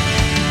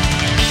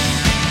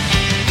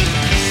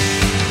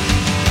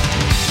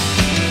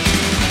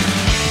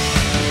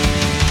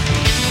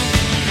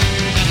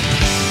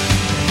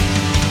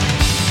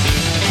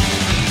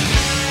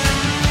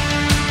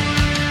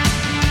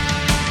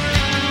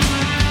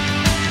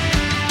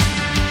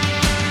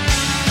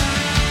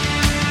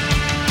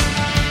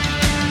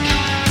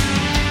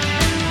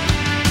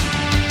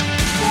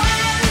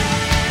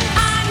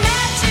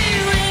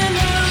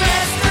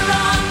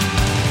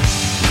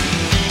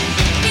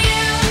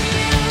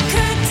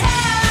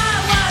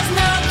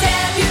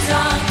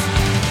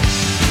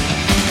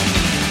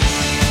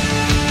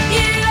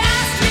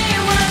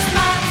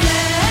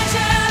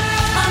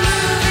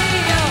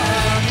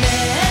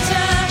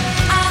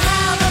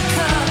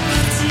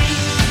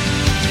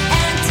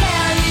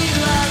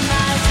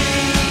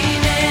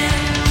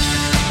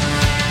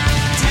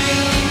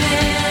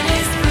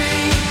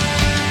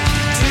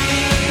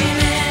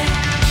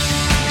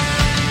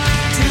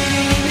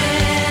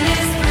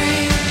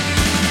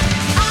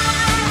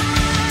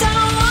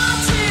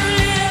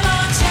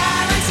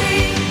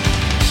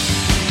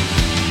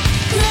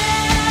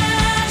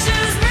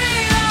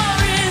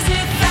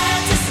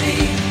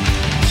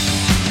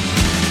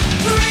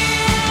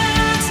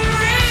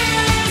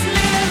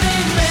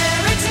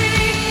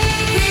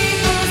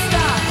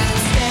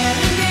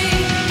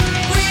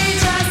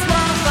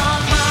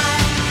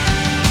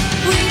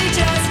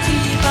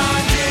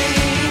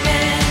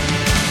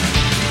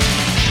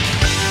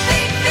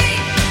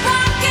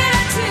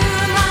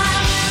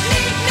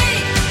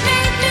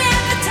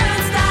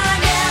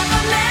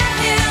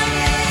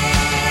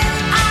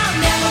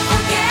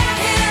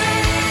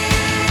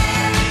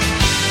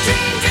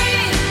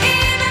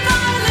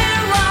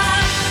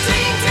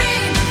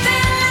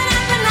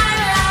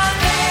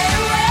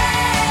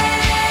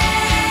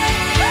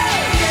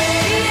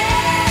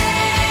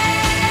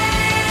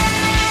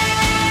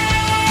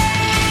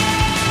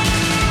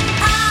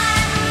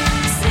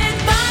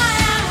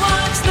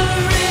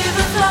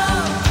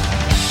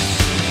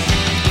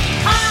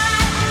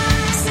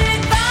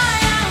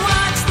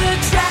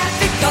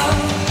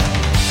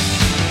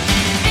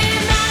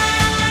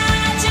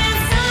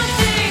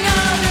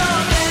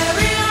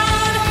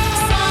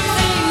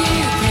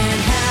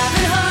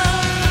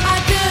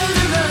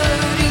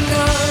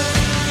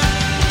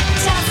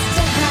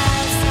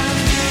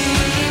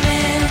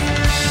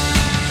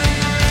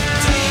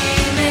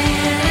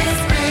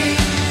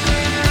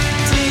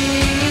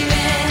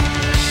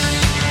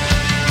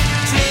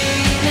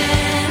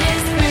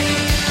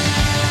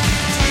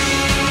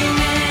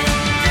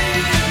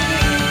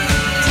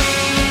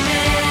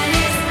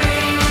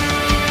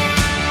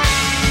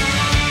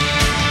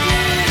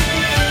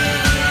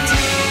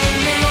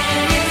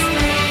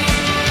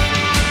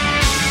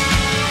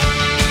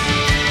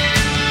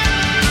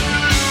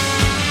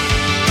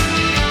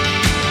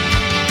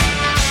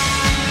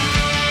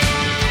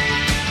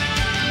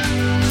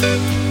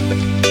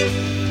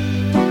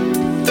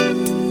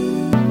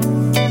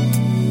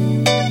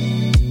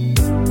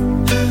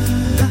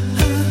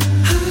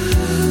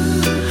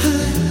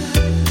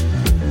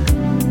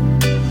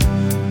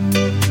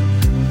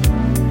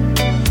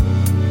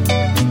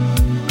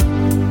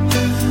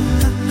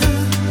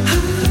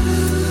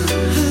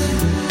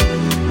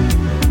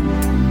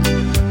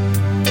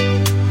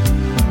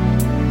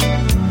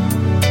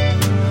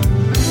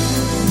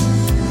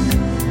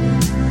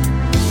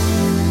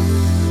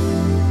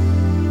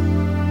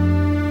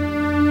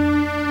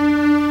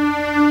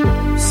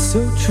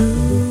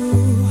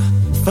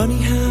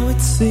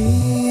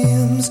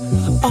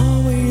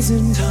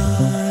 in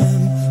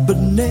time, but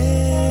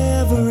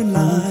never in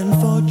line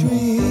for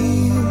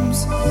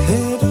dreams.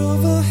 Head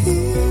over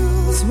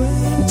heels,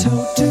 went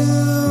toe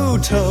to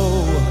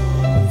toe.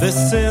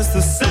 This is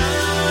the sound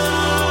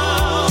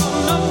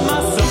of my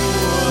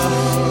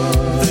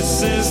soul.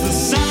 This is the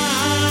sound.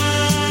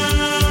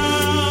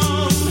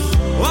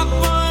 I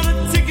wanna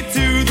take it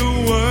to the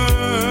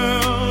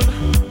world,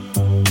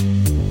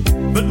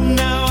 but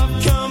now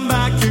I've come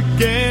back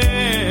again.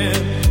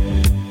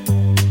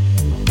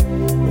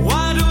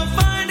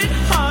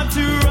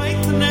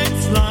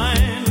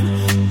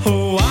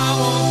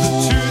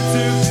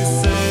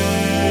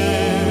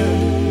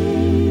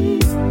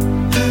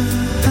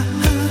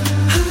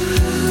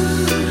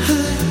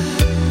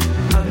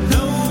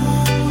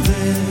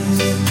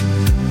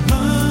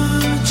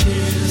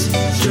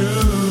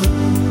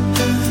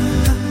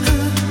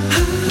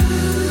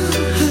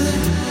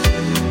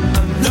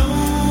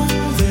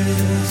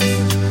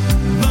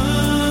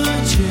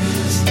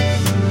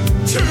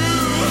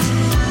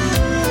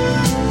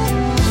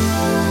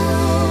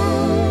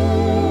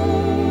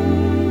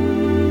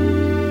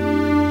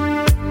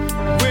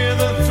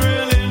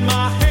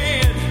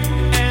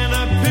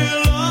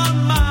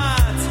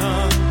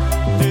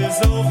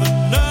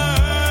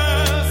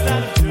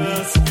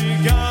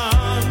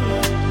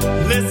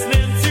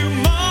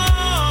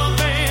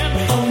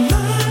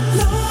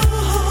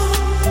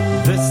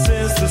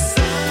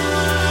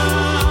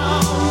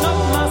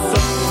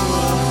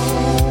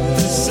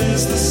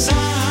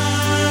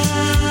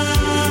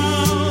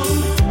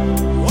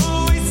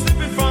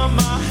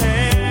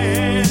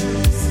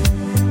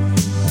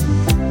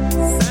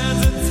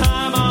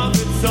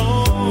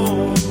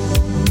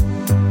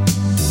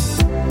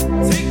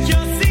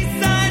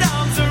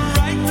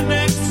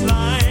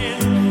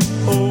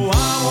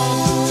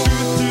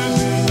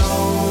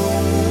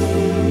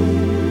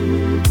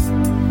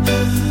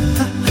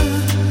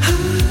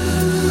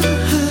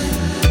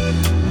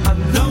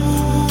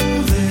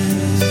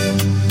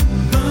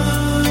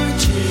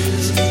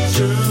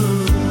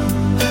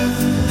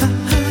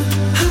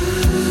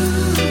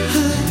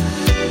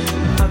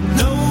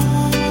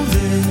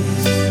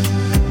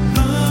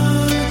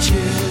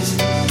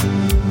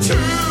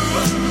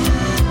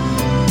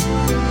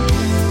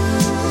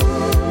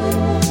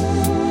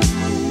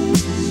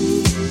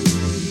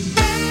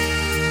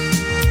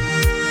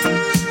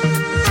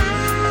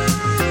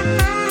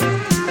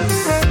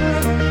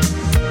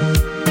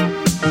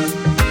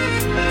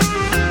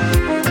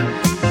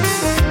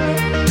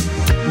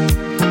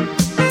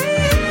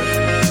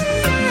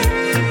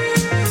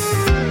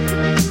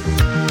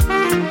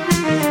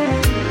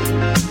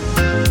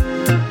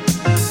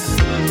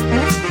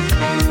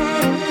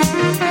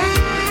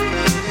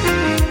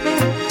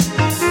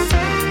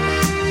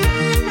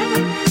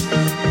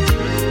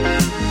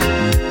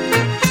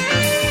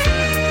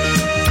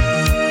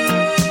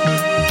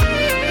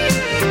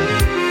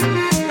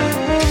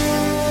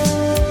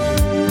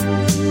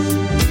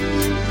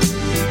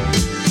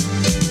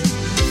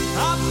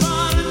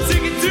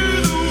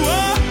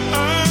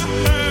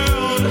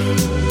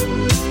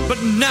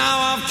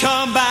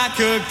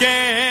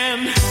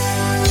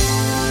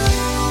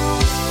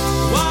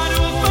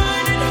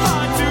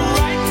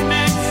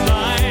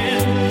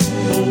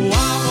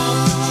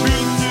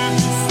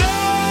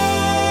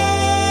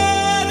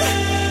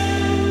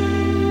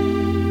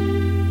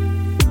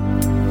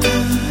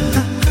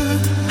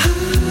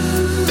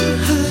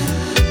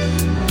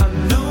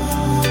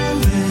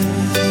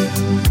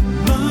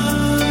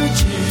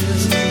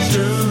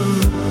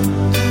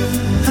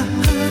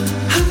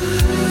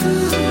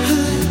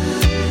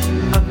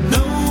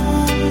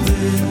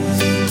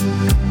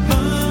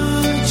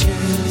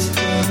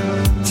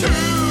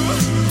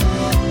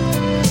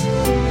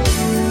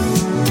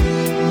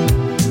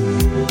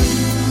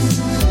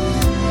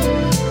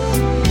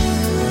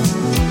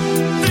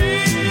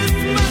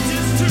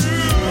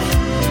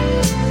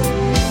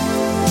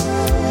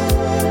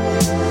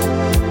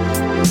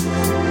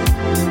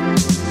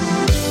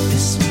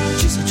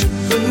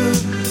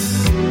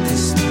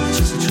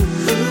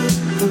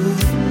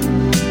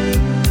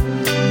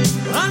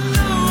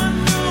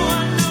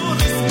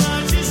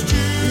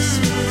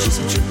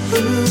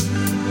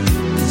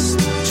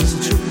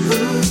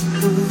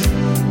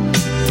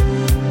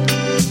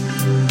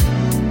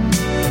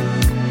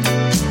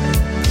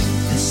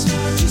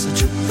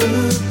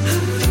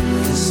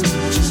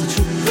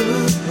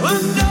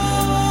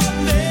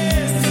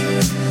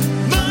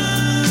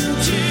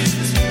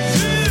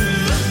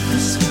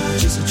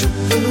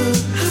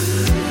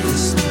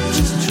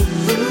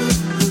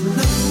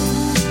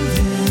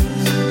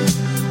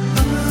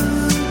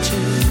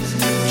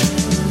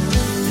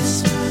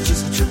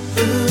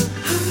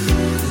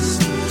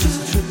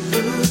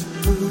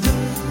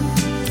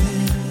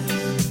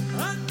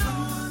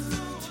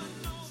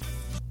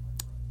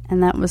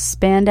 And that was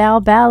Spandau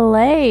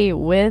Ballet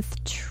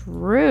with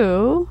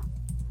True.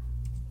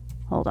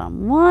 Hold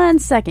on one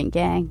second,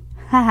 gang.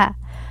 Haha.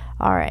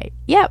 All right.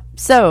 Yep.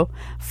 So,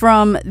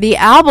 from the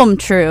album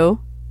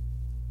True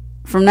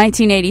from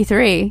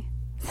 1983,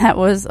 that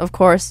was, of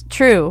course,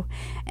 True.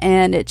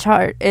 And it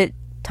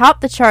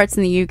topped the charts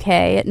in the UK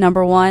at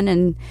number 1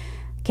 and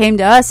came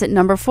to us at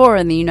number 4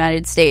 in the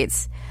United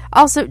States.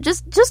 Also,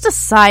 just a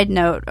side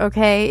note,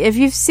 okay? If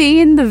you've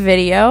seen the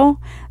video,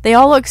 they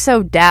all look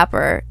so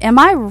dapper. Am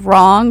I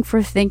wrong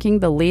for thinking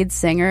the lead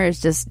singer is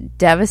just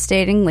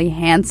devastatingly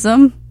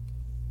handsome?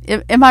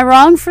 Am I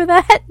wrong for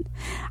that?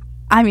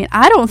 I mean,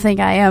 I don't think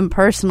I am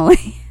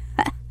personally.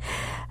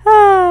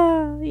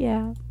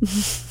 Yeah.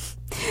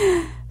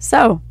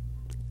 So,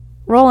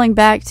 rolling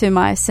back to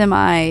my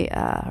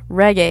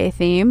semi-reggae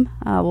theme,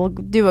 we'll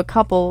do a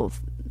couple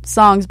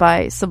songs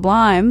by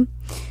Sublime.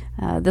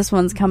 This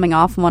one's coming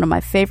off one of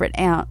my favorite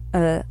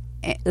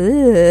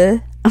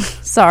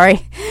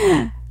sorry.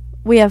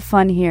 We have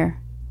fun here.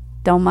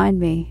 Don't mind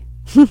me.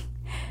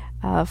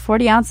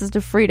 40 Ounces to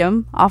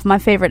Freedom off my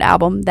favorite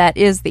album. That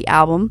is the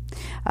album.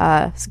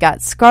 It's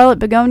got Scarlet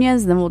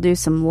Begonias, then we'll do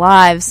some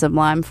live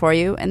Sublime for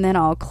you, and then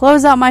I'll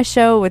close out my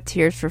show with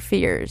Tears for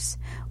Fears,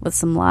 with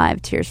some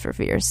live Tears for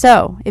Fears.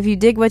 So, if you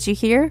dig what you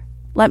hear,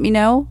 let me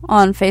know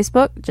on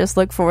Facebook. Just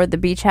look for the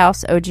Beach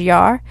House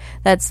OGR.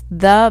 That's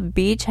the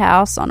Beach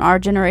House on Our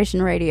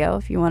Generation Radio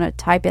if you want to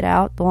type it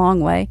out the long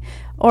way.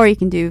 Or you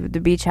can do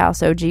the Beach House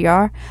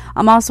OGR.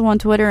 I'm also on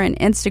Twitter and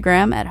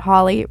Instagram at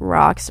Holly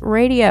Rocks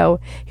Radio.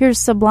 Here's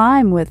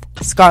Sublime with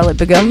Scarlet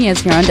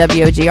Begonias here on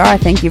WOGR.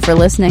 Thank you for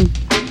listening.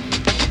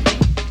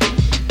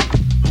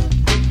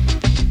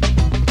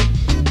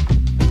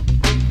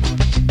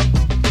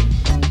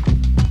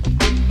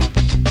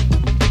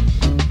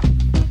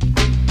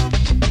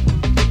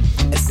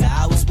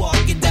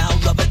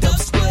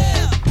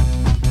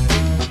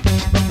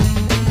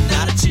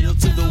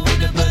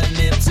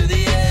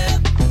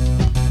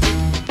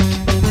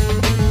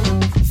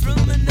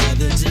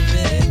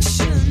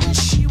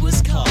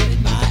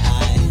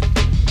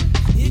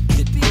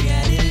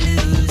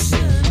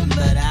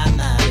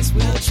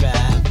 Well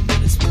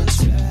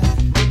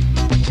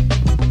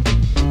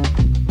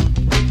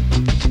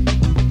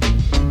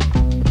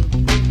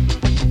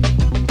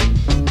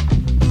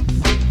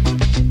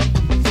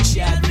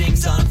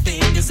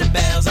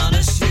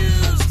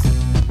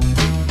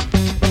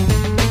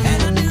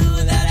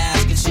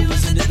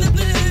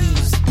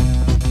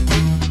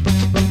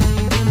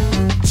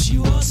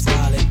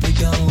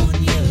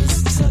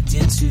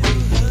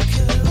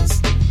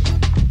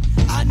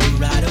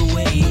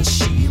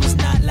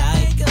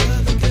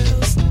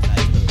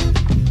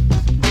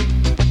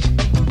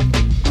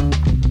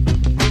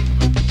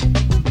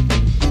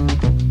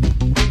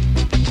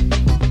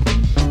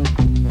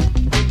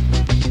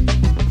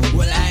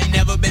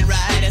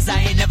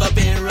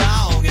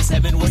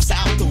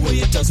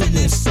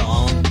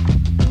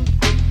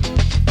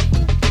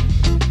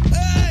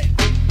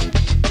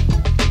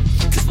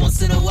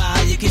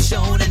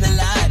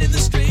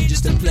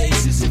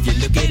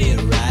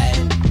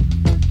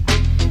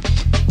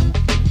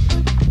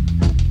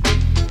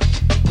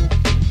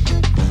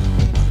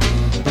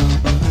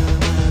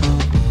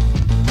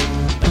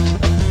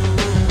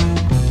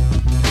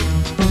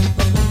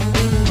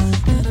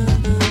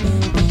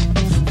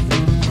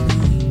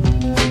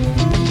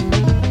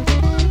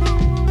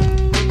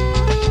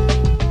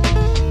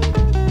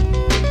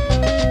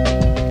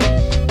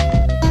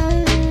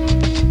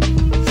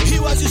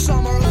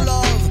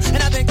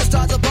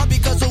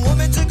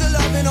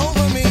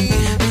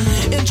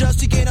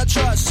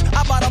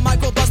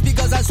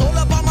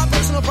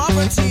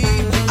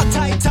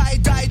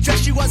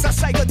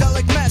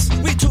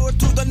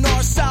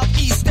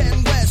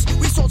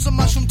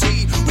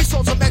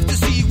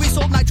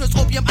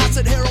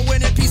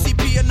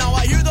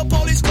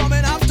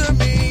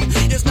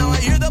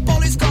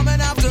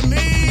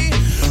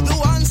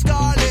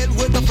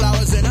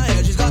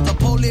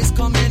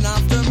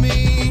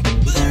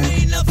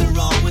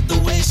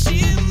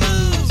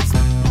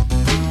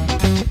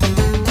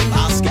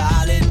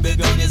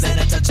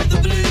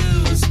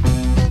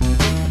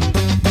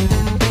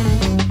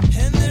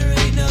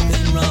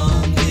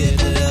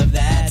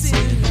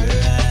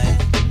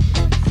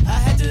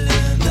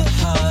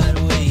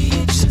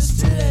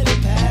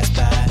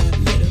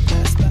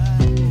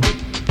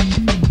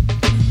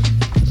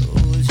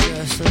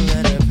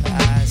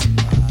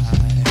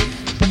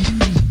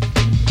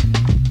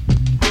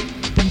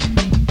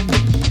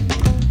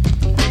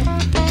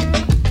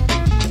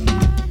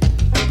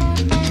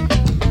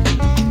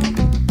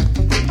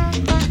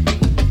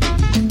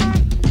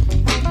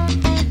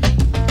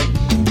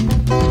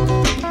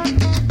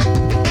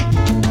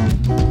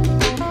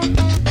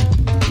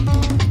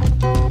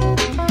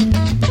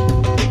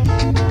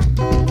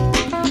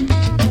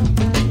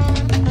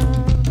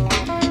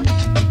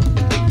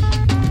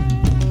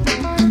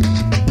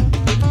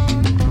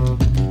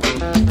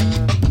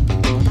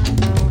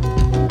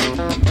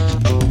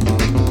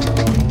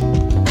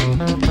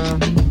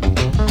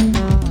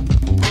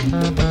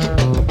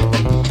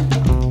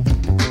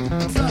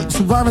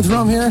Surviving with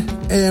Rome here,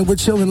 and we're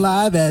chilling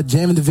live at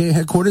Jam in the Van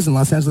headquarters in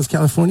Los Angeles,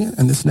 California.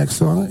 And this next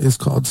song is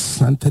called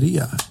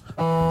Santeria.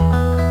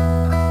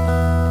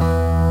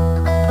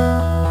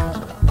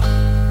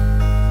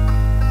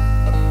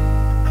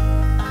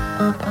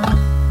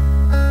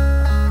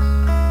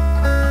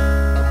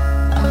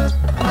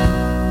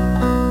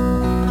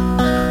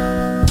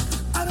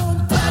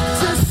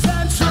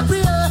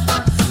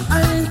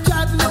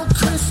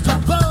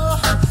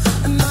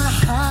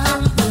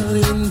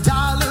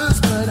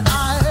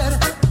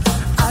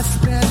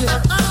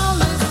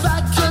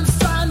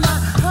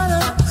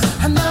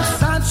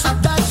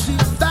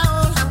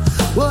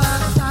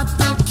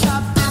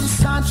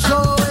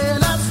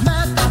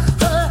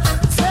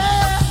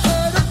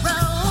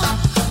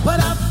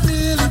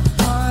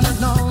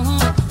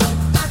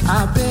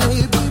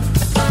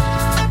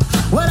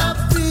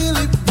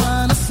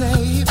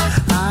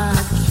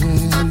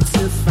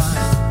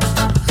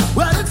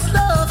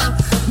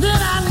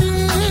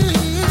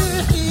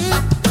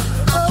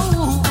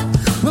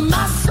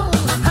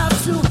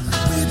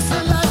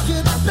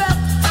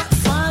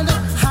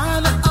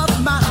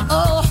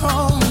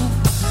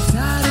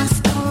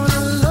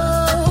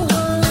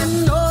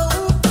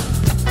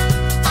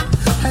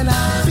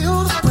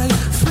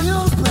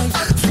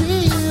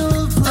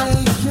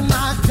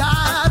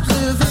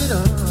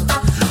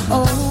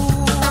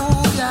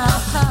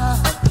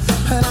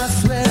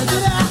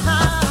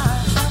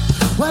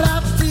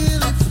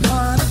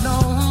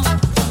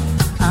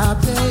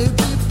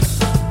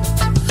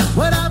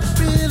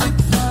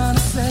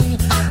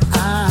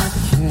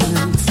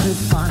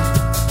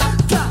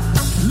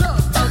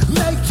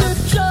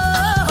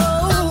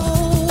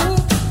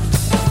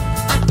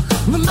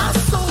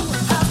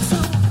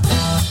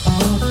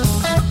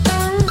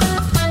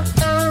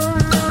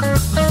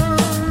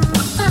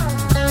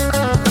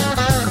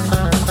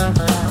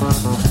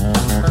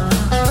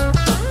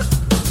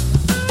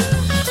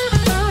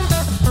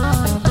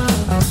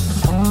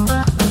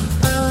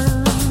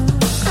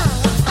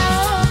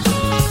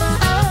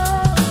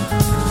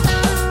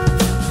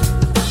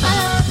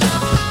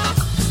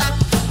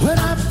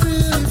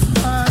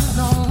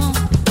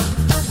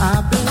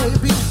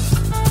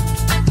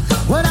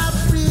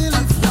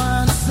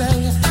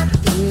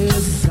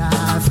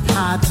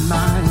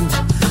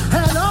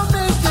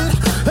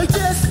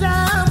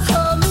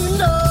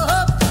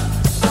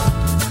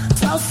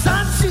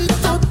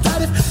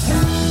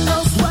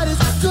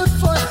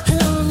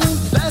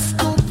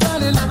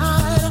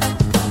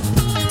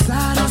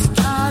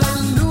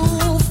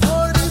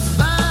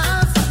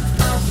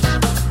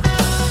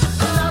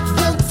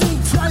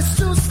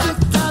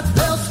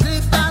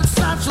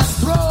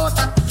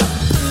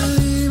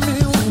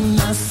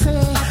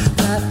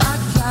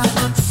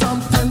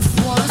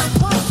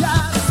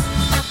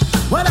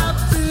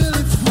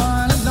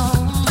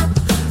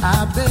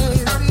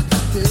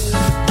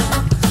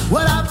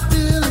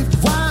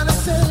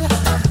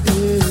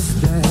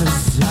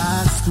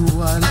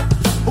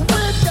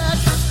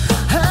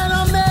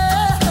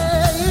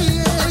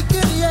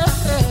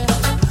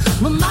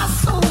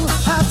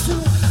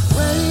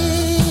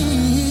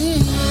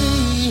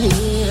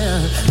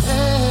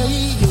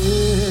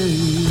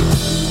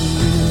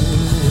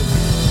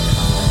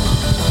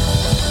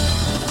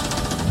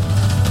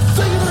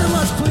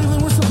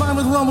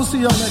 We'll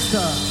see y'all next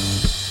time.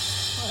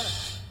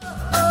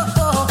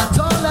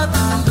 Don't let me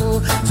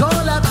go.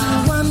 Don't let me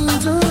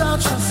wander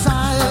out your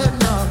side.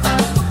 No,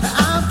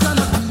 I'm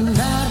gonna be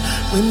mad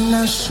when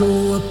I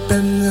show up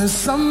and there's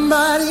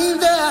somebody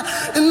there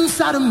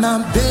inside of my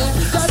bed.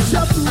 That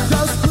jumping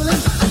girl's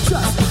pulling,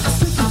 just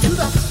sticking to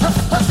the.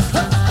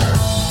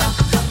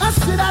 I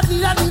said I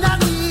need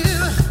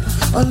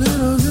a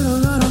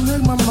little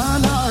make my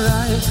mind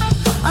alright.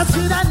 I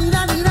said I need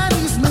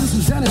some medicine,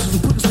 Xanax,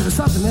 and put this into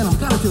something, man. I'm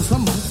gotta kill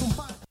somebody.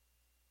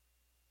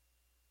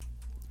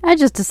 I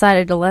just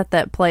decided to let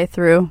that play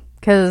through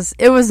because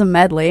it was a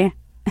medley,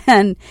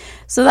 and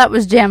so that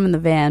was Jam in the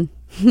Van.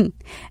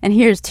 And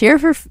here's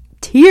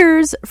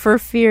Tears for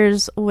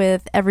Fears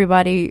with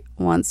Everybody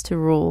Wants to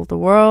Rule the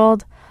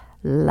World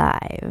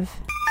live.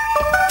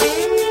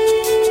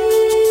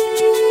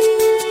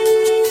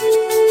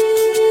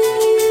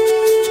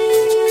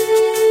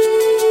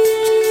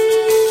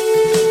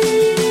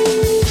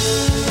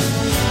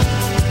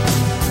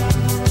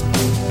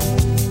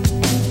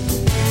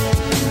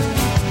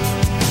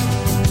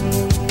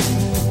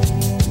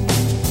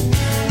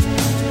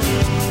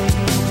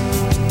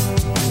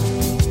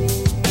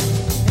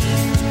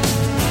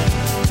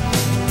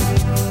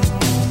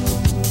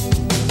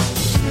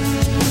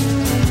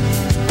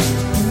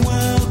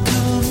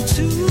 Welcome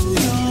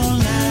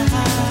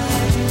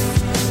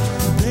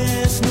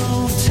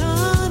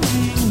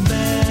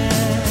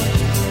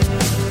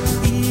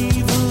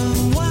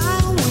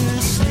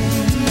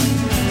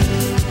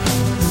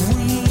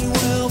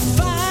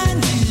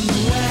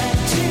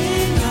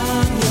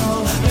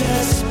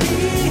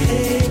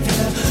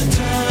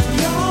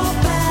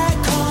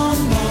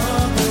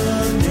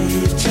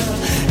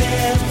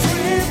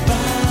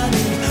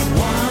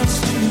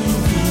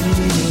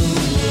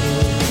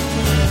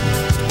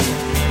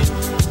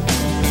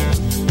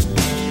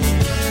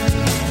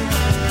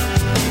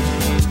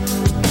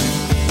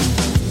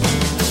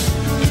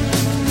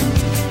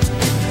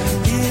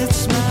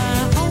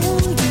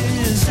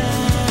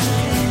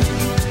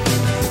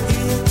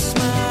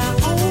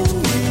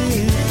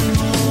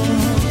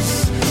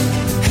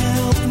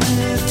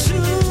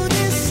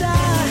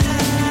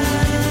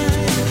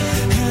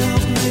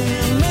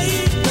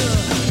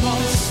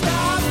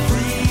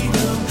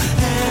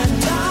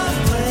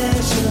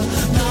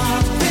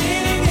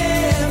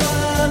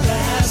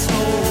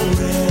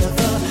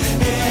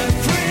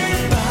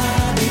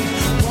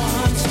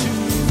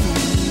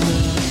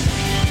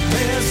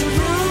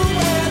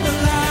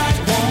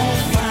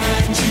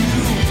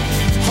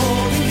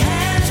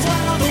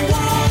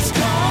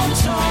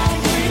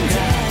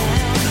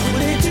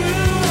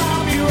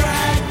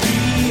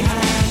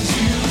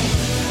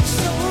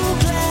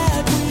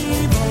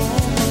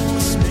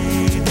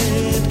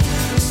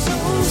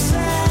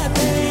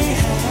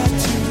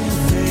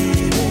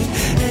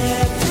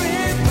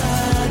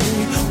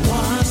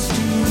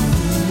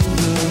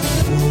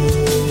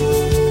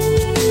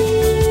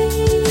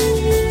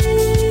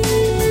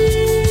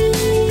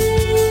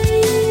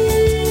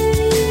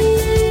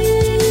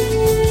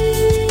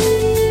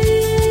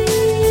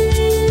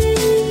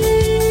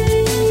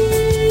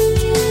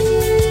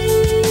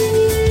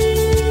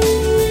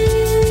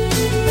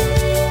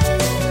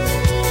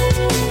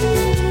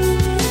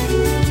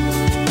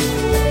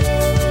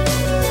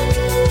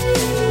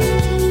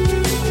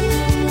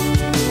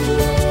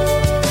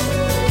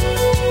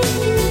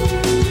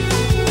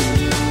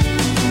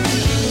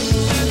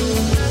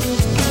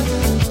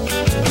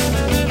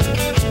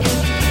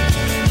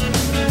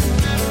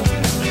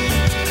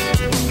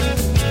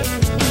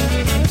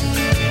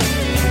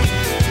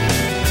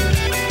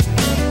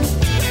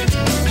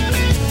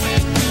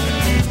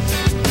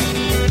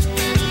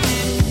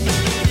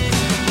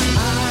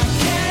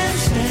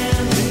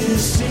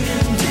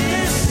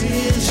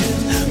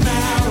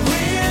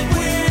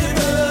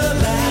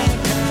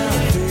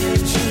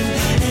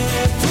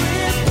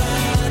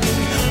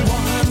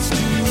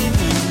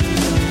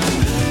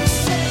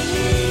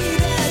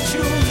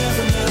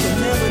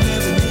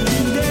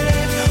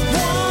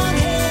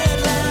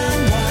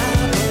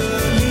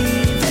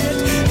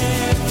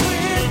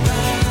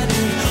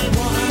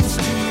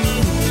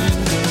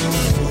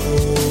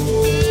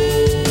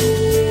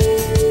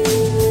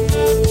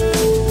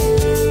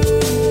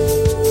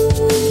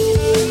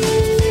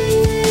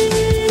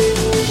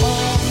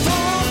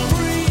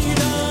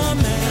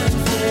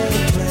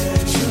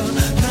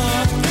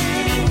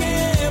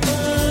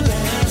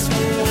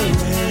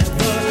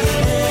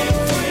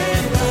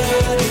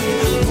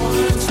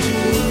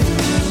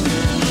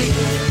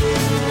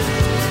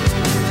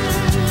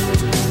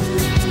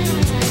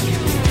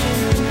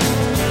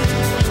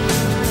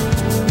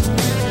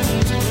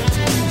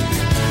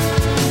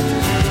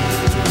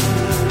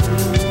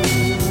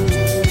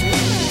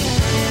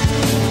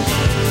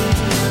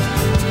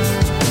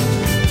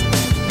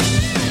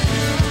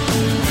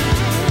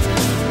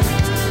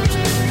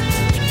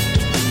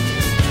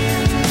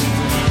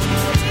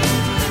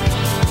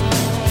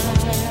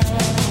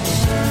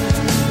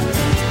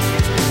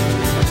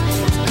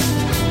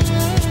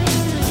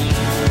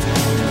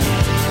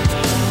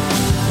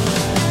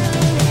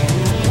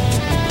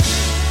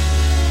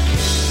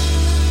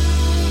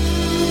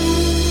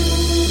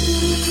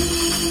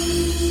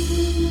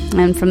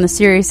And from the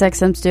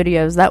SiriusXM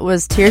studios, that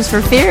was Tears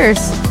for Fears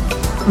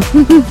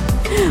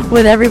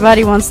with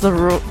Everybody Wants to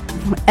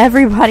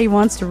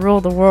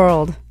Rule the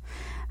World.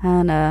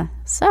 And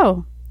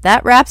so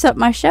that wraps up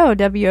my show.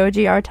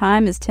 WOGR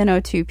time is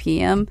 10:02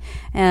 p.m.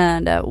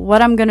 And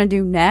what I'm going to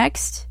do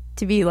next,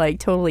 to be like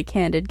totally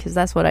candid, because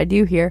that's what I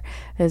do here,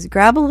 is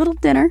grab a little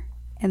dinner,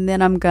 and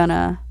then I'm going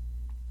to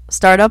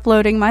start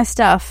uploading my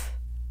stuff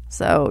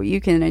so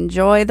you can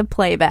enjoy the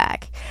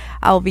playback.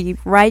 I'll be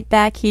right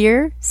back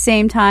here,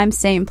 same time,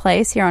 same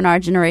place, here on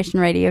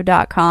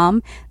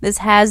OurGenerationRadio.com. This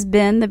has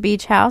been The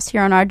Beach House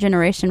here on Our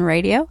Generation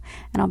Radio,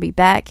 and I'll be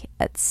back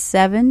at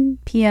 7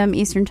 p.m.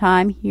 Eastern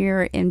Time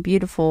here in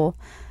beautiful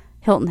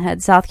Hilton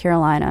Head, South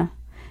Carolina,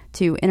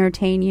 to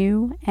entertain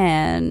you,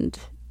 and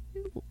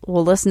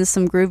we'll listen to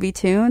some groovy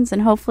tunes,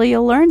 and hopefully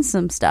you'll learn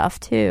some stuff,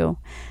 too.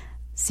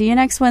 See you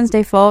next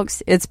Wednesday,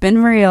 folks. It's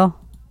been real.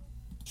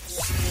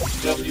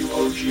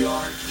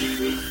 WOGR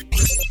TV.